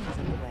vines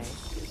in the way.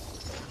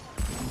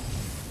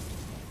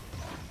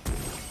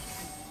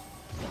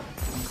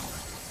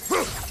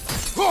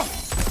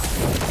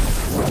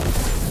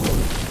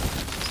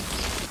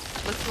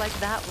 Looks like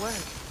that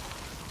worked.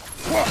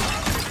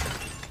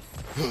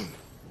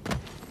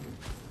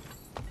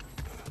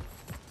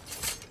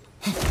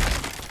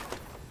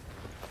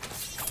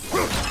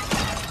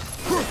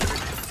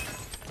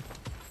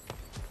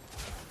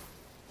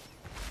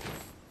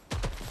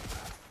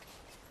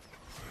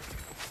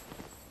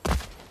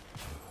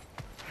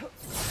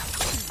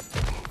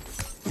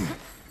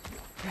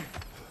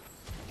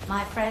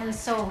 My friends'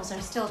 souls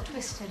are still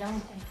twisted,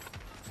 aren't they?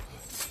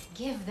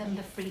 Give them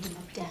the freedom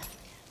of death.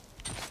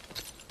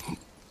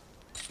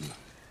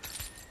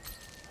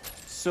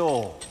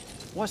 So,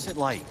 what's it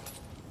like,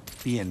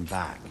 being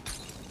back?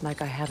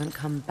 Like I haven't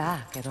come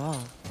back at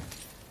all.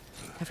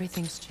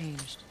 Everything's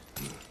changed.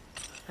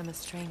 I'm a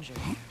stranger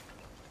here.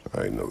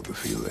 I know the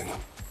feeling.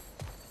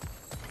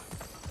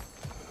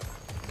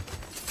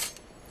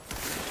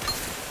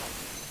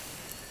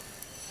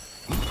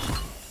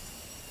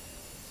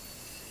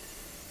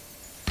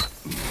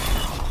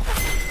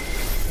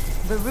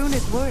 The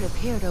runic word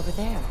appeared over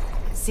there.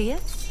 See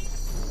it?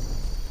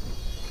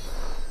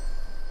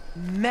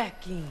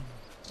 Mecking.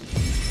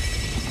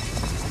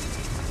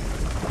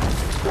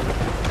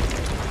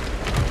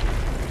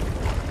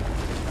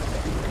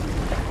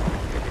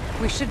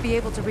 We should be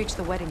able to reach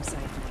the wedding site.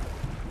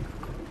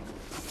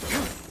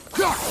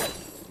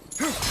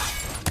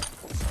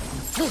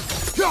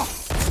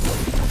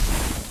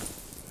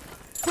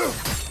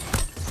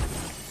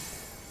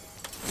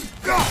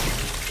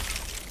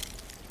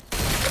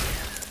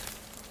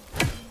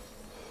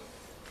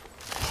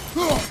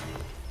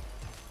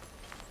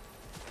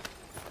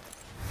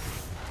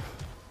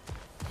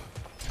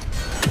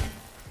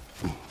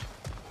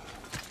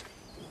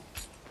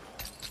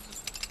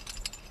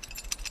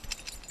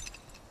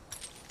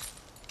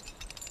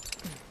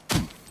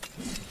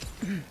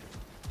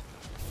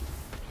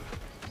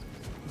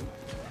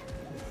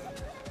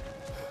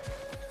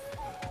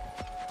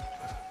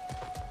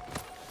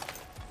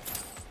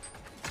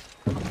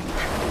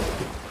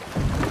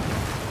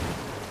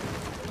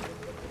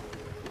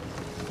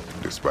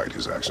 Despite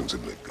his actions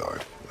in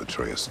Midgard,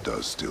 Atreus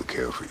does still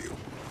care for you.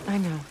 I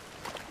know.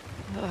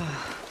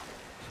 Ugh.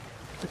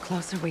 The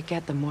closer we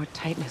get, the more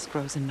tightness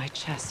grows in my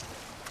chest.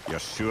 You're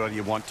sure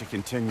you want to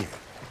continue?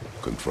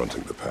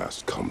 Confronting the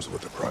past comes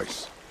with a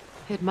price.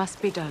 It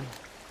must be done.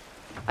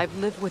 I've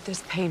lived with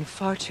this pain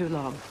far too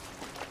long.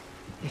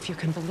 If you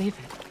can believe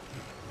it.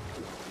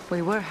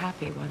 We were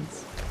happy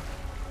once.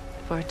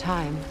 For a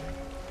time,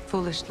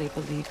 foolishly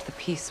believed the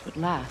peace would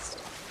last.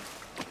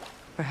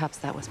 Perhaps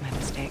that was my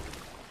mistake.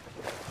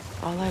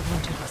 All I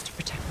wanted was to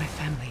protect my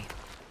family.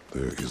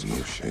 There is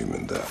no shame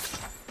in that.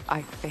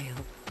 I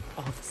failed,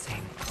 all the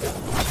same.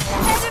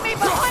 Enemy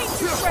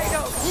behind you,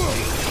 Kratos!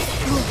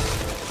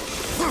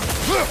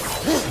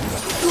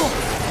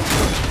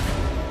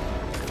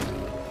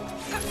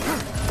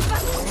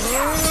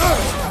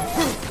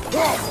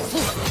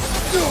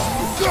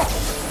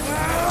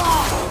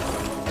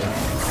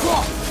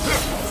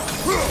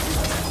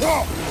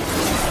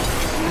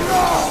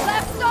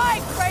 Left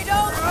side,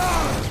 Kratos!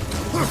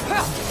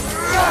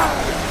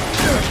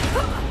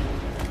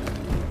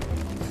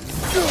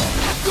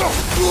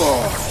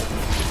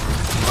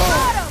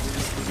 Got him!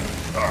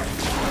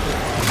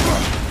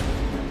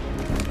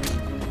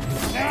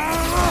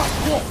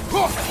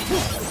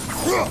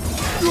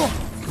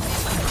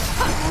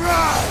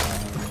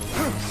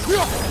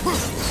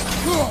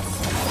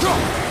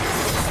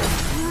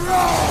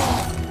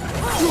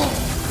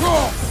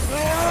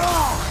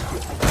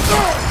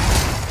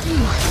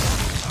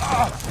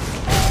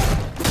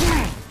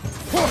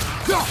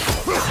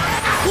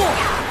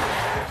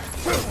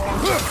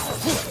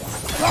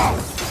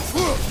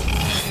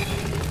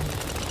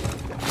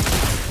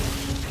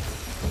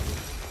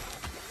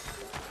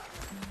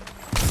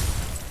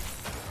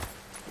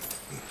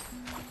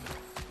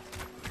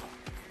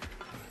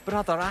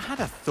 Brother, I had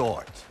a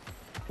thought.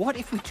 What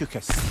if we took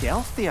a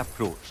stealthy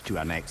approach to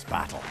our next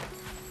battle?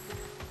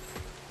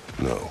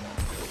 No.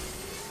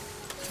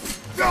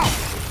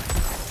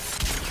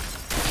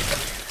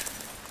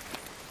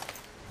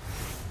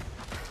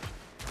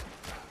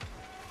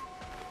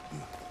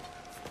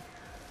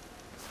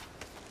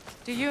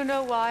 Do you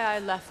know why I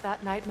left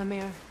that night,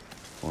 Mimir?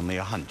 Only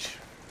a hunch.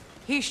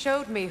 He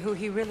showed me who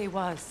he really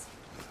was.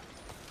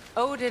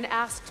 Odin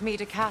asked me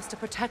to cast a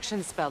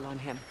protection spell on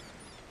him.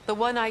 The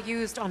one I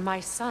used on my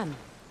son.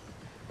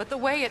 But the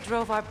way it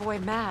drove our boy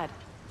mad,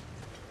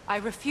 I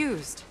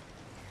refused.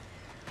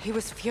 He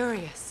was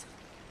furious,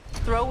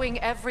 throwing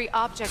every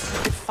object he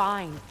could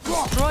find,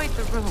 destroyed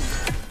the room.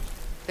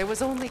 There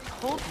was only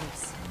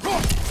coldness.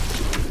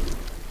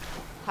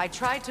 I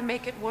tried to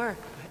make it work,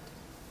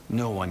 but...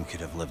 No one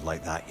could have lived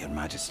like that, Your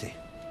Majesty.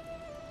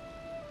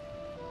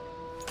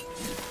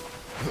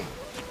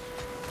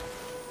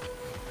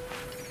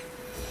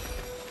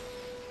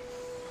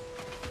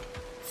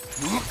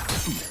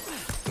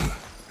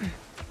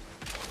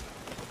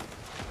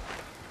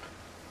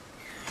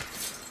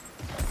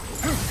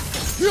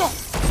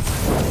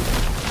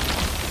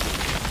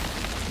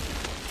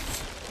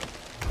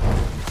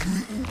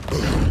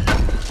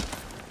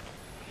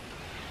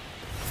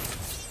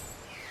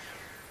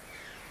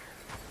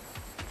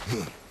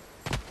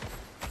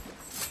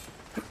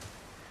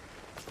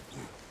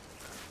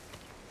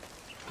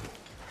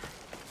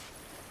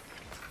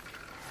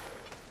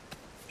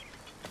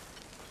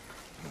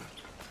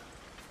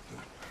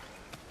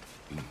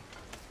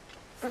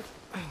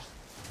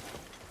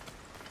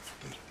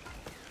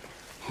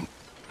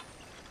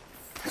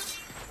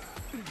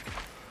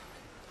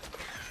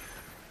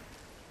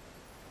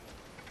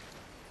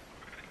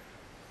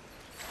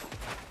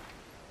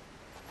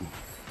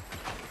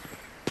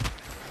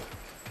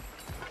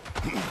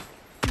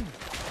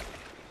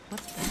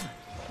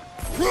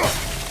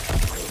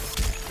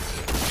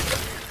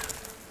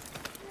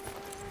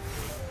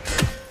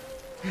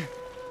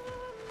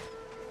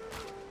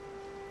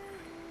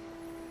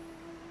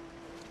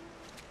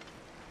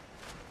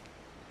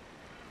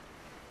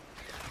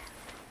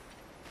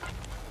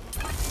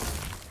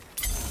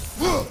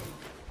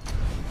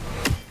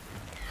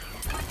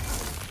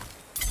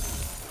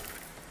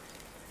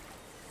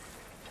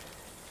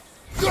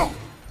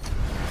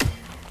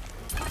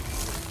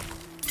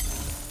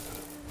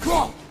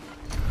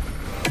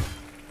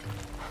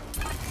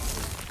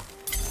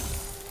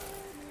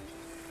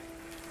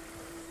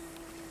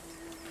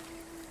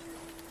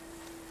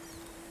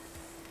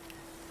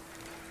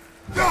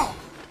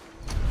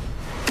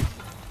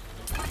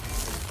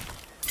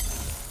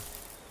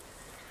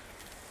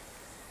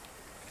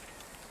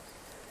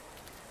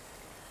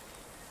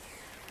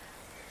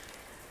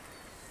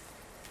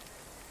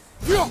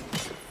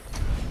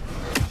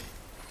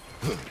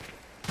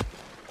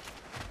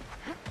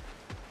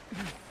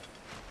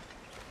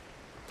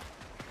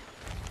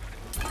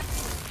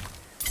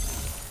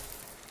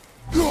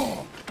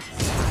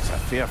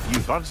 Fair few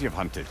birds you've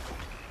hunted.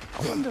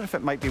 I wonder if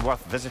it might be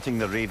worth visiting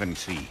the Raven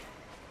Tree.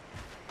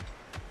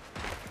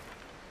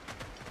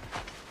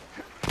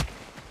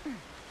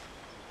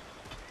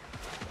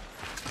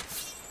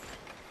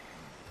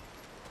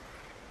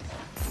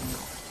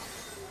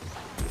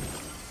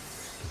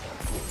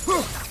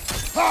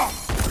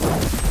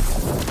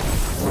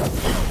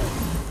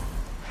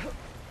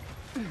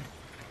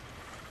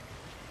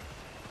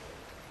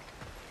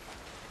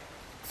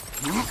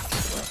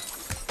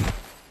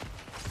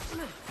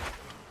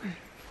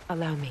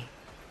 Allow me.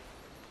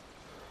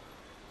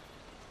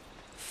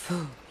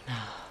 Food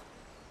now.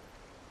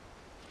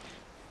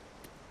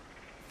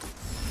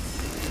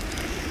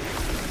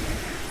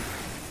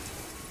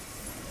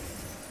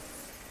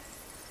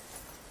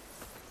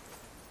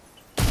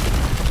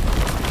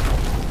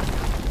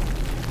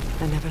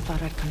 I never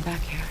thought I'd come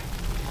back here.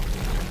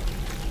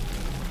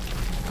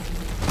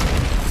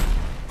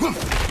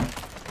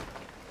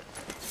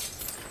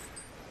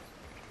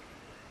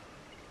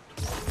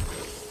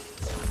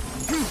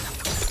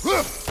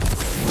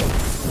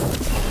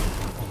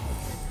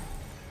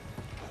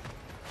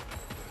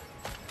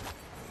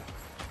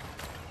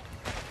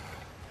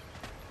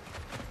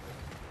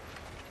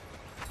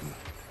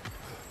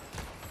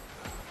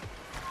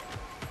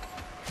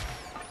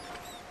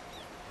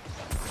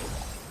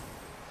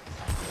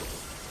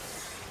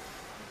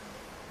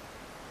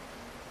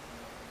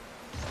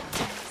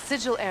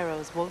 Sigil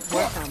arrows won't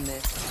work on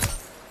this.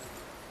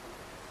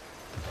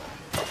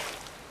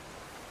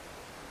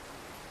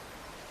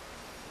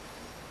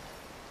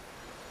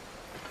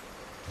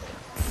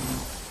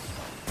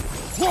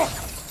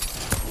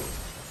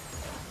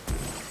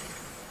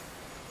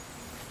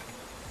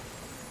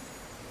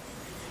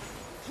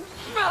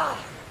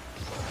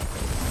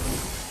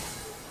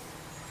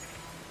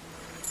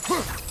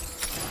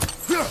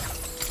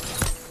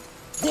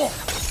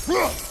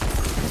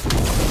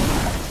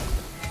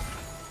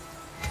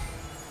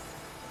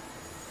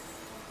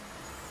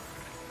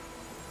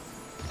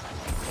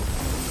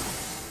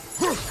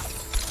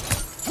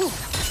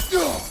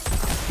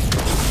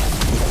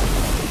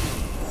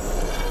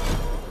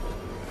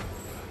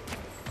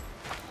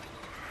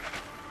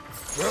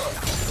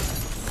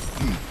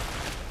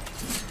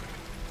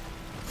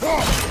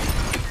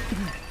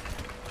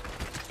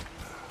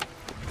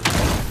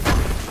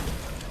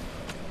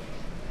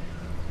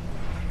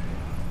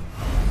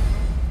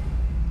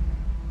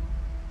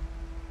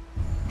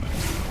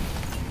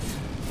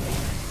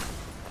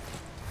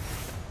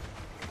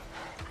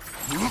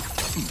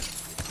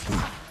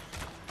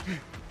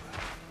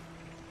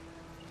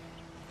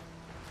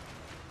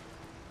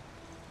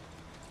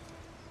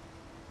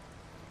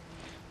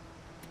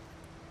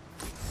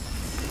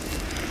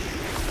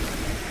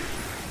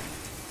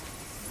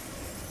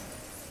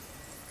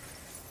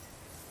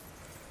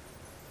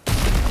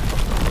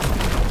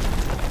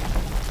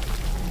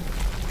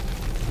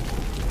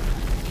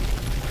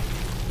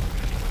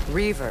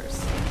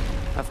 Reavers,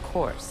 of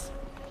course.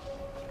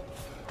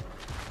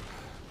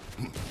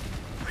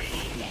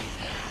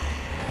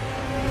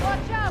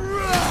 Watch out!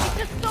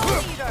 It's a soul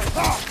eater!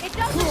 It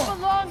doesn't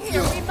belong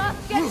here! We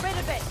must get rid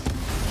of it!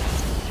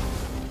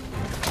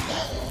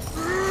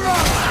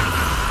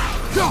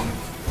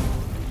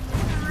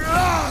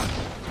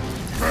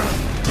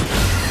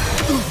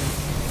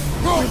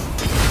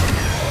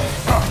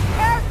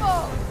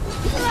 Careful!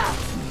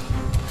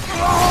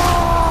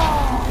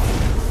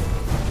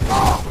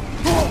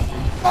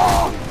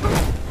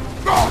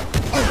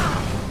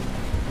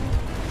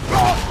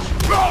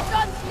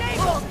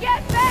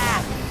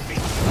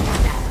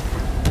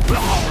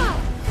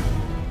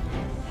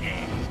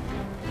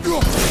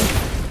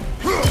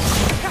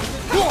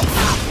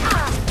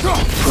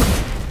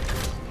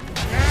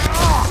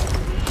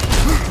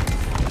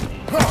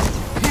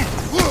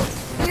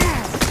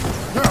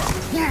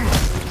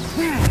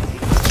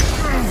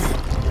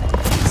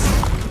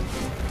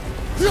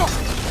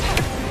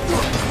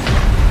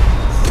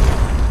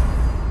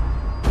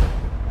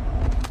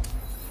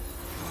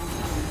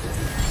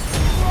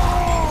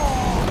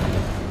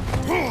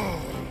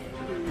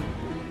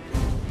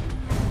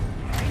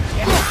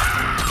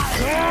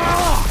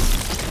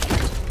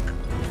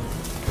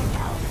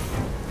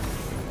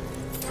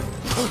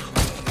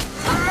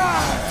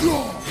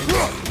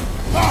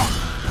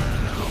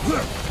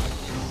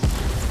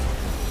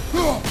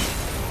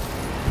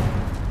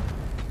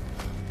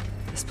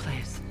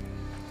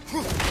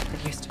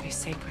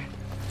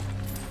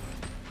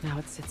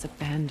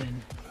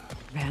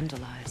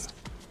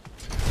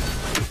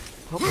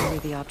 Hopefully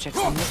the objects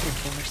I'm looking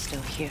for are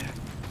still here.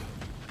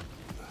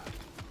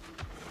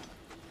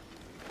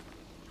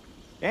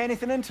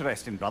 Anything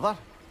interesting, brother?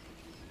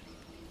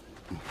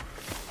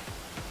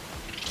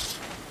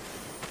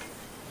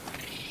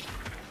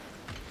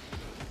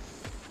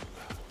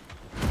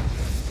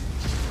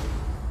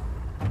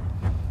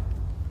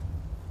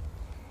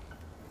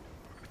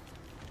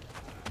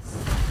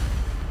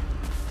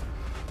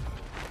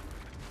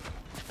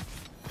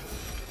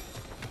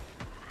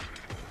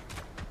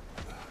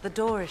 The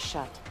door is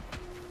shut.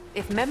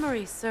 If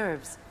memory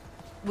serves,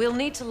 we'll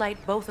need to light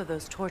both of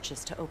those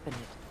torches to open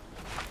it.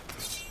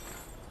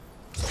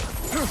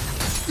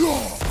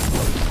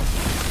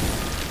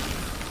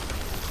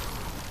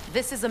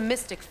 This is a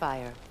mystic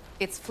fire.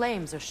 Its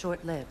flames are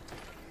short-lived.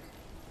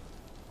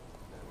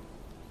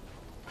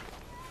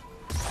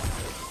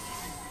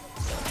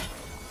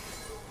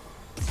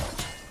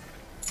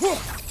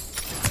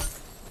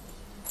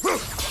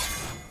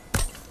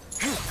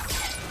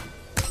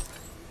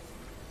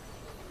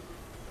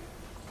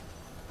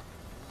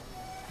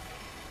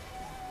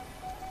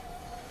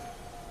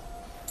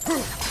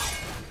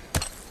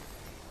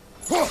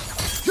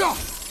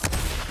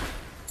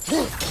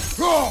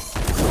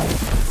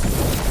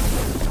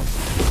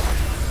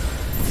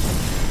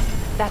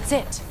 That's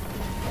it.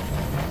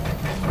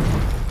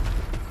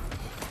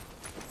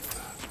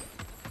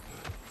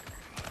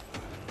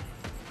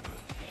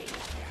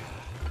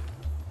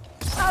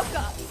 Oh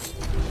God.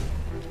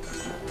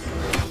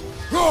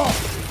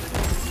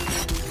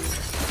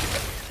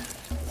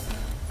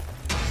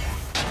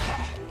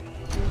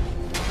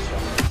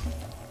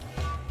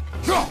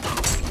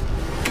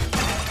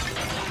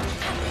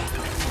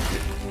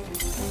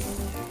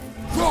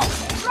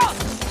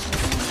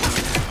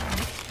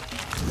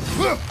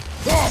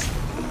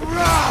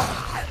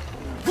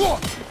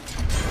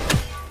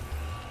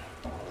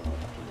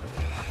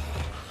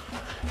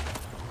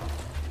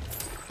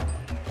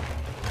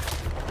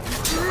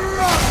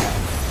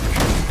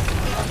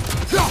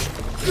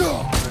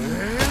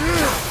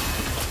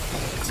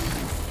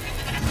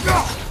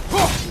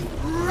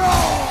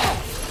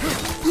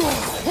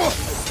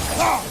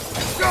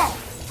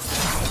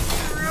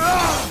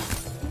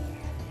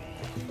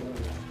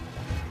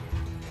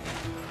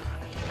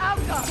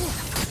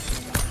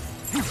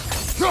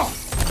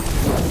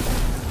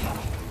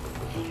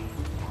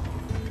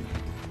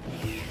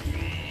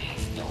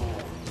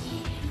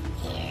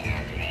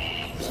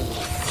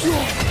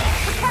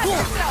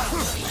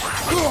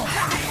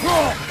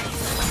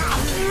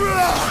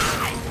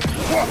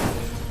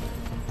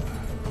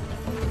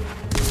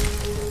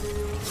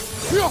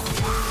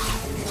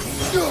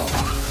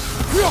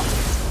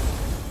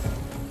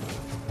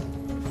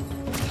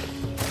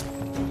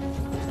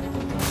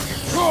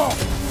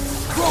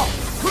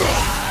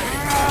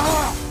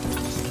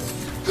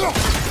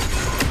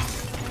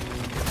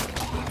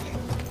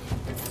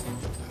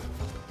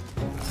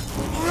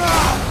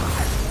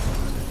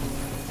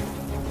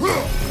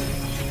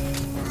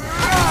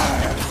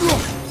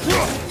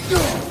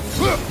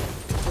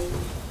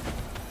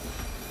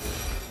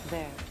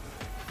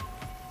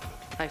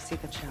 I see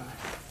the challenge.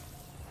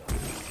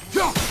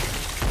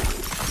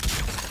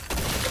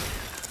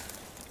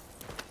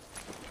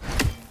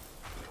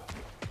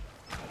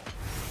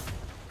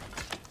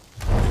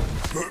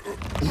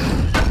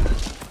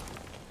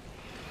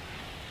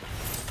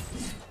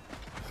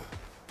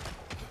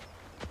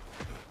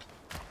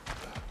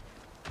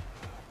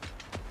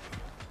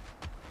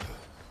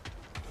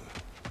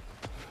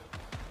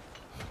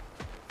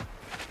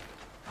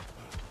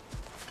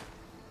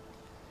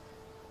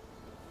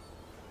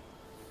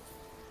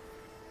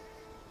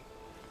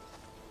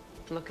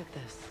 Look at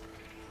this.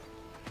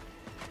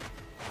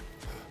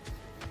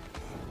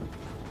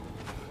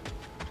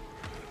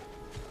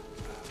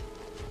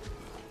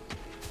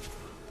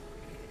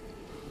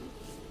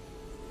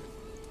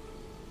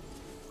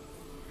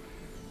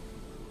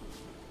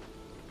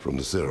 From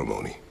the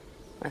ceremony.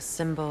 A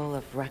symbol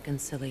of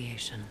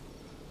reconciliation.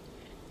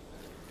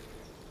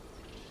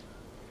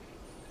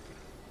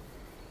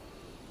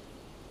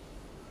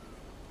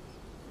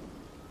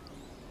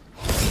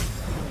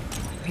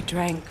 We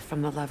drank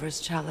from the lover's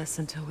chalice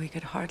until we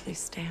could hardly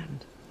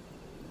stand.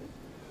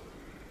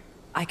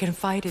 I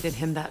confided in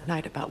him that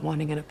night about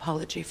wanting an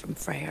apology from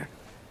Freyr.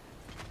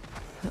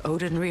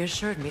 Odin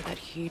reassured me that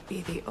he'd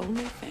be the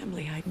only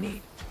family I'd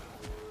need.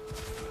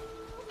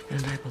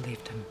 And I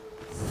believed him.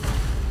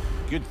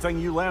 Good thing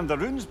you learned the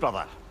runes,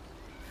 brother.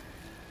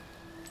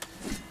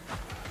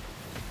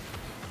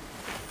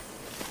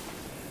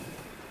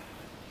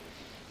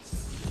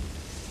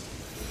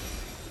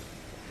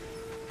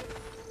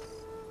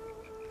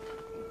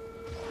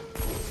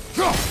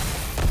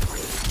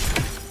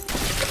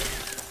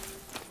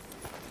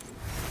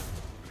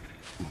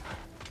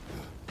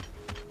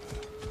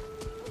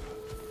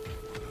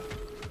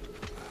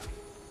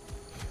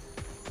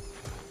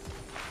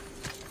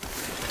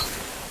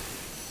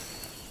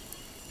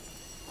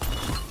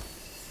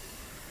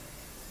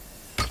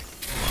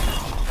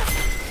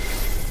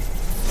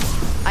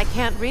 I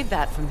can't read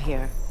that from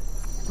here.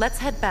 Let's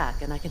head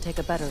back and I can take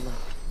a better look.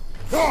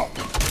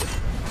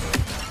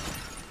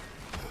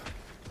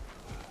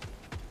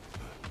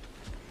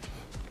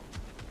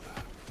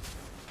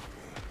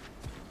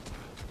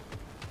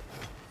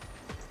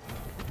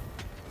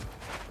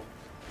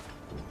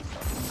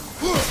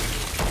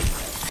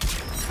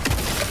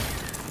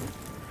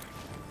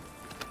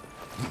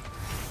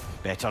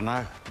 Better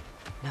now?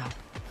 No.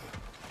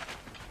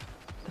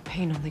 The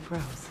pain only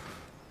grows.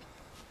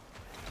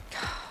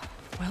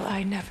 Will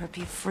I never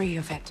be free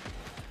of it?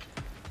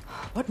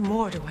 What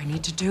more do I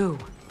need to do?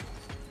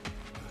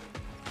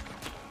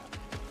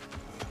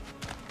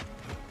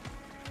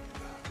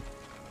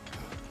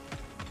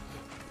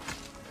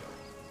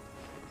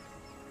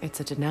 It's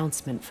a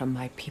denouncement from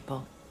my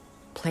people,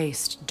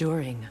 placed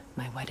during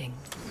my wedding.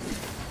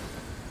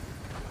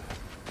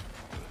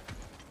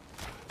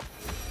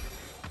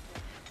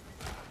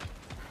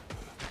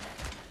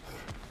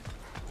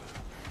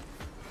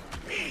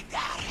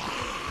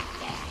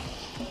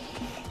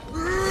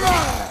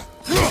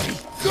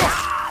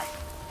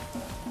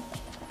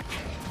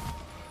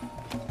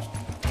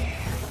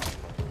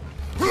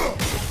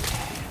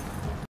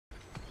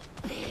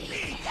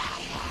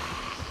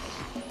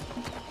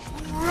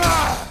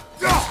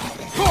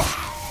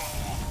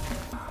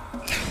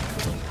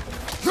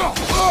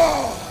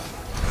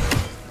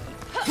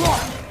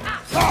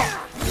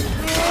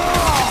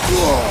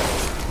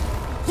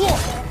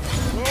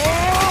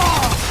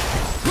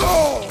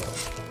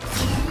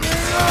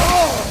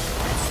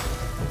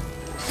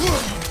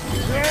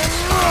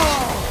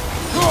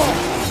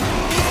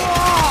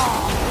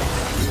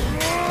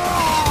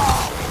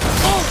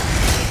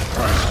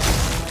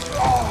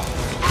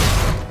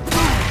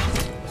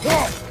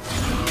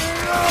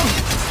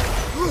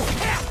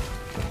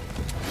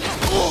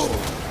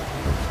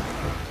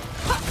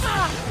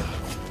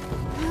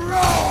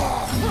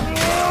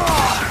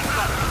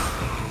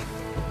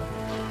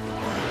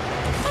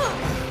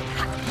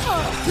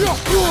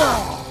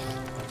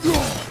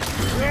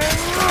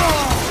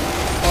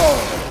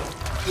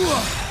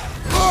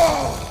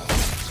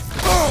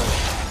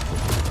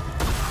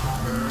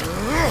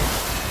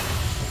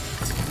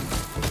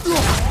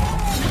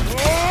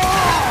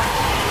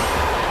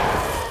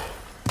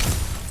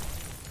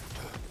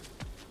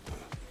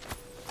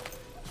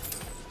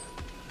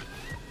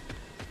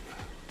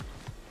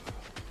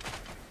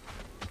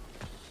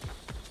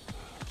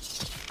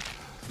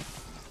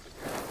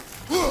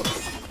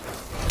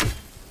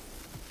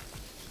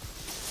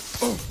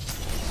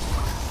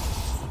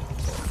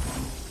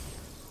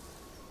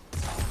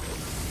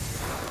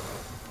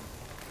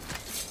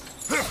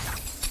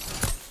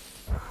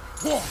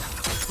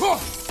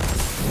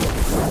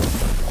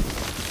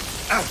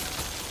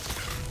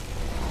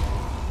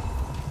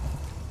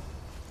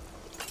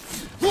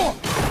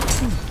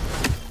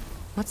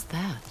 What's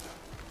that?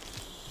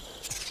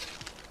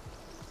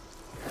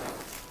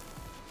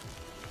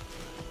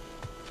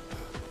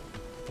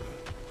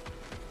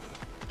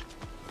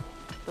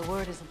 The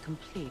word isn't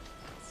complete.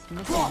 It's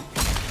missing.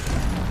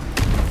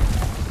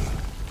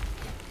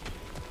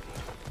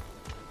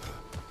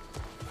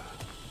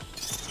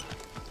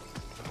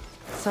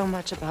 So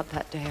much about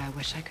that day I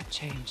wish I could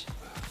change.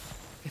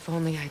 If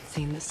only I'd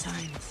seen the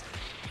signs.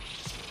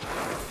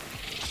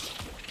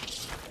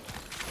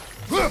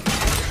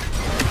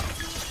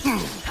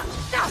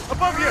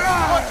 Above you!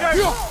 Watch out!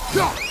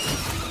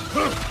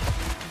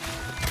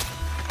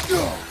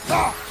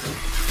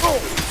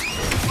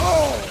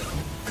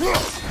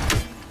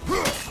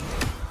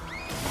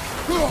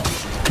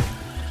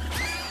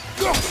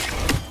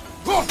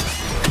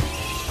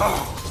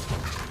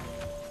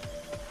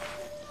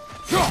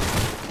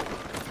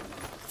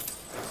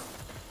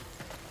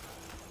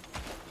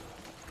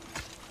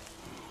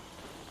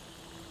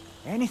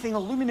 Anything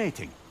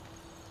illuminating?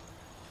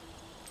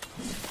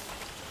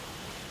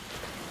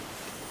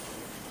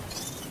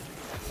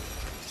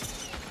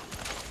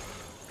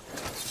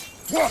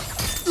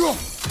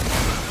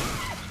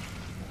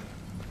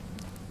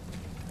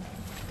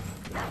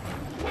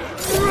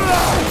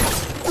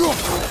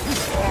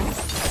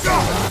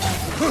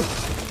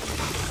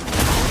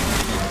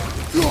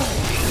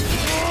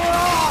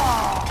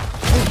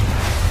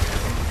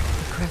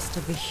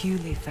 Of the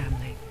Wheelan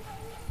family.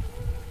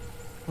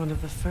 One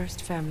of the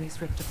first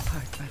families ripped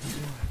apart by the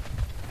war.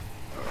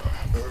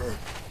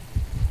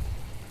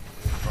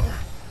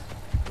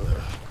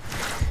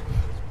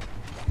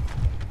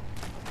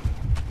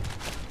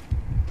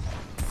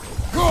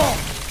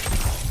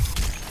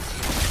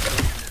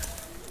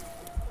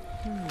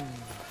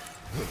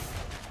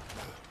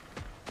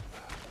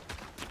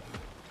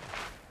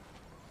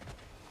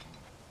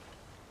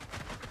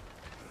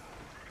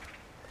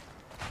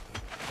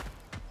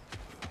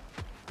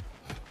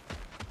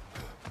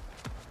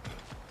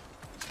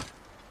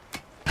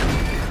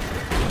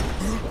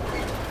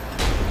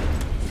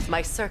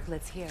 My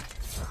circlet's here.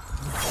 It's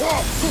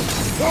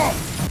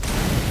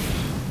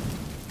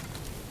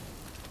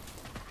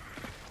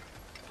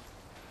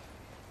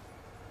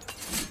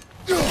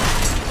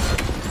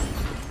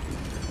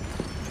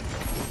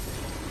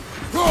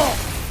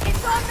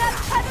on that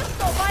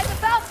pedestal by the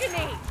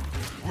balcony!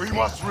 We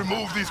must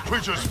remove these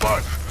creatures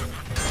first.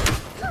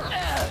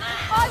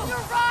 On your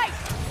right!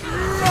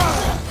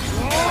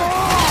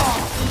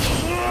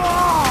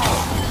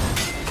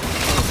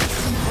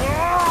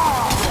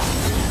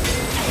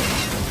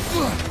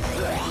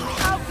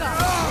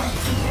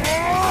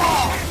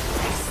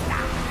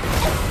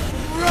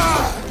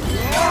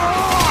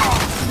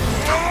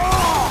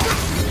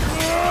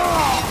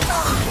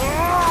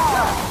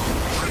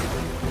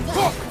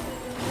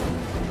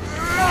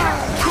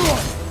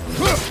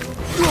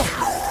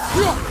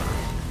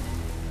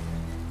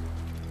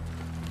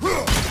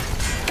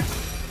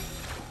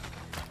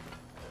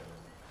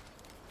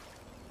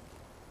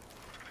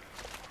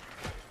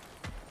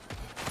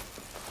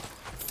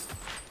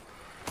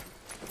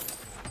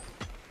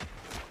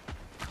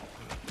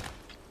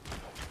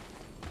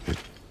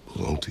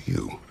 To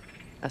you.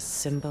 A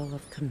symbol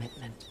of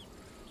commitment.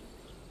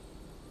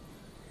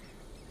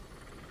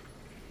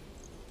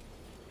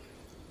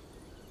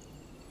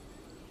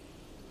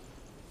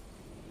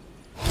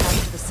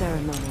 After the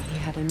ceremony, he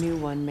had a new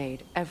one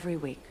made every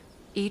week,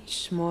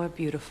 each more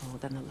beautiful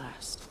than the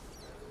last.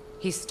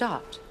 He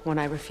stopped when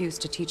I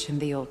refused to teach him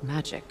the old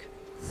magic.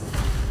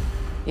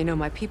 You know,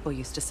 my people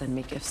used to send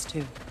me gifts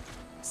too,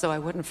 so I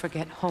wouldn't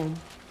forget home.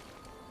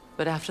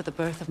 But after the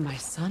birth of my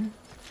son,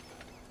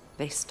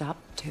 they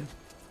stopped too.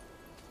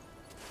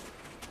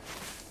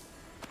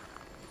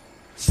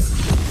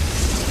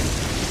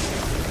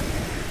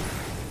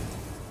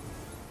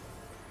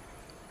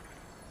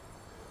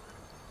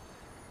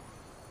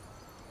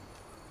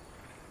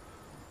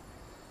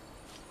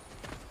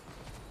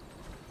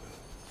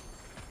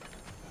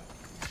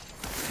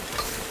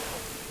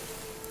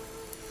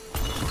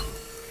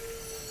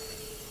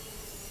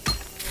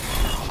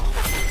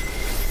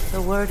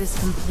 The word is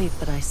complete,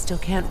 but I still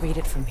can't read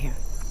it from here.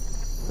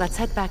 Let's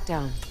head back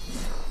down.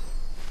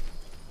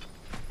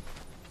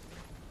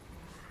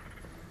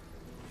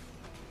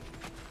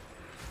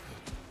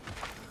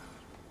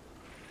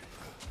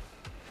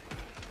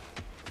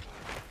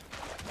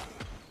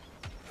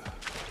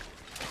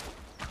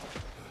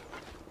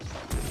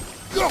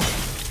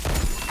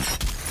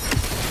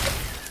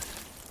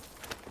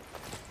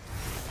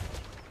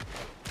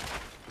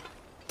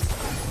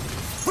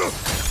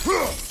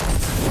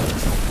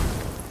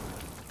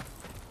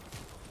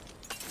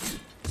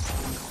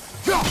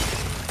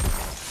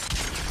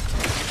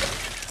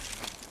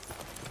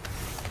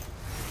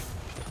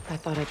 I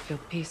thought I'd feel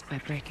peace by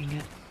breaking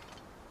it.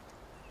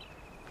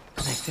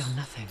 But I feel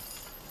nothing.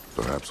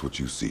 Perhaps what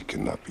you seek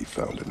cannot be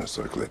found in a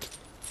circlet.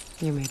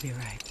 You may be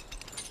right.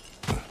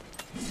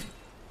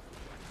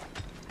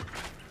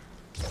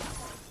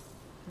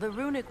 The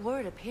runic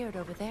word appeared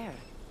over there.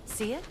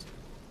 See it?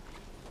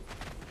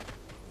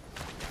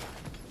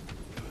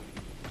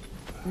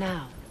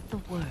 Now, the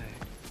word.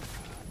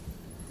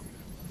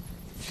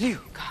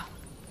 Fluga.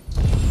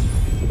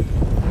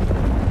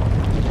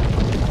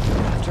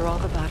 After all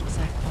the battles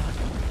I've fought,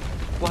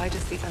 why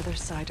does the other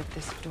side of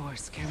this door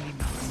scare me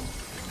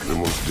most? The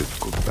most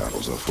difficult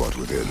battles are fought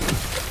within.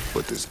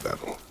 But this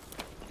battle,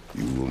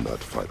 you will not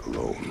fight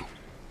alone.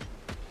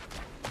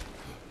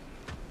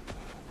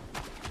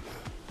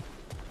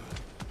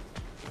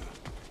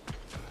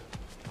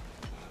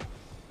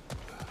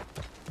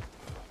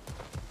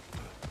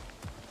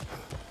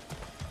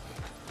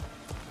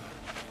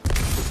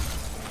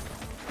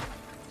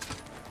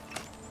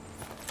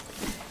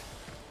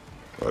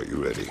 Are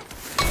you ready?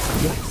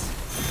 Yes.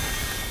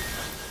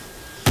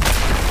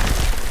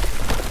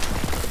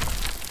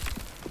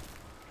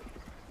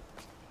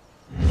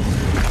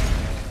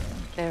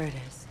 There it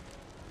is.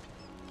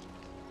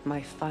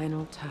 My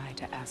final tie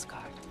to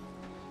Asgard.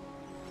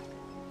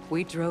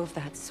 We drove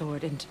that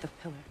sword into the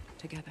pillar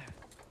together.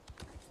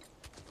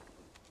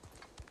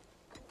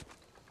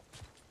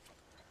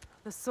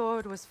 The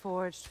sword was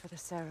forged for the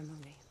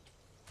ceremony.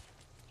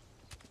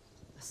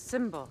 A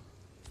symbol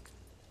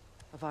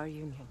of our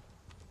union.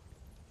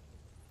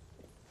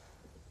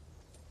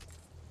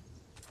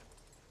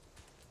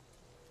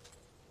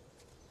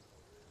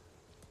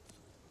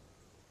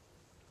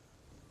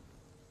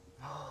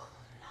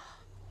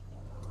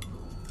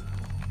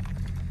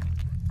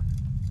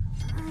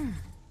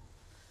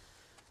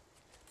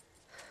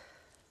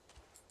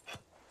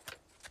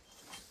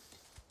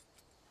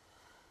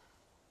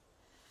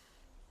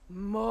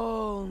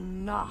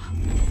 Mona.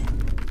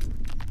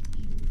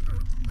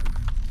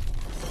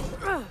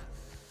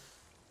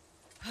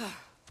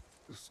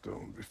 The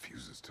stone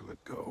refuses to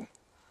let go.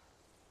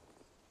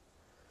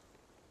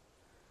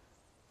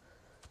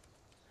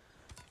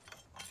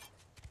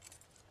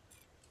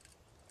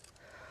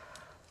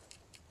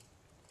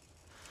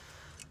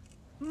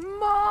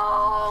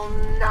 Mona!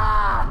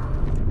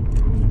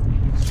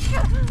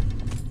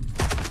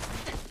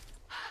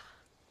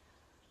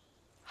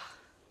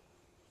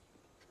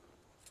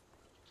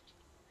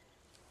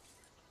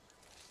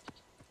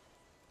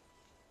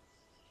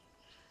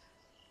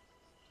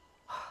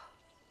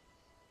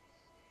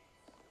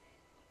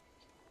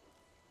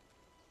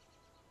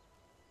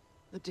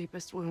 The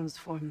deepest wounds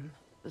form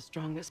the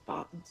strongest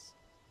bonds.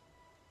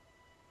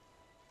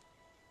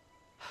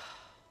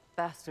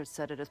 bastard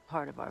said it as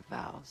part of our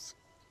vows.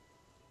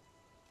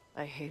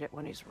 I hate it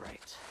when he's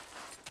right.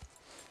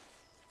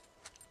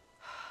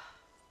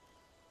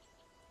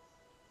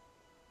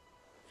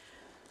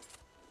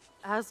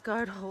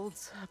 Asgard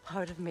holds a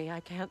part of me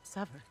I can't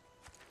sever.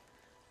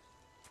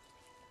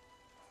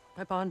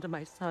 My bond to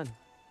my son.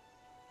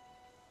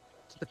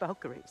 To the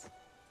Valkyries.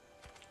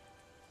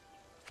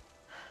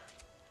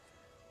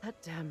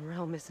 That damn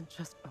realm isn't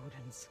just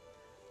Odin's.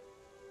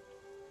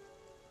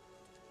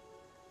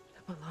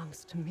 It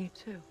belongs to me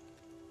too.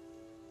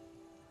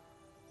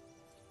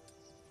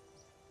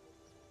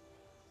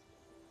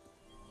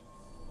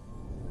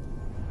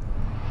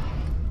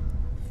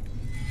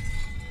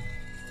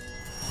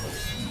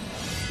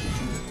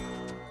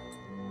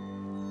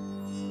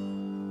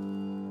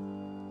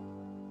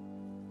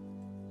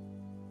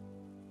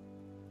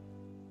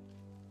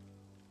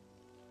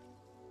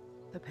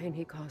 The pain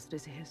he caused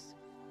is his.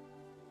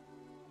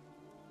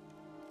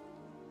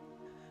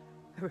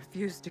 I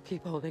refuse to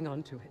keep holding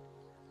on to it.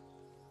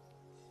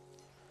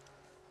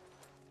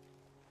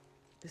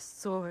 This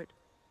sword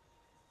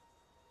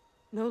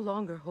no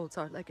longer holds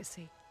our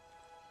legacy.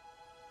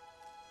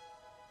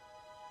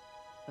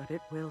 But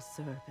it will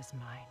serve as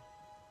mine.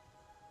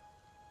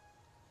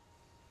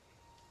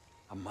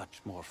 A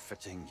much more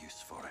fitting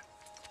use for it.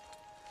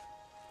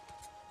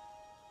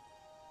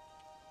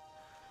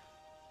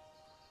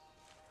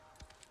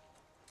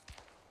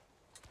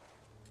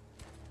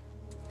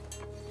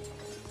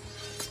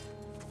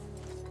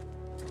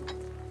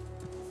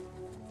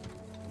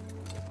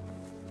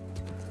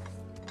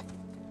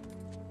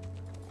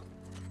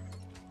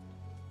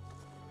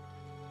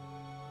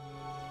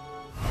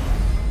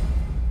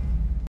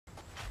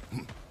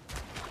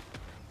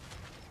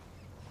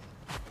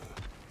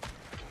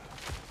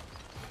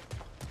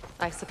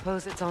 I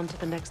suppose it's on to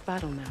the next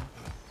battle now.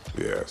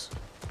 Yes.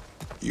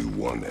 You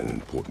won an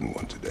important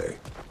one today.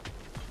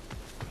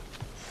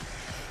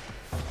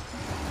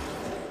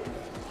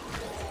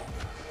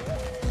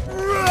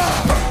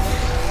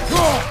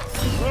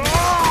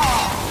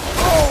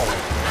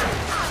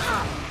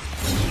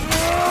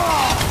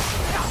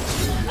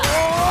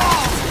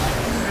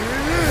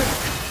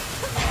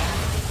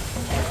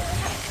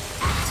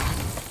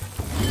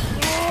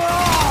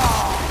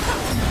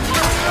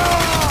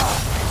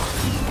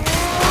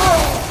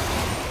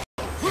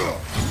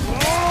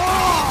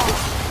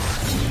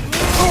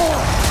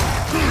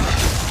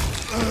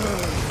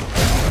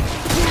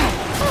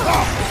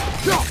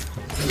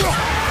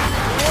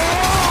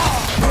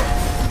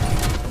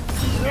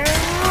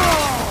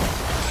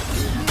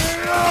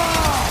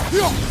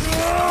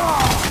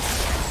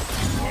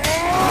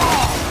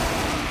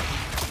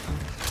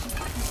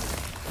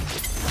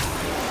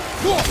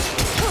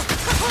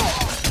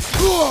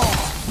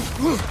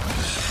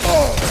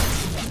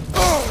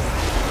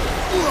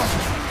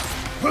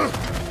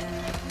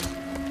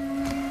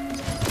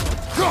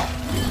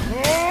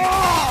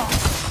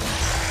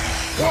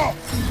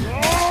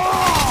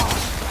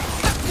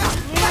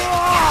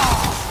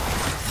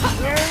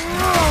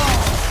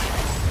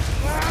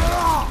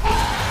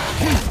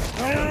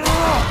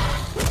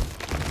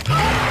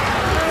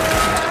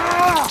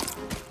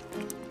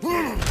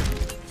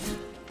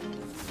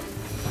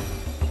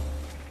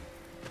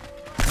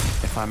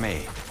 If I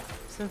may.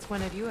 Since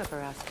when have you ever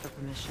asked for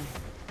permission?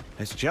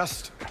 It's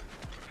just...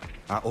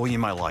 I owe you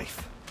my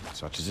life,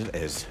 such as it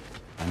is.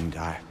 And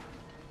I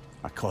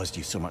caused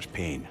you so much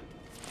pain.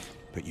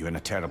 Put you in a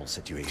terrible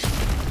situation.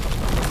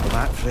 For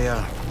that,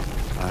 Freya,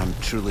 I'm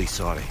truly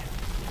sorry.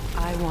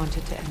 I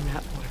wanted to end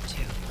that war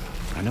too.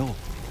 I know.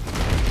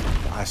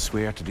 But I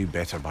swear to do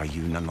better by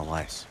you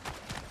nonetheless.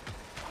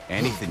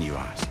 Anything you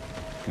ask,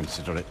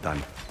 consider it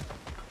done.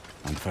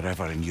 And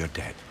forever in your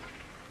debt.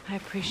 I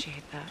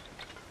appreciate that.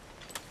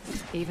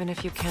 Even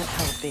if you can't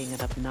help being an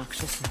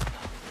obnoxious mother.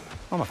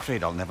 I'm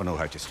afraid I'll never know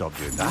how to stop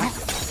doing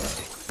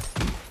that.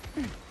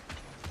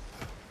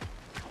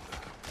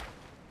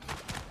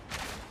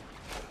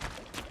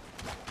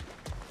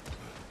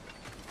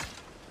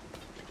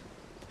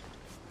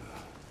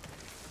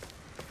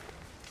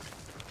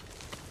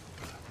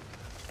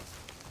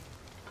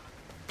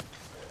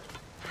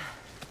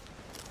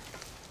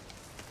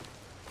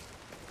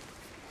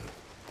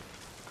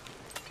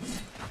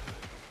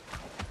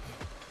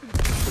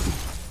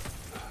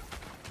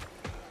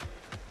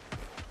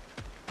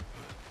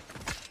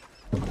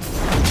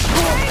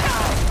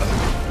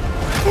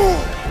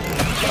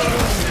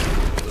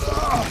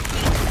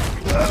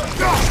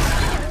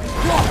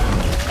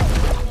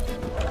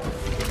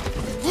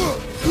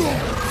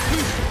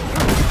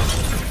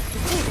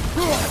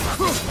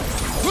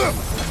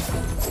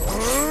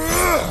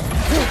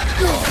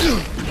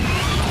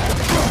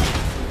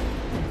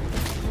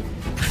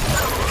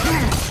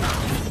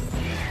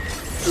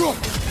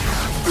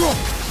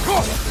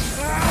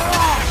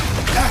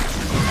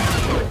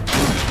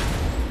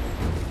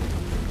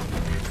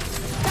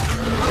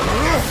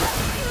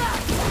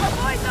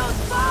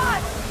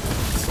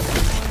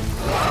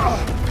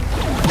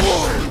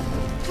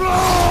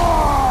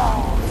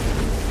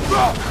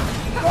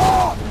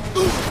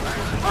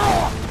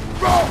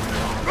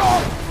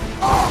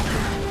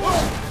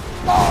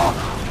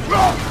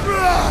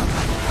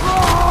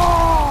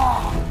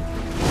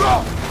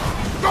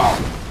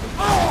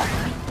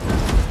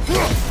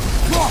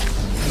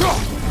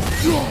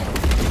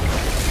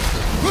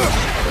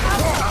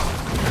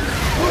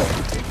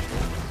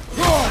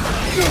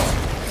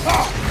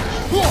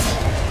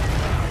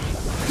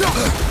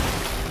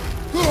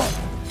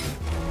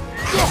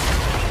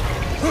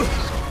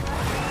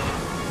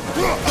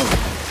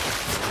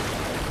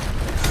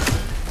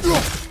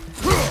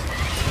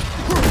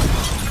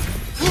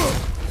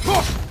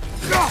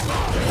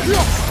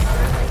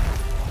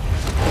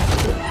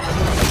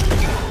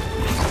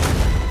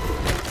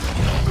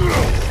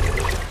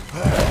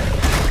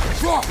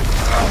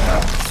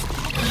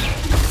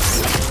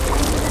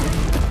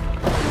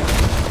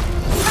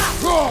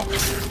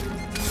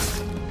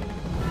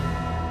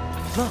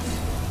 Look,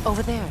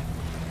 over there.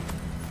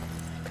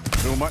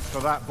 So much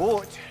for that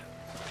boat.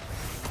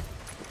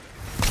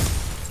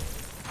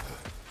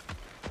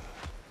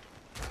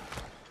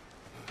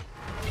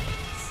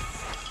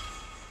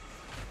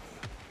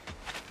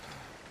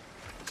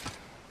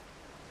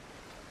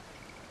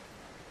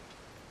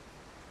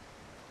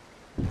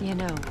 You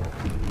know,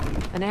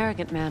 an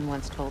arrogant man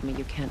once told me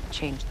you can't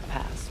change the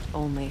past,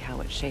 only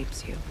how it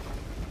shapes you.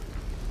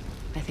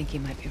 I think he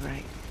might be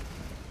right.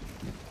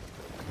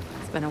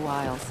 It's been a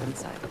while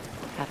since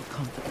I've had a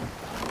confidant.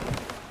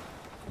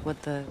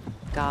 Would the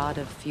god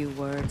of few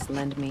words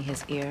lend me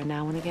his ear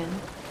now and again?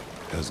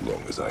 As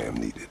long as I am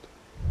needed.